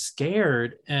nervous and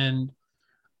scared. And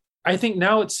I think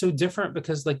now it's so different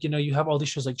because like, you have all these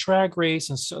shows like Drag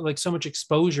Race and so much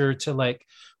exposure to like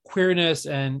queerness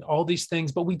and all these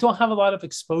things, but we don't have a lot of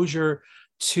exposure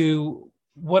to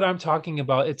what I'm talking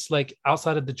about. It's like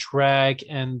outside of the drag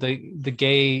and the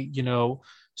gay,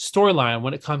 storyline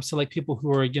when it comes to like people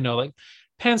who are, like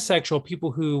pansexual,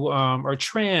 people who are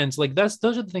trans, like those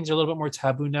are the things that are a little bit more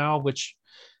taboo now, which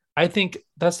I think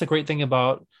that's the great thing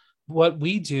about what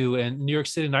we do in New York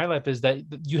City nightlife is that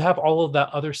you have all of that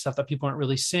other stuff that people aren't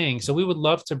really seeing. So we would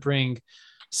love to bring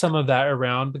some of that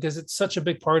around because it's such a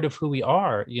big part of who we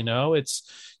are.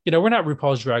 It's, we're not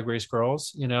RuPaul's Drag Race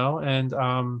girls, and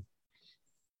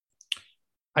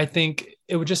I think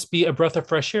it would just be a breath of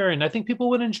fresh air. And I think people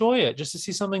would enjoy it just to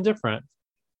see something different.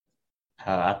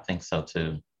 I think so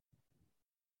too.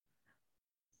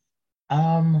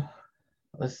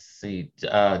 Let's see.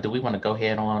 Do we want to go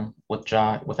ahead on with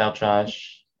Josh without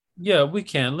Josh? Yeah, we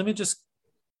can. Let me just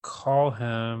call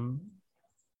him.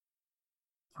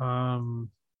 And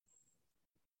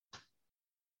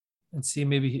see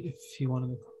maybe if he wanted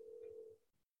to.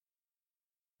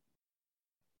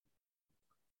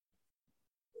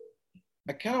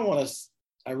 I kind of want to.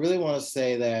 I really want to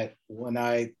say that when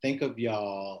I think of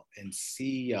y'all and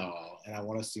see y'all, and I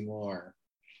want to see more,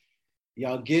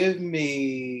 y'all give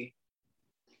me.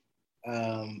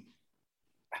 I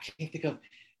can't think of.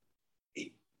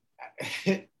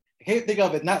 I can't think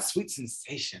of it. Not Sweet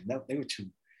Sensation. No, they were too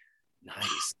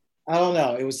nice. I don't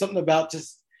know. It was something about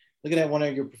just looking at one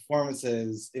of your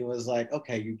performances. It was like,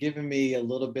 okay, you're giving me a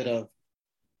little bit of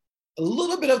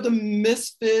the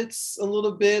Misfits, a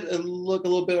little bit of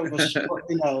a short,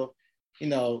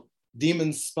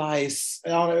 Demon Spice. I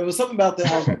don't know. It was something about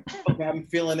that. I was like, okay, I'm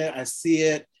feeling it. I see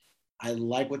it. I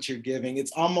like what you're giving.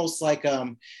 It's almost like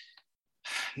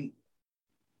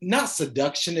not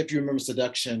Seduction, if you remember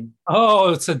Seduction.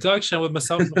 Oh, it's Seduction with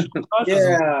myself.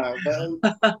 Yeah, but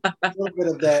a little bit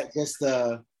of that, just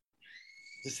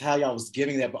how y'all was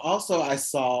giving that. But also I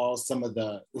saw some of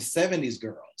the 70s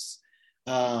girls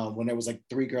when there was like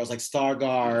 3 girls, like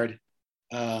Stargard,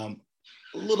 a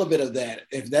little bit of that.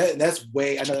 If that's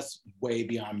way, I know that's way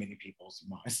beyond many people's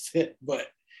mindset, but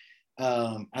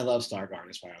I love Stargard,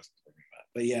 that's why I was talking about.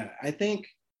 But yeah, I think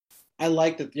I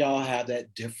like that y'all have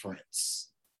that difference.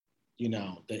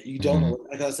 That you don't know,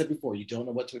 like I said before, you don't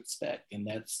know what to expect. And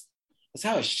that's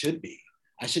how it should be.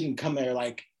 I shouldn't come there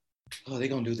like, oh, they're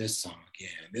going to do this song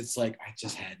again. It's like, I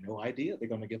just had no idea they're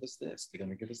going to give us this. They're going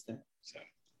to give us that. So.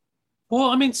 Well,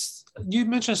 I mean, you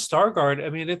mentioned Stargard. I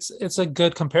mean, it's a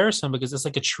good comparison because it's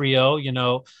like a trio,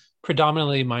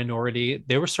 predominantly minority.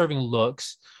 They were serving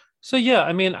looks. So yeah,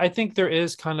 I mean, I think there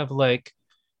is kind of like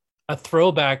a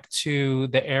throwback to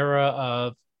the era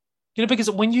of,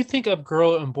 because when you think of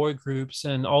girl and boy groups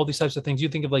and all these types of things, you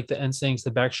think of like the NSYNCs,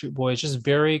 the Backstreet Boys, just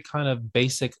very kind of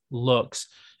basic looks,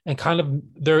 and kind of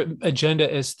their agenda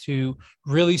is to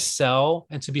really sell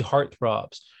and to be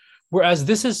heartthrobs. Whereas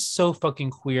this is so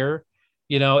fucking queer,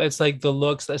 it's like the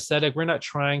looks, the aesthetic. We're not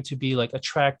trying to be like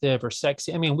attractive or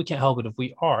sexy. I mean, we can't help it if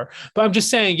we are, but I'm just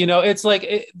saying, it's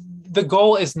like the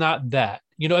goal is not that.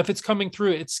 If it's coming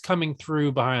through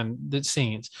behind the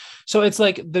scenes. So it's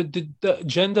like the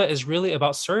agenda is really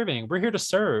about serving. We're here to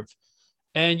serve.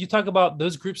 And you talk about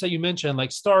those groups that you mentioned,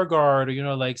 like Stargard,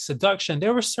 or, like Seduction,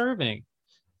 they were serving.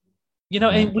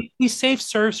 And we save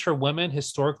serves for women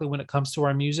historically when it comes to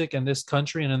our music in this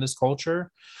country and in this culture.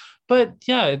 But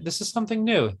yeah, this is something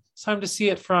new. It's time to see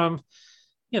it from,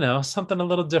 something a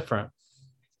little different,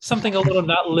 something a little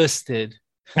not listed.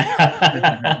 Nice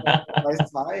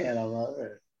tie-in. I love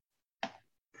it.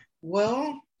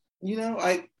 Well,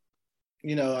 I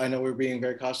know we're being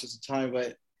very cautious of time,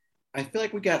 but I feel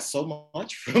like we got so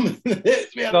much from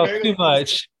this. We have too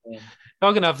much.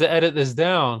 Y'all gonna have to edit this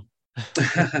down.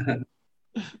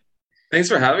 Thanks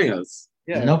for having us.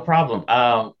 Yeah, no problem.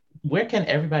 Where can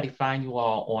everybody find you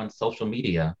all on social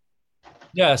media?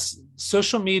 Yes,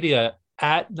 social media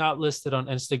at Not Listed on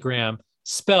Instagram,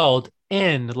 spelled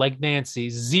N like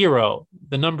Nancy, 0,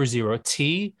 the number 0,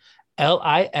 TLISTED.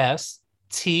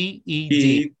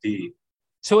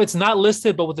 So it's not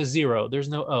listed, but with a 0. There's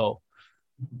no O.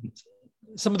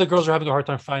 Some of the girls are having a hard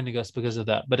time finding us because of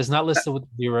that, but it's not listed with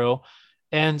 0.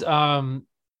 And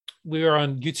we are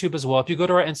on YouTube as well. If you go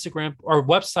to our Instagram, our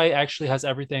website actually has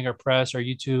everything, our press, our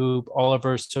YouTube, all of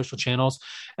our social channels.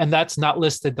 And that's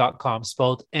notlisted.com,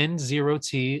 spelled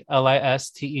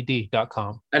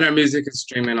NZEROTLISTED.com. And our music is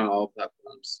streaming on all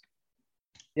platforms.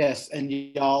 Yes, and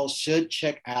y'all should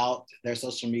check out their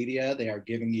social media. They are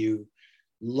giving you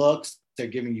looks. They're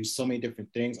giving you so many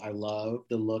different things. I love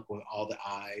the look with all the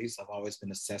eyes. I've always been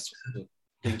obsessed with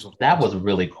things. That was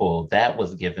really cool. That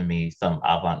was giving me some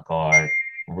avant-garde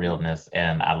realness,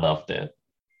 and I loved it.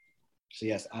 So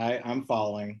yes, I'm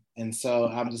following, and so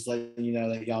I'm just letting you know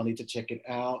that y'all need to check it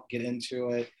out, get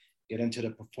into it, get into the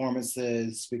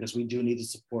performances, because we do need to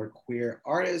support queer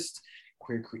artists,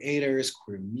 queer creators,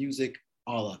 queer music,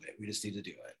 all of it. We just need to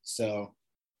do it. So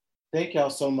thank y'all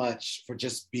so much for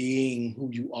just being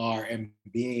who you are and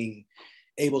being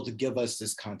able to give us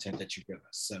this content that you give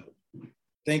us. So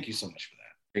thank you so much for that.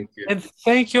 Thank you. And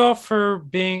thank you all for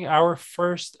being our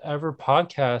first ever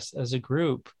podcast as a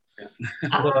group.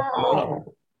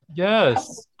 Oh.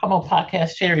 Yes. Come on,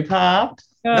 podcast Cherry Pop.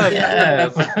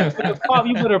 Yes.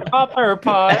 You better pop her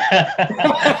pot.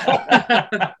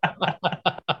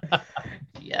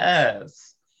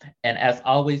 Yes. And as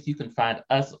always, you can find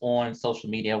us on social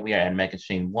media. We are at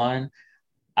Megashine1.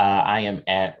 I am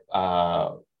at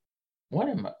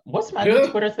what's my new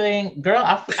Twitter thing? Girl,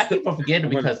 I keep on forgetting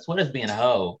because Twitter's being a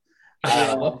hoe.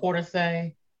 What Porter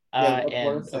say?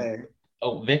 Victor's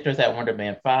at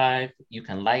Wonderman5. You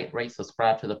can like, rate,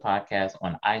 subscribe to the podcast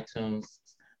on iTunes,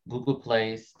 Google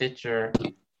Play, Stitcher,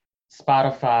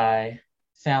 Spotify,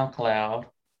 SoundCloud.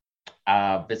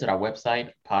 Visit our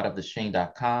website,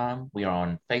 potofthesheen.com. We are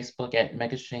on Facebook at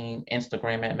Megasheen,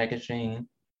 Instagram at Megasheen.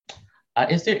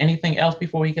 Is there anything else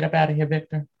before we get up out of here,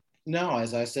 Victor? No,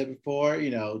 as I said before,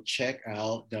 check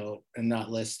out and not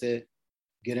listed.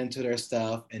 Get into their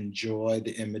stuff, enjoy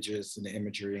the images and the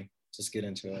imagery. Just get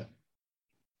into it.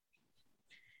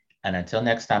 And until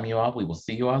next time, you all, we will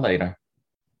see you all later.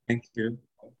 Thank you.